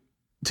 to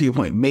your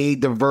point,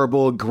 made the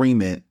verbal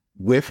agreement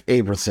with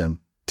Abramson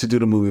to do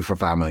the movie for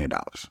 $5 million.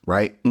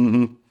 Right.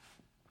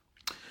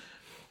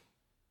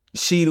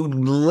 She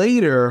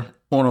later,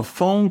 on a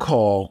phone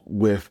call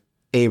with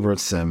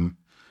Abramson,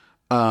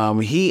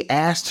 he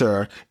asked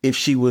her if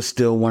she was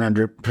still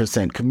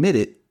 100%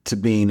 committed to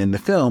being in the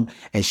film,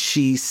 and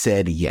she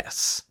said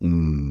yes.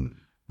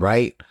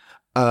 Right?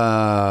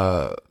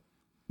 But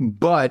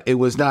it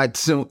was not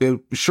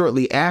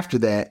shortly after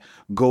that,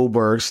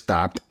 Goldberg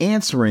stopped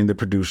answering the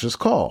producer's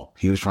call.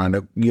 He was trying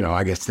to,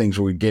 I guess things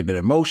were getting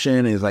in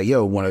motion. It's like,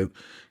 want to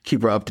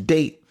keep her up to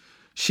date.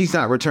 She's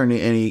not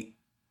returning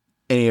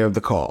any of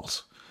the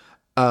calls.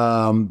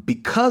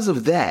 Because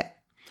of that,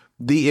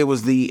 it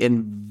was the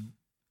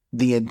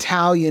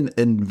Italian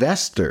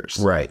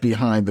investors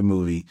behind the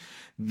movie.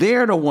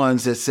 They're the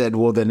ones that said,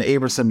 well, then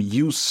Abramson,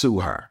 you sue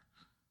her.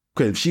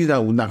 Because if she's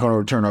not going to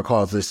return her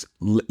calls,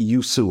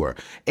 you sue her.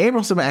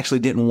 Abramson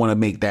actually didn't want to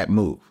make that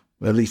move.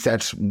 At least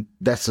that's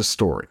the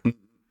story.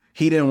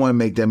 He didn't want to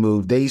make that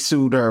move. They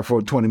sued her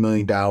for $20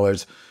 million.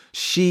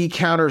 She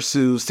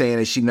countersued, saying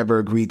that she never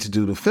agreed to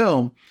do the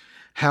film.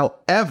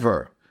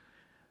 However,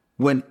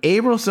 when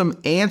Abramson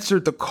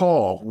answered the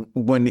call,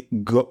 when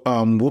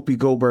Whoopi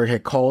Goldberg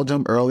had called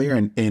him earlier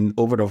and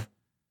over the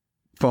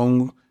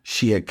phone,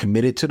 she had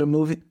committed to the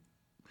movie.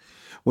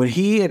 When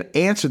he had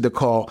answered the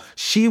call,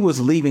 she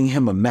was leaving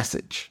him a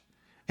message,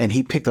 and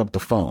he picked up the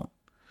phone,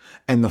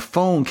 and the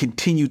phone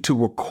continued to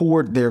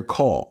record their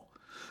call.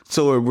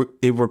 So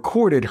it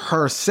recorded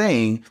her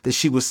saying that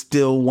she was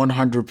still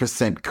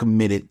 100%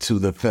 committed to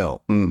the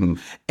film.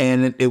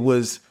 And it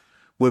was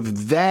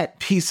with that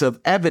piece of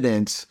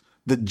evidence,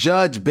 the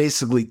judge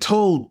basically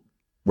told,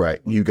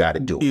 you got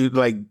to do it. You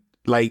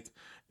like,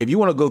 if you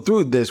want to go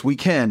through this, we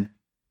can.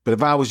 But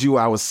if I was you,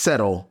 I would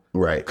settle.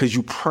 Because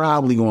you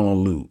probably going to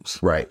lose.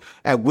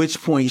 At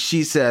which point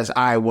she says,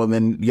 all right, well,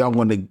 then y'all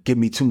want to give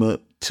me $2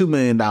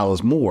 million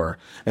more.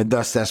 And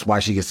thus, that's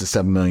why she gets the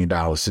 $7 million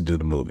to do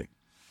the movie.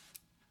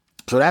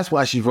 So that's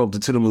why she roped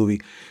into the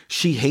movie.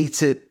 She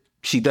hates it.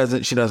 She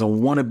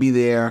doesn't want to be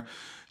there.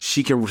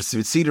 She can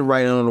see the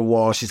writing on the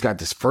wall. She's got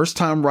this first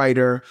time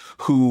writer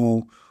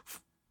who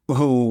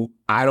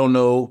I don't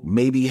know,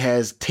 maybe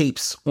has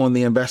tapes on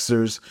the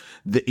investors.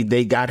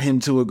 They got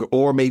him to,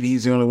 or maybe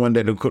he's the only one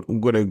that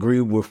would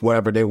agree with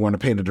whatever they want to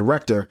pay the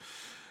director.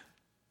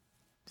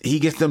 He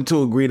gets them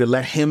to agree to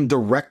let him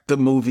direct the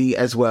movie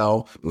as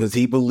well, because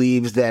he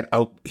believes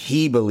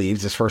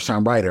this first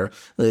time writer,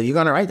 you're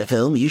going to write the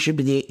film, you should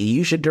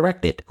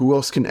direct it. Who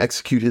else can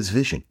execute his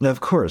vision? Of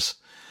course.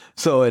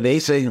 So they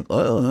say,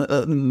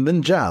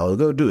 then Jal,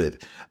 go do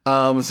it.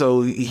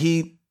 So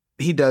he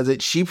does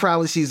it. She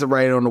probably sees the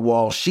writing on the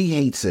wall. She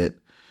hates it.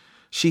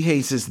 She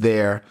hates it's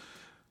there.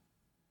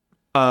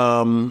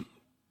 And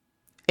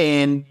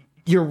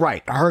you're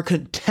right. Her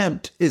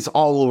contempt is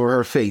all over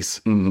her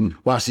face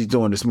while she's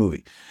doing this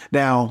movie.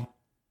 Now,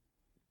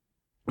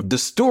 the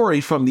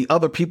story from the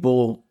other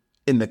people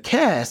in the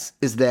cast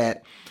is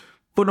that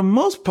for the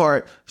most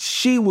part,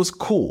 she was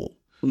cool.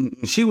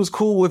 She was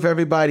cool with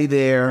everybody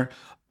there.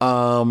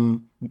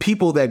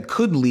 People that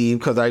could leave,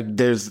 because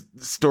there's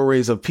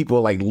stories of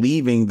people like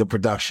leaving the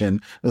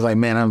production. It's like,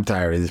 man, I'm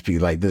tired of this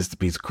piece. Like, this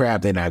piece of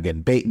crap. They're not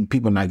getting paid.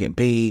 People not getting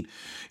paid.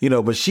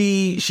 But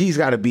she's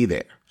got to be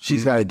there.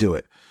 She's got to do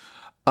it.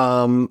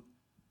 And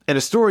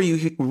the story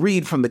you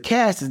read from the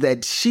cast is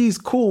that she's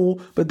cool,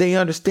 but they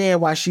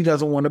understand why she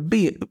doesn't want to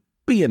be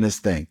in this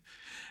thing,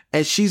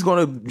 and she's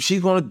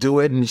gonna do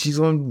it, and she's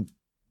gonna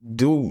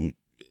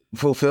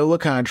fulfill the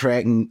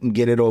contract and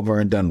get it over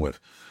and done with.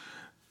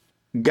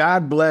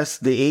 God bless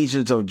the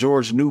agents of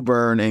George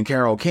Newbern and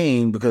Carol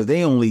Kane, because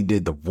they only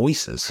did the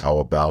voices. How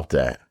about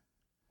that?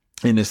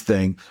 In this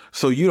thing.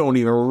 So you don't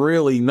even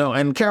really know.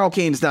 And Carol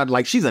Kane's not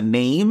like, she's a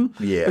name.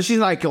 Yeah. But she's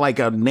like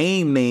a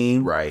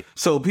name. Right.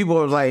 So people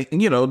are like,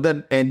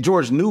 and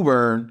George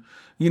Newbern,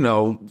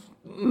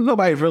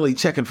 nobody's really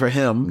checking for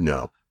him.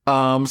 No.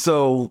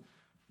 So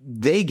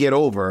they get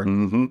over.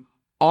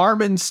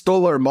 Armin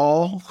Stoller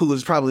Mall, who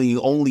is probably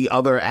the only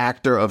other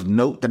actor of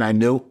note that I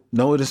know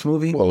of this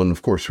movie. Well, and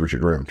of course,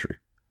 Richard Roundtree.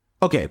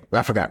 Okay,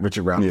 I forgot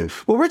Richard Roundtree.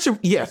 Yes. Well,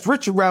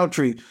 Richard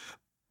Roundtree.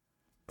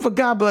 For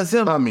God bless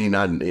him. I mean,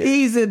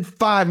 he's in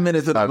 5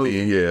 minutes of the movie.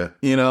 yeah.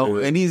 You know,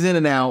 and he's in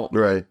and out.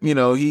 Right. You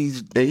know,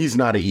 he's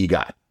not an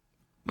EGOT.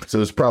 So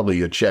it's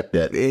probably a check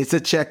that. It's a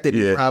check that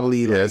he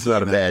probably. Yeah, it's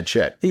not a bad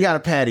check. He got a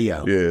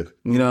patio. Yeah.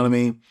 You know what I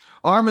mean?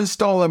 Armin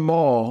Stoller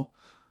Mall,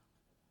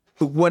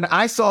 when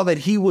I saw that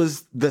he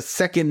was the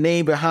second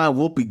name behind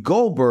Whoopi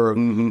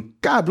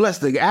Goldberg, God bless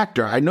the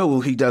actor. I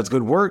know he does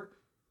good work.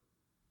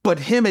 But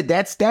him at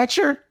that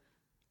stature,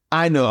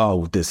 I know,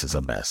 oh, this is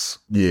a mess.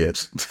 Yeah.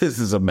 This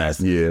is a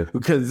mess. Yeah.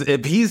 Because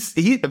if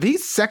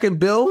he's second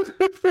build,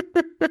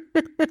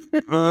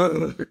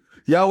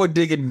 y'all were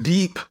digging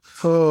deep.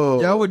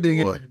 Oh, y'all were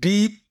digging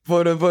deep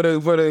for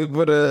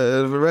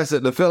the rest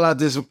of to fill out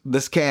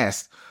this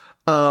cast.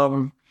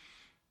 Yeah,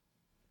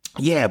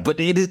 but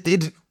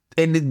the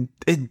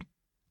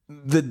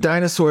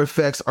dinosaur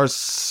effects are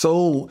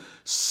so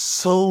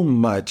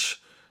much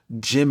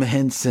Jim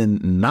Henson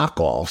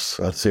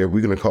knockoffs. I'd say, are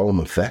we going to call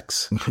them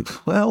effects?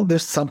 Well,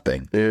 there's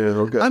something. Yeah,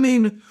 okay. I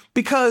mean,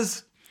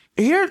 because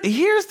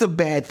here's the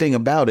bad thing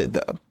about it,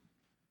 though.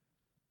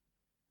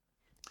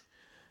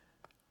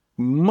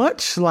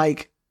 Much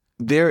like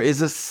there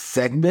is a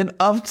segment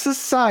of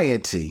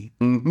society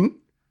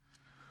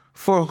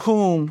for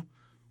whom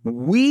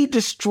we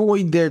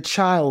destroyed their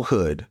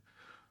childhood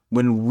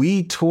when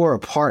we tore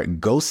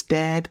apart Ghost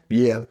Dad.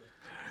 Yeah.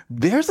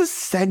 There's a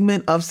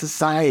segment of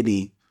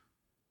society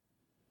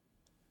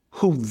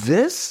who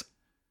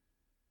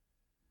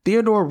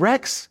Theodore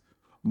Rex,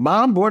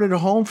 mom brought it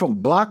home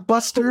from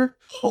Blockbuster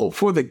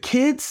for the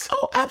kids.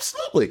 Oh,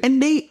 absolutely.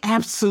 And they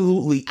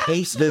absolutely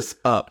ate this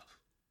up.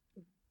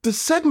 The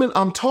segment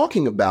I'm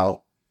talking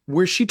about,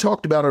 where she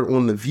talked about it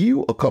on The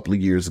View a couple of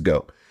years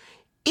ago,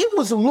 it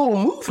was a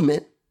little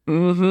movement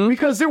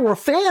because there were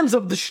fans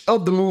of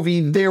the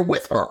movie there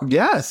with her.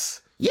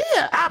 Yes.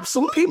 Yeah,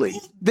 absolutely.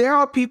 There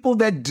are people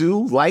that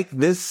do like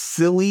this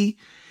silly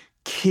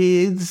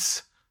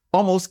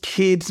almost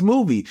kids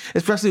movie,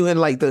 especially when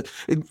like the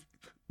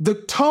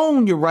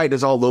tone, you're right,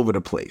 is all over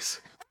the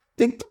place. I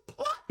think the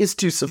plot is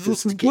too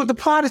sophisticated. Well, the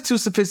plot is too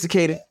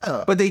sophisticated,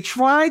 but they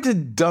tried to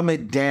dumb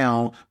it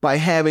down by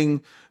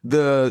having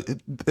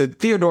the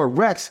Theodore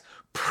Rex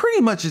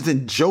pretty much is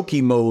in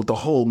jokey mode the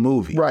whole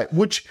movie. Right,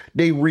 which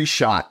they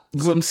reshot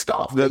some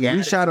stuff. They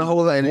reshot a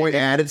whole lot and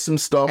added some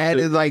stuff.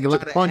 Added like a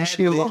lot of punch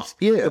him up.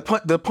 Yeah.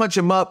 To punch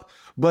him up.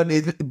 But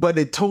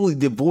it totally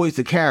devoids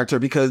the character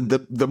because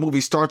the movie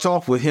starts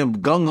off with him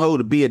gung-ho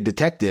to be a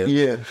detective.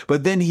 Yeah.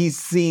 But then he's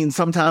seen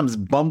sometimes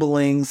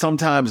bumbling,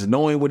 sometimes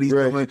knowing what he's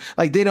doing.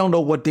 Like they don't know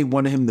what they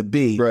wanted him to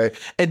be. Right.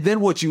 And then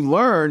what you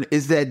learn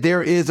is that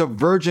there is a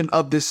version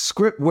of this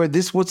script where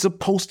this was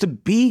supposed to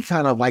be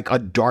kind of like a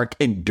dark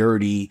and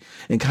dirty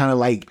and kind of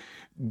like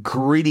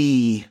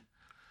gritty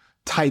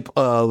type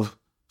of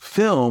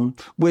film,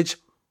 which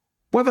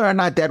whether or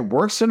not that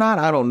works or not,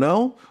 I don't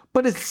know.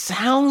 But it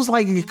sounds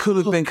like it could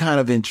have been kind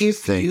of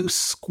interesting. If you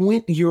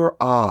squint your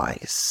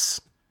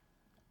eyes,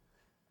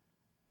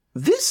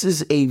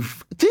 this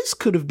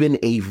could have been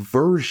a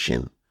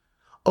version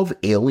of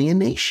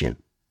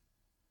Alienation.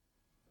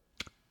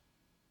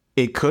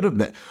 It could have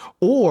been.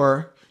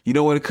 Or, you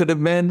know what it could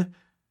have been?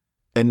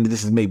 And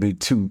this is maybe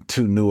too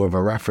new of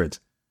a reference.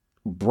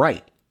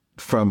 Bright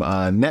from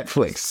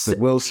Netflix, the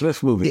Will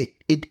Smith movie.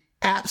 It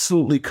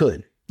absolutely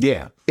could.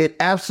 Yeah. It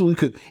absolutely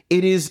could.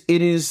 It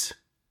is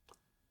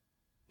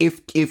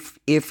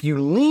if you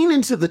lean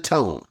into the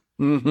tone,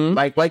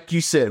 like you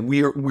said,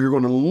 we're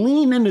going to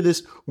lean into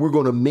this. We're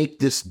going to make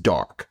this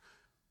dark.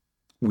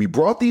 We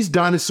brought these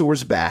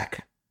dinosaurs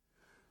back.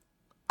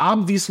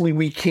 Obviously,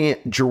 we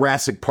can't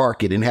Jurassic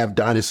Park it and have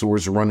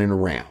dinosaurs running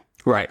around.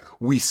 Right.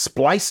 We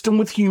spliced them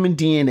with human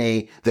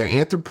DNA. They're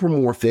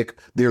anthropomorphic.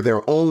 They're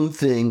their own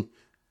thing.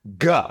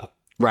 Go.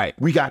 Right.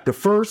 We got the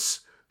first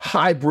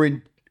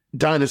hybrid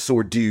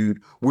dinosaur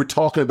dude. We're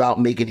talking about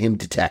making him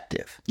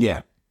detective.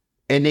 Yeah.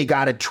 And they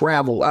got to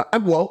travel.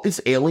 Well,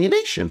 it's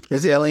Alienation.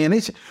 It's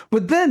Alienation.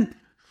 But then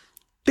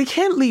they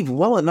can't leave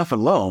well enough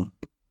alone.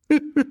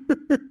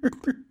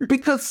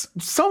 Because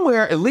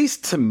somewhere, at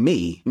least to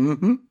me,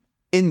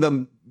 in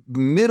the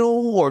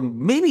middle or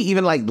maybe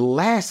even like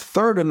last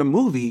third of the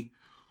movie,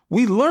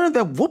 we learned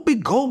that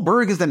Whoopi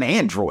Goldberg is an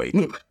android.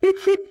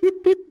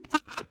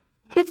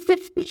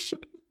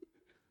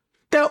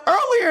 Now,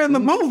 earlier in the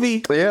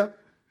movie,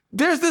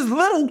 there's this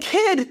little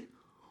kid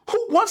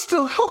who wants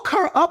to hook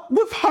her up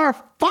with her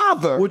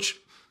father. Which,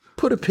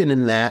 put a pin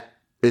in that.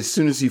 As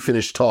soon as you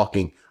finish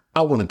talking,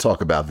 I want to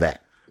talk about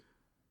that.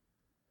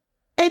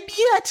 And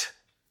yet,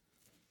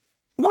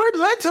 we're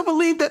led to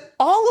believe that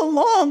all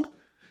along,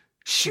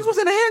 she was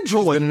an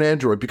android. An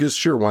android, because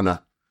sure, why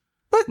not?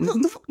 But where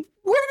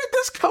did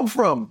this come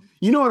from?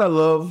 You know what I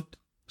loved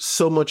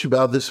so much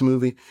about this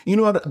movie? You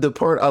know what the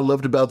part I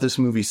loved about this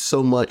movie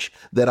so much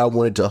that I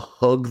wanted to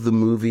hug the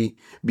movie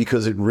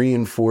because it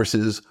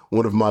reinforces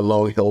one of my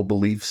long-held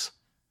beliefs?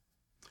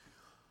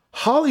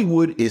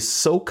 Hollywood is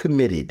so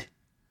committed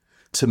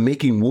to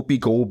making Whoopi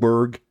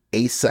Goldberg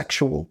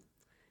asexual,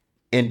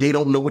 and they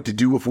don't know what to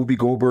do with Whoopi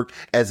Goldberg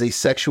as a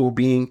sexual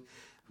being,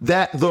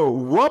 that the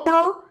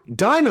rubber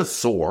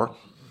dinosaur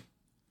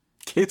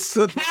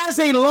has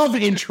a love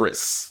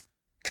interest.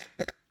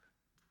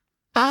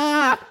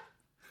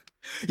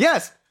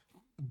 Yes.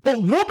 But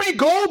Whoopi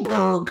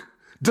Goldberg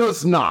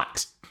does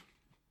not.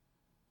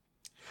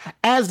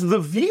 As the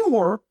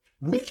viewer,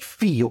 we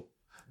feel,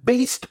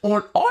 based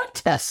on our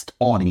test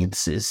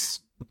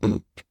audiences,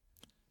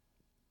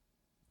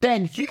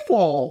 that you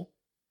all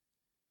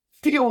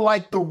feel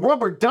like the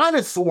rubber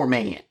dinosaur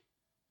man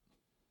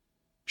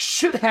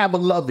should have a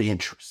love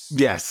interest.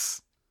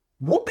 Yes.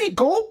 Whoopi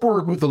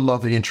Goldberg with a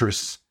love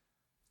interest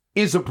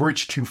is a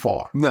bridge too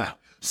far. No.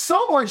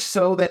 So much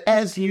so that,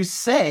 as you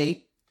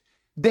say,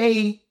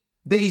 they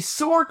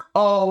sort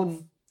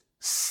of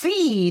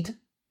seed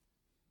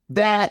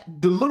that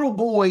the little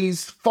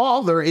boy's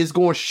father is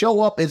going to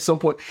show up at some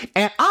point.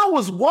 And I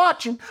was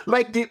watching,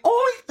 like, the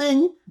only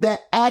thing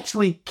that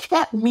actually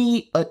kept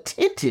me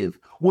attentive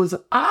was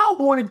I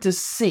wanted to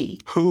see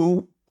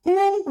who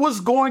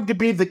was going to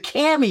be the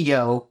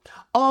cameo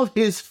of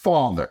his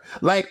father.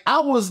 Like, I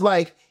was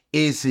like,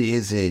 is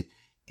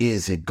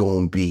it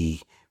going to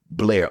be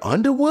Blair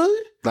Underwood?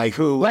 Like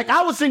who? Like,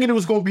 I was thinking it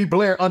was going to be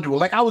Blair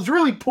Underwood. Like, I was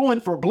really pulling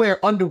for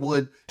Blair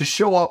Underwood to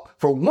show up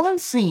for one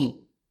scene.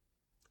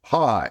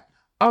 Hi,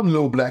 I'm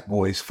Little Black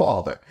Boy's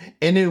father.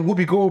 And then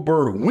Whoopi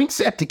Goldberg winks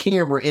at the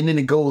camera and then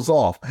it goes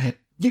off.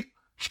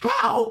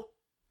 How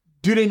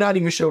do they not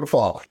even show the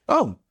father?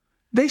 Oh,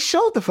 they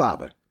showed the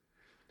father.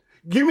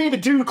 You mean the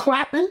dude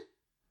clapping?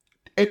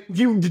 The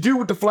dude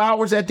with the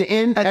flowers at the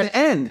end? At the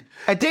end.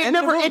 They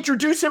never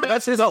introduce him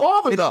as his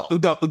father, though.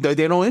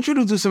 They don't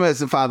introduce him as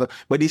the father,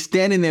 but he's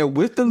standing there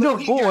with the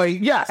little boy,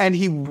 yes. And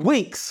he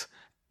winks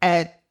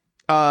at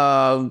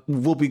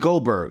Whoopi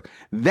Goldberg.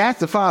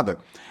 That's the father.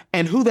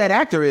 And who that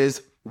actor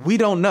is, we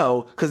don't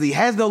know, because he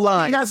has no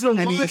line. He has no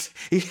and line.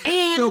 He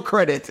has no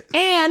credit.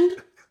 And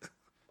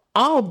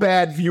I'm a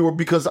bad viewer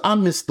because I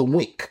missed the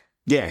wink.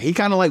 Yeah, he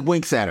kind of like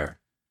winks at her.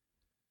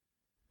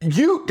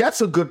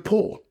 That's a good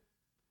pull.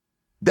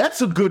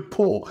 That's a good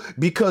pull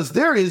because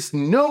there is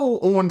no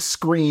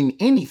on-screen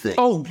anything.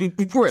 Oh,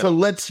 to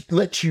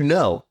let you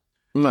know.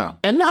 No.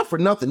 And not for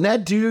nothing.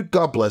 That dude,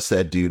 God bless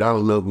that dude. I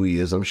don't know who he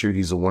is. I'm sure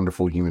he's a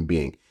wonderful human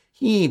being.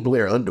 He ain't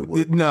Blair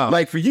Underwood. No.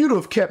 Like, for you to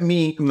have kept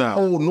me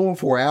holding on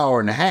for an hour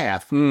and a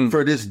half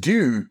for this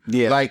dude,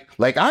 like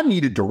I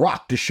needed The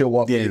Rock to show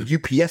up in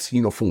a UPS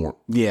uniform.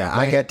 Yeah.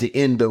 I had to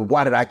end the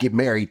Why Did I Get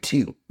Married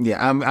To?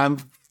 Yeah, I'm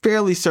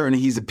fairly certain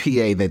he's a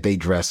PA that they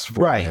dressed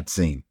for that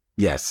scene.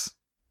 Yes.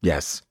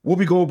 Yes.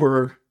 Whoopi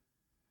Goldberg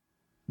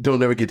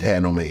don't ever get to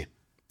have no man.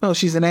 No,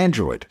 she's an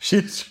android.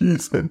 She's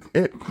an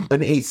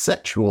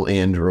asexual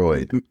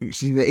android.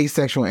 She's an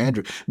asexual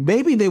android.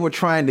 Maybe they were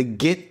trying to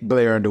get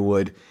Blair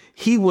Underwood.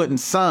 He wouldn't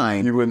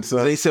sign.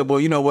 So they said,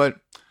 well, you know what?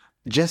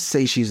 Just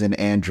say she's an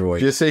android.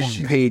 Just say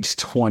page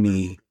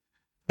 20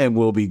 and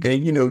we'll be good.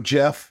 And you know,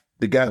 Jeff,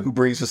 the guy who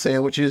brings the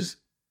sandwiches.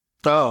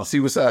 Oh. See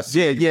what's up.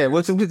 Yeah.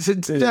 What's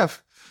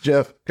Jeff?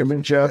 Jeff, come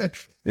in,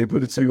 Jeff. They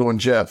put it on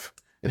Jeff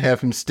and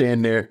have him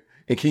stand there.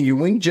 And can you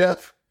wink,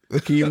 Jeff?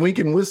 Can you wink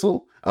and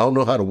whistle? I don't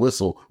know how to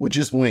whistle. Well,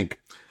 just wink.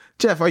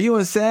 Jeff, are you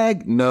in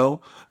SAG?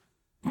 No.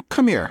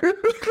 Come here.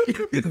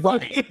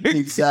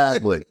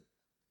 Exactly.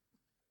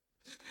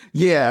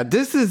 Yeah,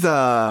 this is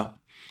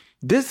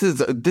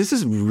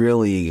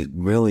really,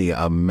 really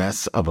a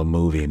mess of a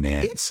movie,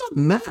 man. It's a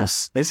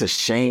mess. It's a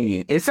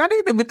shame. It's not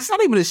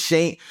even a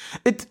shame.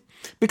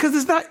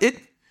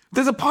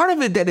 There's a part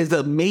of it that is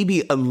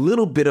maybe a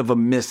little bit of a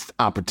missed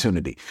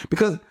opportunity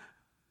because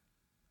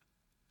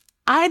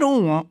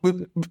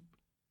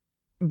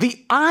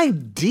the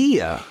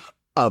idea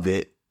of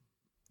it,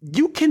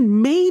 you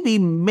can maybe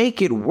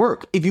make it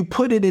work if you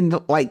put it in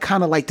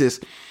kind of like this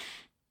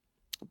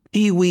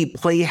Pee-wee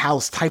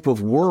Playhouse type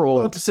of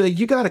world. To say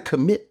you got to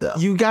commit though.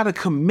 You got to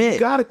commit.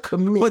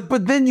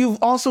 But then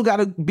you've also got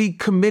to be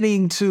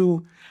committing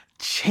to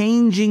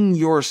changing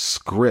your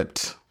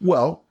script.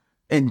 Well,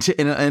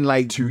 and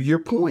like to your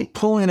point,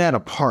 pulling that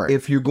apart.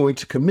 If you're going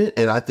to commit,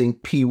 and I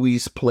think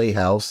Pee-wee's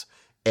Playhouse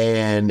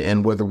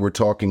and whether we're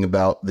talking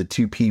about the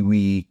two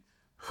Pee-wee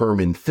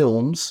Herman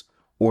films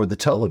or the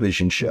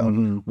television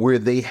show, where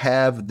they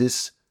have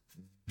this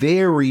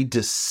very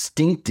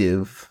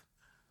distinctive,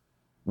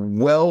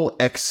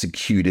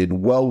 well-executed,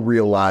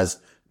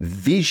 well-realized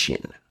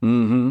vision.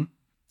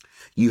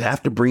 You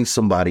have to bring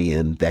somebody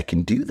in that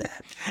can do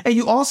that. And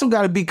you also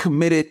got to be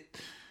committed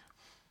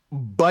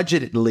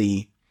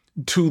budgetedly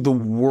to the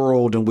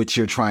world in which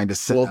you're trying to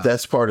set up.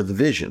 That's part of the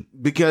vision.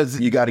 Because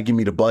you got to give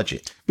me the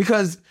budget.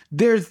 Because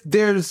there's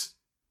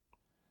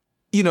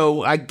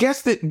I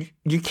guess that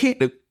you can't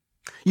get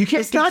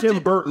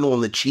Tim Burton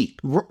on the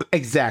cheap.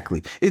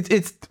 Exactly.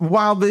 It's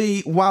while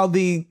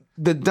the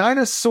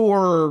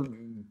dinosaur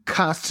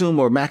costume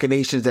or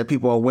machinations that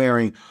people are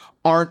wearing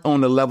aren't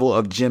on the level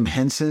of Jim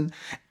Henson,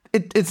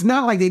 it's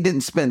not like they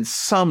didn't spend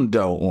some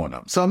dough on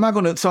them. So I'm not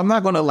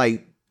gonna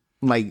like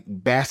like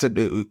bastard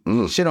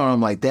shit on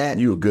them like that.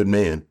 You a good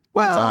man.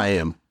 Well, I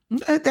am.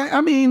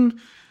 I mean,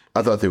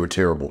 I thought they were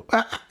terrible.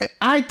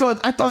 I thought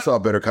I saw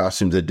better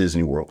costumes at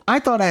Disney World. I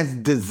thought as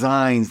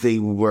designs they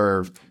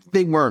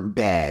weren't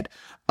bad.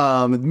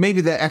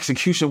 Maybe the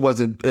execution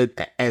wasn't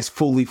as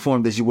fully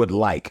formed as you would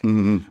like,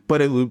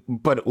 but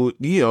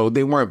you know,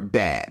 they weren't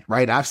bad,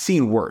 right? I've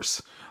seen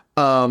worse.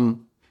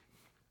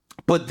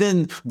 But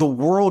then the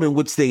world in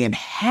which they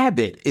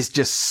inhabit is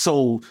just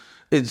so.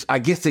 I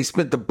guess they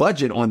spent the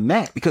budget on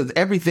that because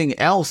everything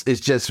else is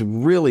just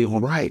really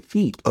on right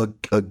feet.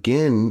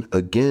 Again,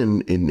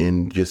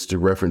 and just to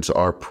reference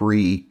our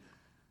pre-review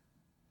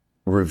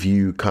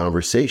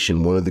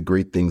conversation, one of the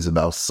great things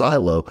about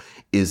Silo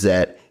is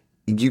that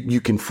you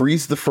can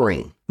freeze the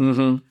frame.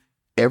 Mm-hmm.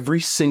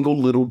 Every single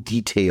little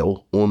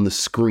detail on the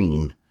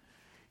screen,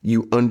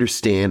 you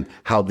understand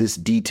how this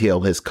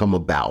detail has come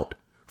about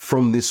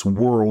from this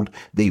world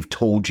they've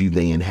told you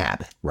they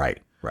inhabit.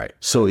 Right.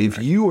 So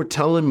if you are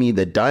telling me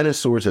that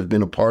dinosaurs have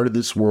been a part of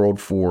this world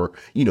for,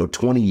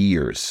 20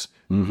 years,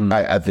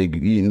 I think,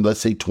 let's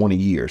say 20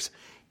 years,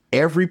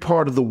 every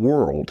part of the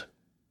world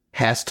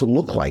has to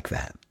look like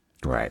that.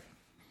 Right.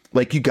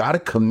 Like you got to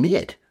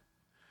commit.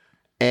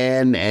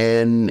 And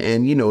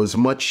as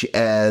much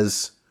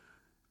as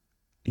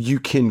you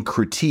can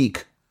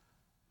critique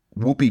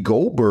Whoopi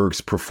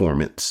Goldberg's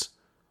performance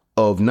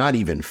of not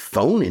even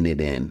phoning it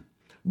in,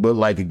 but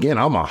like, again,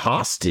 I'm a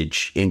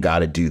hostage and got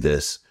to do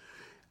this.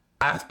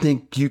 I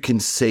think you can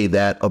say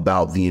that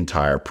about the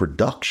entire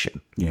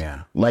production.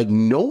 Yeah. Like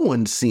no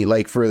one seen,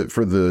 like for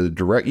the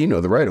direct,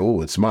 the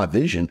writer, it's my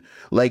vision.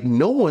 Like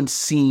no one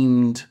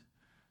seemed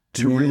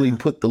to really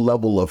put the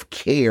level of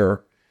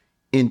care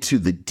into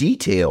the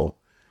detail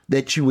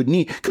that you would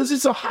need. Because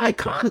it's a high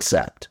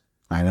concept.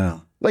 I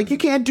know. Like you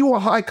can't do a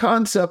high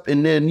concept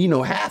and then,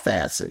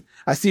 half-ass it.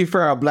 I see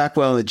Farrell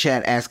Blackwell in the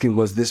chat asking,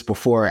 was this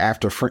before or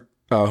after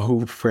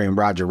Who Framed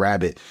Roger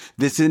Rabbit?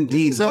 This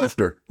indeed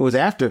after. It was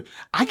after.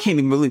 I can't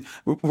even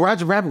believe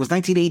Roger Rabbit was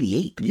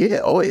 1988. Yeah.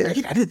 Oh, yeah. I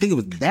didn't think it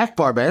was that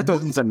far back. I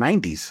thought it was the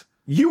 90s.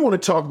 You want to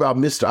talk about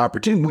missed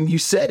opportunity. When you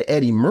said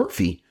Eddie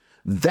Murphy,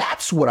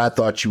 that's what I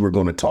thought you were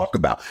going to talk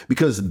about,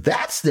 because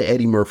that's the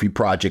Eddie Murphy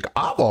project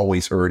I've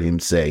always heard him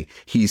say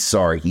he's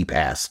sorry he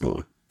passed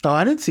on. Oh,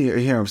 I didn't hear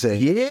him say.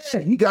 Yeah,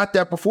 he got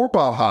that before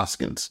Bob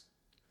Hoskins.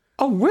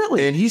 Oh,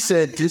 really? And he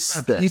said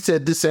this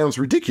sounds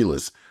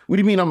ridiculous. What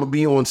do you mean I'm going to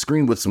be on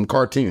screen with some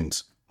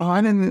cartoons? Oh,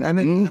 I didn't.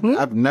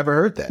 I've never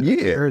heard that.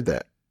 Yeah. I heard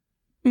that.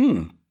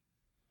 Oh,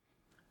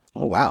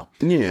 wow.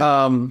 Yeah.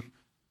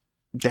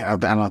 I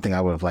don't think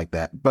I would have liked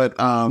that. But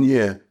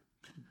yeah.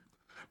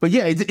 But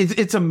yeah,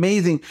 it's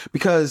amazing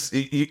because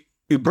you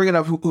bringing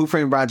up Who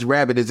Framed Roger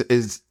Rabbit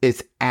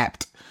is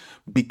apt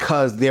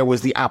because there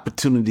was the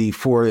opportunity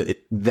for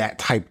that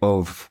type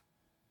of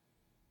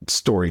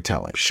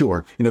storytelling.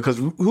 Sure. Because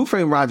Who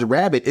Framed Roger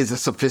Rabbit is a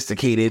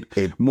sophisticated,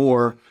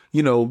 more,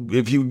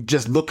 if you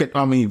just look at,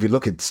 if you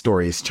look at the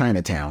story, it's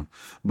Chinatown,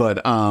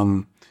 but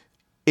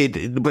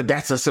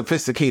that's a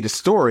sophisticated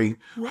story,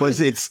 right. But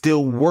it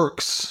still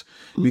works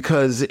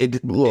because it's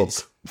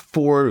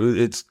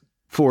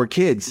for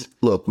kids.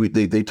 Look,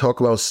 they talk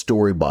about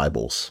story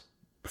Bibles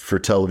for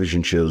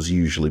television shows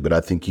usually, but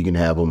I think you can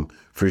have them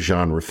for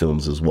genre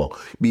films as well.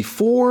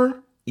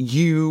 Before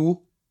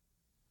you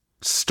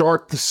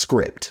start the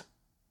script,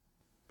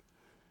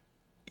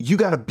 you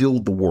got to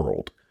build the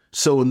world.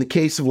 So in the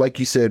case of, like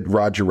you said,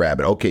 Roger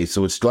Rabbit, okay,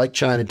 so it's like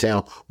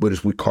Chinatown, but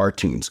it's with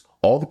cartoons.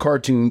 All the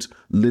cartoons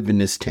live in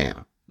this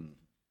town.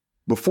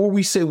 Before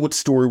we say what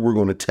story we're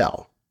going to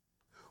tell,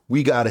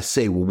 we got to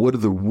say, well, what are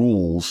the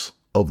rules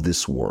of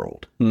this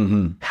world?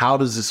 Mm-hmm. How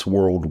does this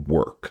world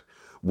work?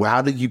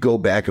 How do you go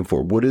back and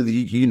forth? What are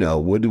the,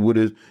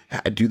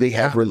 do they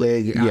have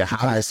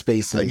high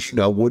spaces?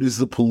 What is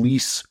the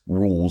police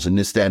rules and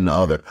this, that, and the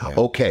other? Yeah.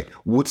 Okay,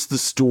 what's the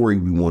story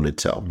we want to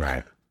tell?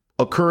 Right.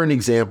 A current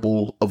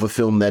example of a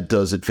film that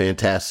does it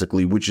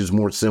fantastically, which is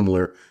more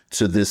similar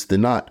to this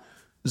than not,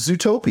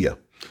 Zootopia.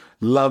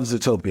 Love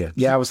Zootopia.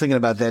 Yeah, I was thinking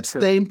about that.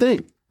 Same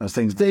thing.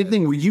 Same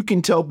thing where you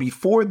can tell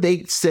before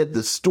they said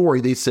the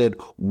story, they said,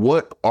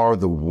 what are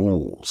the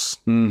rules?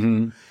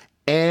 Mm-hmm.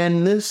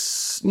 And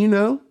this,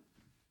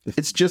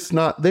 it's just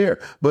not there.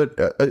 But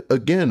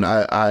again,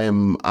 I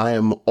am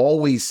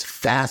always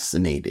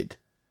fascinated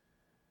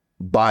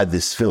by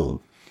this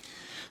film.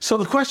 So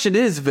the question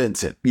is,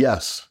 Vincent.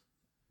 Yes.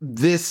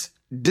 This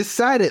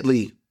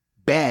decidedly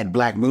bad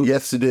black movie.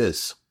 Yes, it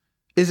is.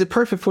 Is it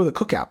perfect for the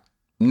cookout?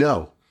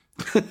 No.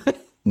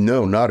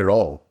 No, not at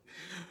all.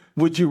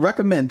 Would you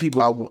recommend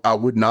people? I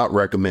would not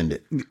recommend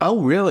it.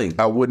 Oh, really?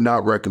 I would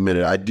not recommend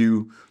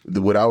it.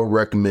 What I would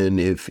recommend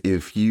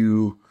if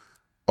you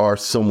are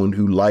someone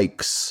who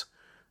likes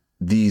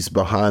these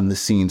behind the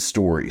scenes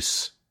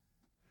stories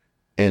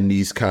and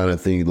these kind of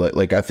things,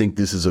 like I think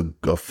this is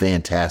a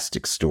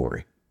fantastic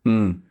story.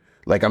 Mm.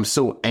 Like, I'm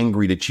so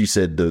angry that you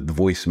said the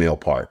voicemail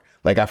part.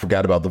 Like, I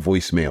forgot about the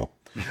voicemail,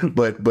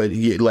 but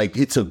yeah, like,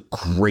 it's a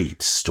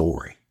great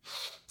story.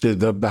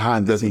 The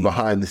behind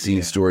the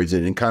scenes stories.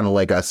 And kind of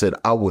like I said,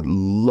 I would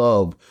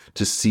love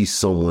to see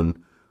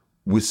someone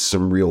with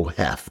some real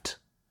heft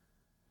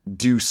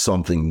do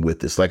something with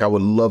this. Like, I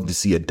would love to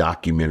see a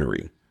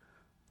documentary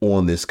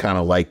on this, kind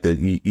of like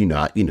the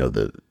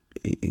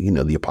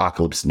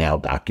Apocalypse Now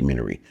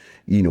documentary,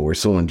 where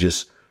someone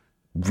just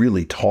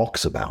really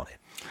talks about it.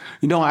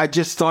 I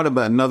just thought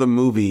about another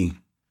movie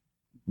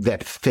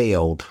that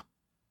failed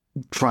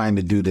trying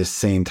to do this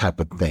same type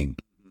of thing.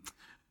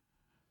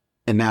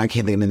 And now I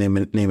can't think of the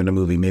name of the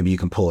movie. Maybe you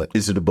can pull it.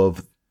 Is it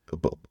above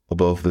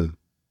the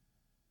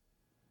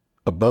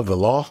Above the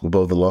Law?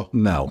 above the law?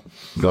 No.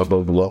 Not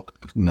above the law?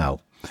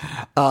 No.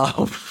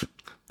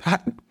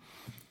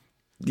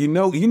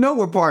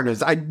 We're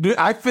partners.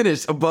 I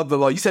finished Above the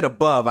Law. You said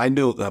above. I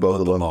knew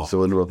above the law.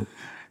 So in the law.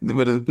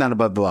 But it's not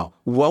Above the Law.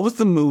 What was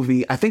the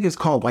movie? I think it's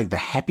called like the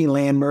Happy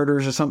Land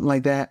Murders or something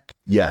like that.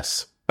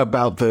 Yes.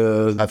 About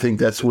the, I think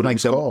that's what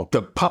it's called.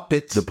 The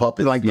puppets. The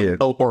puppets, Like yeah.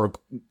 or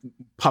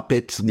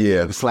puppets.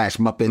 Yeah. /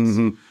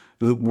 Muppets.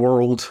 The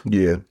world.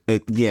 Yeah.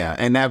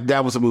 And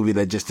that was a movie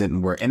that just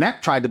didn't work. And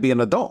that tried to be an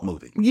adult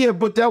movie. Yeah,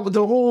 but that was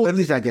the whole... At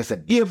least I guess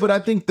that. Yeah, but I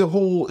think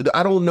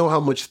I don't know how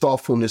much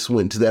thoughtfulness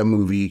went to that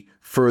movie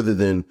further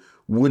than,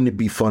 wouldn't it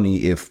be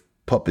funny if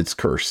puppets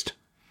cursed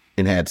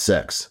and had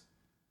sex?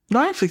 No,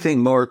 I actually think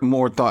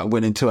more thought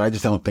went into it. I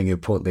just don't think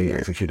they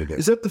executed it.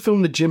 Is that the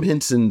film that Jim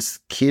Henson's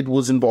kid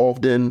was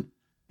involved in?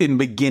 In the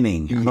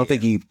beginning. I don't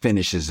think he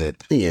finishes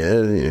it.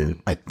 Yeah.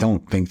 I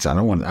don't think so.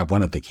 I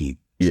want to think he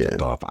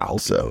took off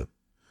also.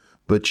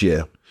 But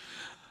yeah.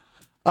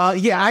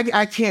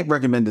 I can't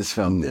recommend this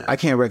film. I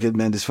can't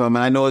recommend this film.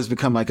 And I know it's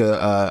become like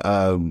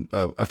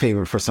a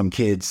favorite for some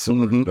kids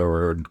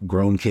or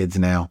grown kids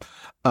now.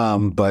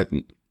 But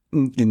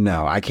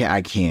no, I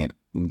can't.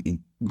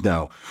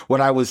 No.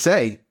 What I would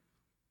say,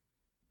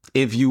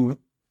 if you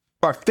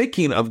are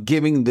thinking of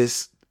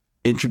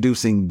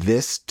introducing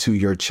this to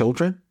your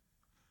children,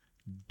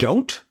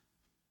 don't.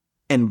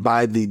 And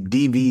buy the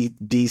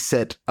DVD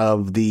set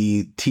of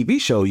the TV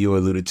show you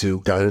alluded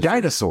to,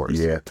 Dinosaurs,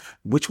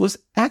 which was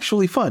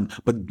actually fun,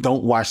 but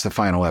don't watch the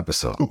final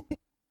episode.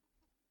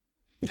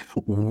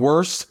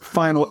 Worst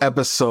final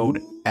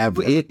episode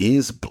ever. It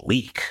is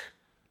bleak.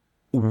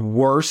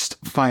 Worst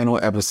final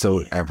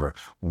episode ever.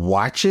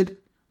 Watch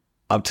it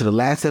up to the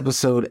last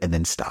episode and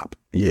then stop.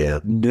 Yeah.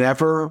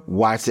 Never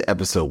watch the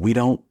episode. We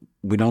don't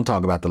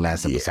talk about the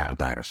last episode of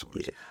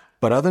Dinosaurs. Yeah.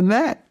 But other than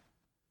that,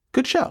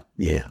 good show.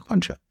 Yeah.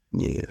 Fun show.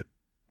 Yeah.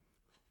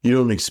 You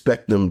don't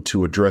expect them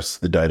to address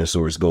the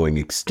dinosaurs going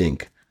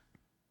extinct.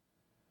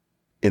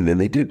 And then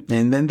they do.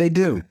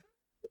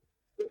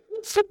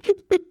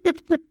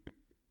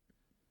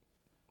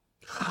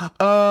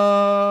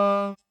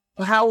 How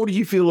do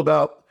you feel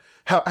about,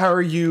 how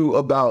are you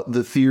about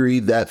the theory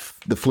that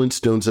the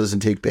Flintstones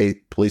doesn't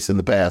take place in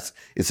the past?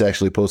 It's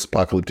actually a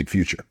post-apocalyptic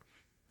future.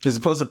 It's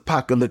a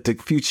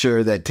post-apocalyptic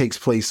future that takes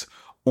place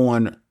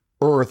on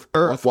Earth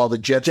while the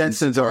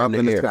Jetsons are up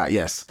in the sky.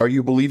 Yes. Are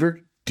you a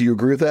believer? Do you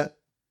agree with that?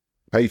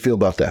 How you feel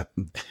about that?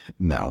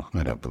 No,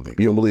 I don't believe.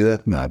 You don't believe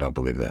that? No, I don't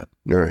believe that.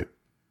 All right.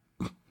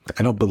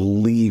 I don't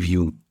believe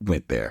you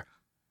went there.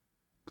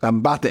 I'm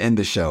about to end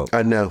the show.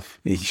 I know.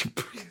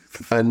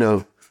 I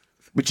know.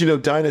 But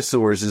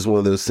Dinosaurs is one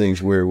of those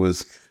things where it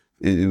was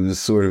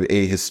sort of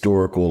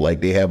ahistorical.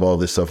 Like, they have all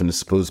this stuff and it's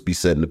supposed to be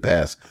set in the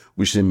past,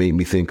 which then made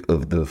me think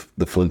of the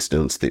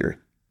Flintstones theory.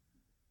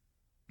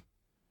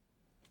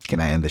 Can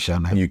I end the show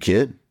now? You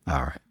can.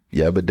 All right.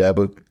 Yabba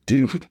dabba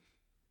do.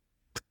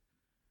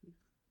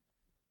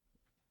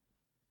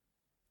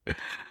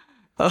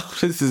 Oh,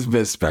 this has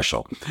been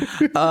special.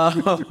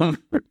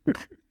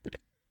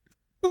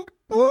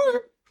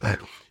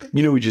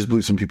 We just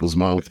blew some people's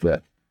minds with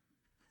that.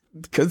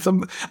 Because a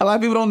lot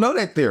of people don't know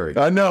that theory.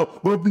 I know.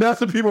 But that's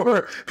what people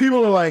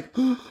are like,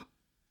 the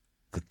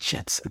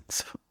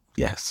Jetsons.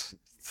 Yes.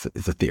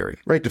 It's a theory.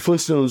 Right. The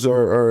Flintstones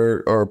are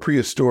a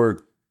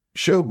prehistoric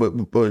show,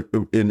 but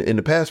in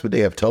the past, but they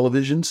have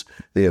televisions,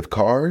 they have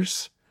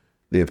cars,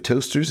 they have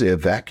toasters, they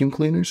have vacuum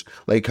cleaners.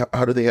 Like,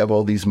 how do they have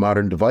all these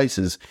modern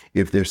devices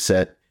if they're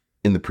set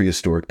in the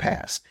prehistoric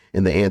past?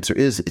 And the answer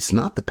is, it's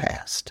not the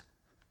past.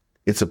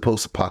 It's a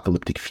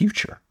post-apocalyptic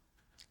future.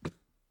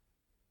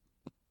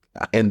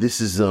 And this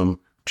is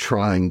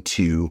trying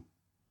to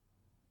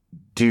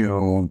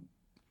do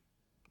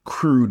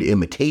crude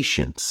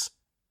imitations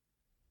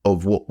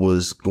of what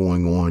was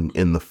going on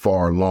in the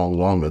far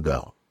long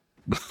ago.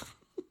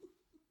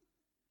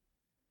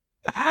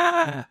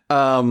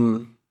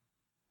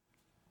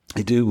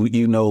 Do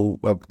you know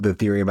the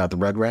theory about the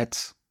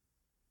Rugrats?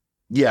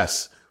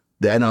 Yes.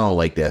 I don't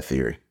like that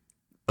theory.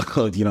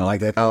 You don't like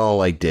that? I don't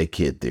like dead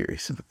kid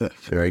theories. All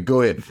right,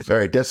 go ahead. All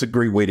right, that's a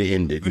great way to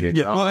end it.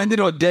 Yeah, well, end it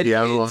on dead kids.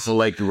 I don't also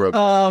like the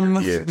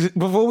Rugrats.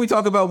 Before we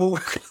talk about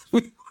what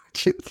we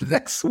watch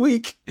next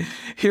week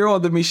here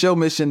on the Michelle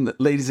Mission,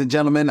 ladies and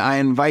gentlemen, I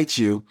invite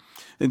you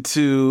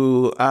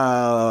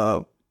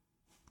to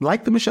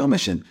like the Michelle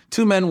Mission.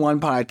 2 Men, 1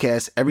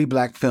 podcast, every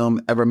black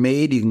film ever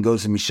made. You can go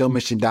to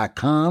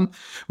michellemission.com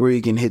where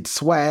you can hit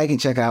swag and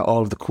check out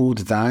all of the cool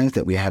designs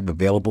that we have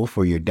available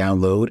for your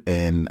download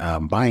and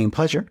buying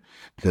pleasure,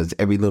 because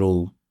every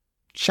little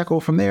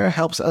shekel from there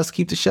helps us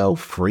keep the show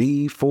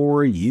free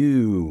for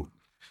you.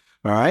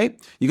 All right.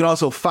 You can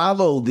also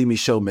follow the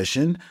Michaud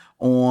Mission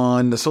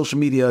on the social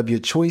media of your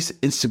choice,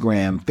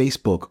 Instagram,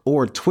 Facebook,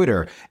 or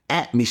Twitter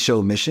at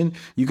Michaud Mission.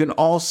 You can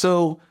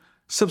also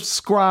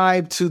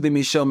subscribe to the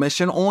Michaud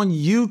Mission on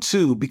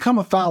YouTube. Become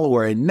a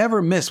follower and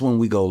never miss when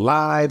we go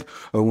live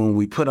or when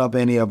we put up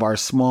any of our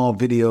small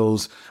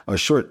videos or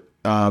short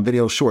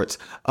video shorts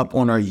up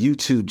on our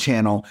YouTube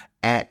channel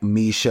at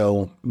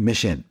Michaud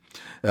Mission.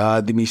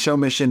 The Michaud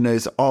Mission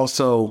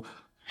also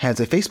has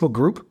a Facebook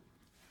group.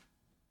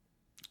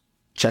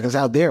 Check us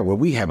out there where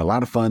we have a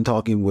lot of fun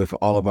talking with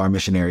all of our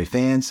missionary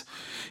fans.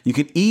 You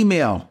can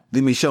email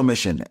the Michaud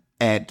Mission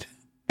at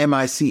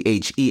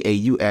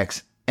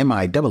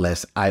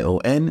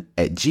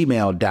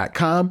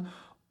micheauxmission@gmail.com,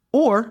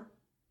 or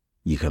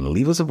you can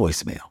leave us a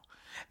voicemail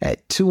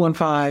at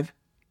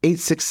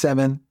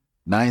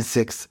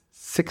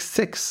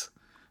 215-867-9666.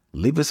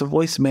 Leave us a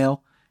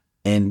voicemail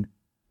and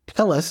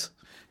tell us,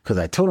 because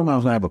I told him I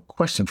was going to have a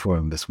question for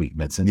him this week,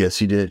 Vincent. Yes,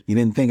 you did. You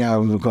didn't think I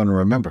was going to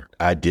remember.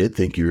 I did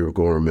think you were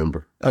going to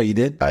remember. Oh, you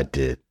did? I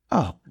did.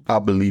 Oh, I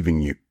believe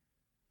in you.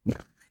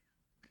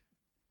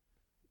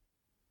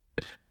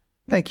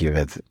 thank you,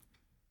 Vincent.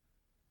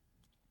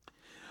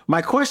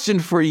 My question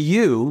for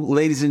you,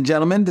 ladies and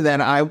gentlemen, that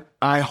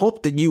I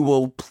hope that you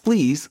will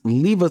please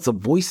leave us a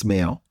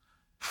voicemail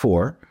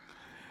for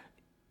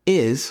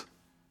is,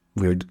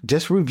 we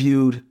just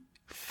reviewed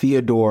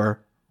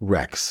Theodore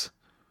Rex,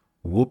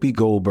 Whoopi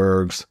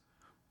Goldberg's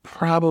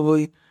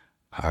probably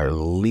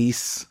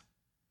the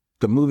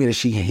movie that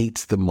she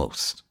hates the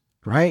most,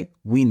 right?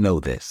 We know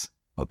this,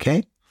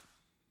 okay?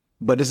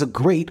 But it's a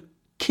great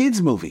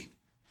kids movie.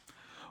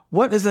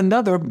 What is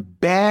another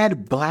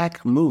bad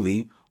black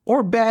movie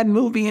or bad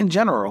movie in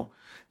general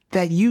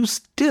that you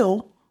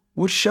still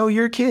would show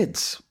your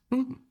kids?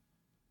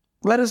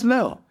 Let us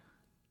know.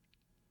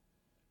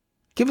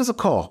 Give us a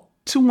call,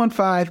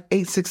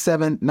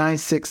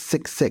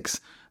 215-867-9666.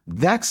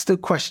 That's the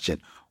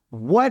question.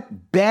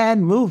 What bad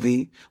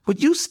movie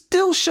would you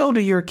still show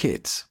to your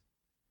kids?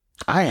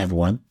 I have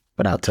one,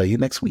 but I'll tell you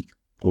next week.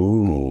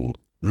 Ooh.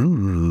 A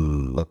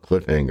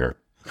cliffhanger.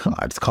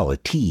 Let's call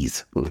it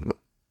tease. All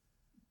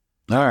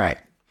right.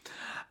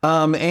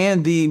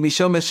 And the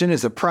Michaud Mission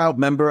is a proud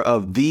member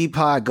of The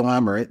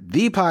Podglomerate,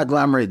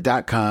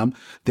 thepodglomerate.com.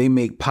 They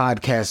make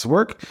podcasts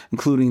work,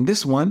 including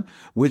this one,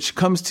 which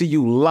comes to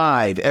you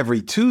live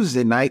every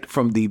Tuesday night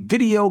from the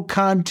Video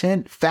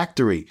Content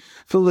Factory,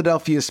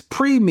 Philadelphia's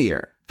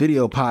premier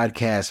video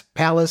podcast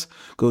palace.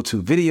 Go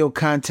to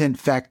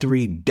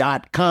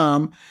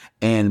videocontentfactory.com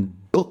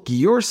and book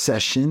your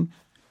session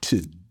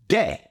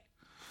today.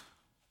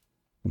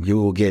 You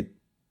will get,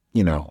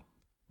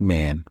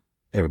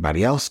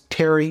 everybody else,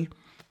 Terry,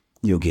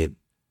 you'll get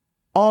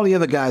all the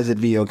other guys at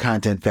Video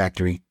Content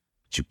Factory,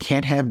 but you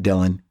can't have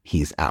Dylan.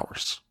 He's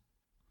ours.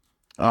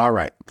 All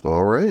right.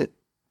 All right.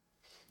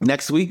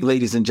 Next week,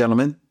 ladies and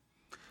gentlemen,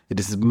 it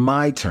is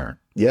my turn.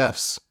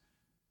 Yes.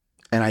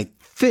 And I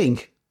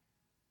think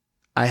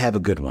I have a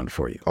good one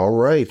for you. All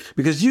right.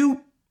 Because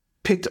you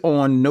picked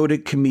on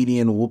noted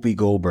comedian Whoopi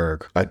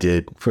Goldberg. I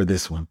did. For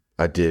this one.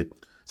 I did.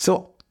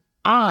 So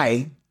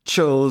I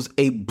chose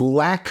a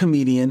black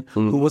comedian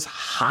who was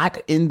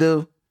hot in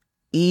the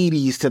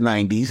 80s to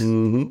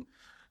 90s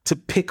to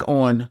pick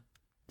on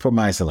for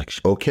my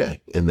selection.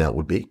 Okay. And that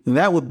would be? And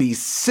that would be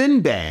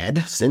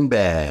Sinbad.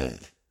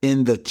 Sinbad.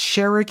 In The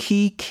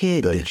Cherokee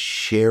Kid. The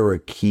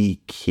Cherokee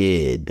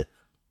Kid.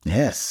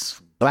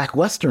 Yes. Black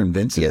Western,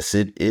 Vince. Yes,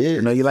 it is.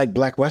 You know you like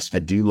Black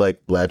Western. I do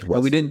like Black Western.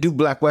 Well, we didn't do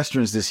Black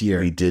Westerns this year.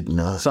 We did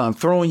not. So I'm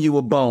throwing you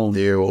a bone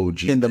there,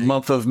 OG. in the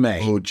month of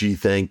May. OG,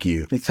 thank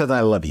you. Because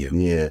I love you.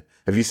 Yeah.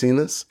 Have you seen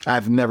this?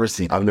 I've never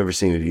seen it. I've never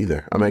seen it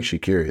either. I'm actually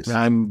curious.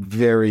 I'm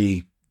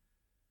very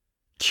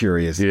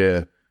curious.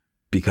 Yeah.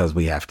 Because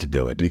we have to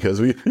do it. Because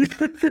we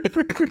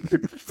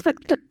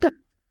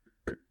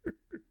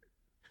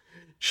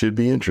should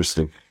be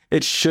interesting.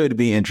 It should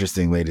be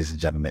interesting, ladies and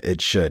gentlemen. It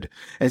should.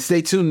 And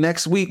stay tuned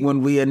next week when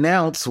we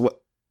announce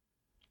what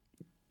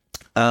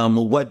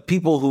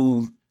people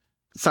who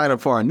sign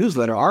up for our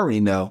newsletter already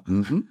know,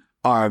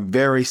 our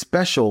very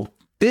special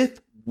 5th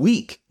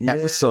week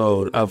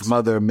episode of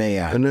Mother May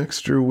I. An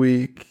extra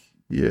week.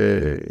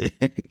 Yay.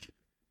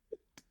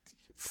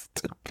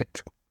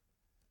 Stupid.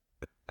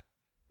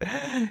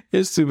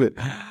 You're stupid.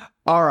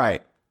 All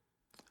right.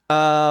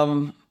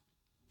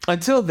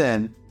 Until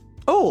then,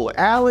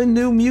 Alan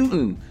New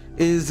Mutant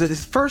is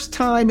his first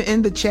time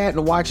in the chat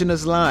and watching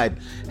us live.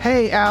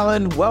 Hey,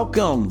 Alan,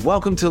 welcome.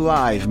 Welcome to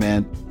live,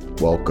 man.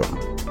 Welcome.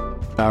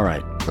 All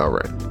right. All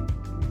right.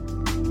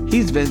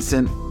 He's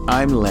Vincent.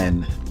 I'm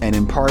Len. And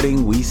in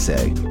parting, we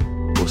say,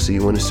 we'll see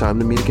you when it's time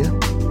to meet again.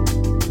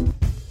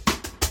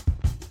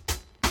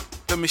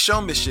 The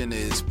Michaud Mission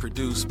is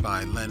produced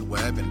by Len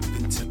Webb and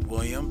Vincent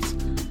Williams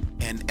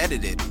and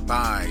edited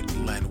by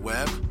Len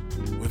Webb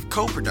with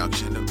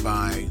co-production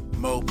by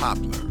Mo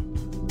Poplar.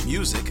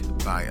 Music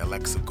by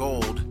Alexa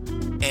Gold,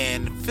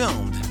 and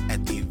filmed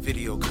at the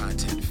Video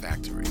Content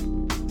Factory.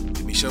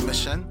 The Michaud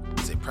Mission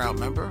is a proud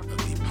member of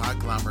the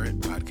Podglomerate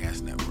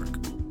Podcast Network.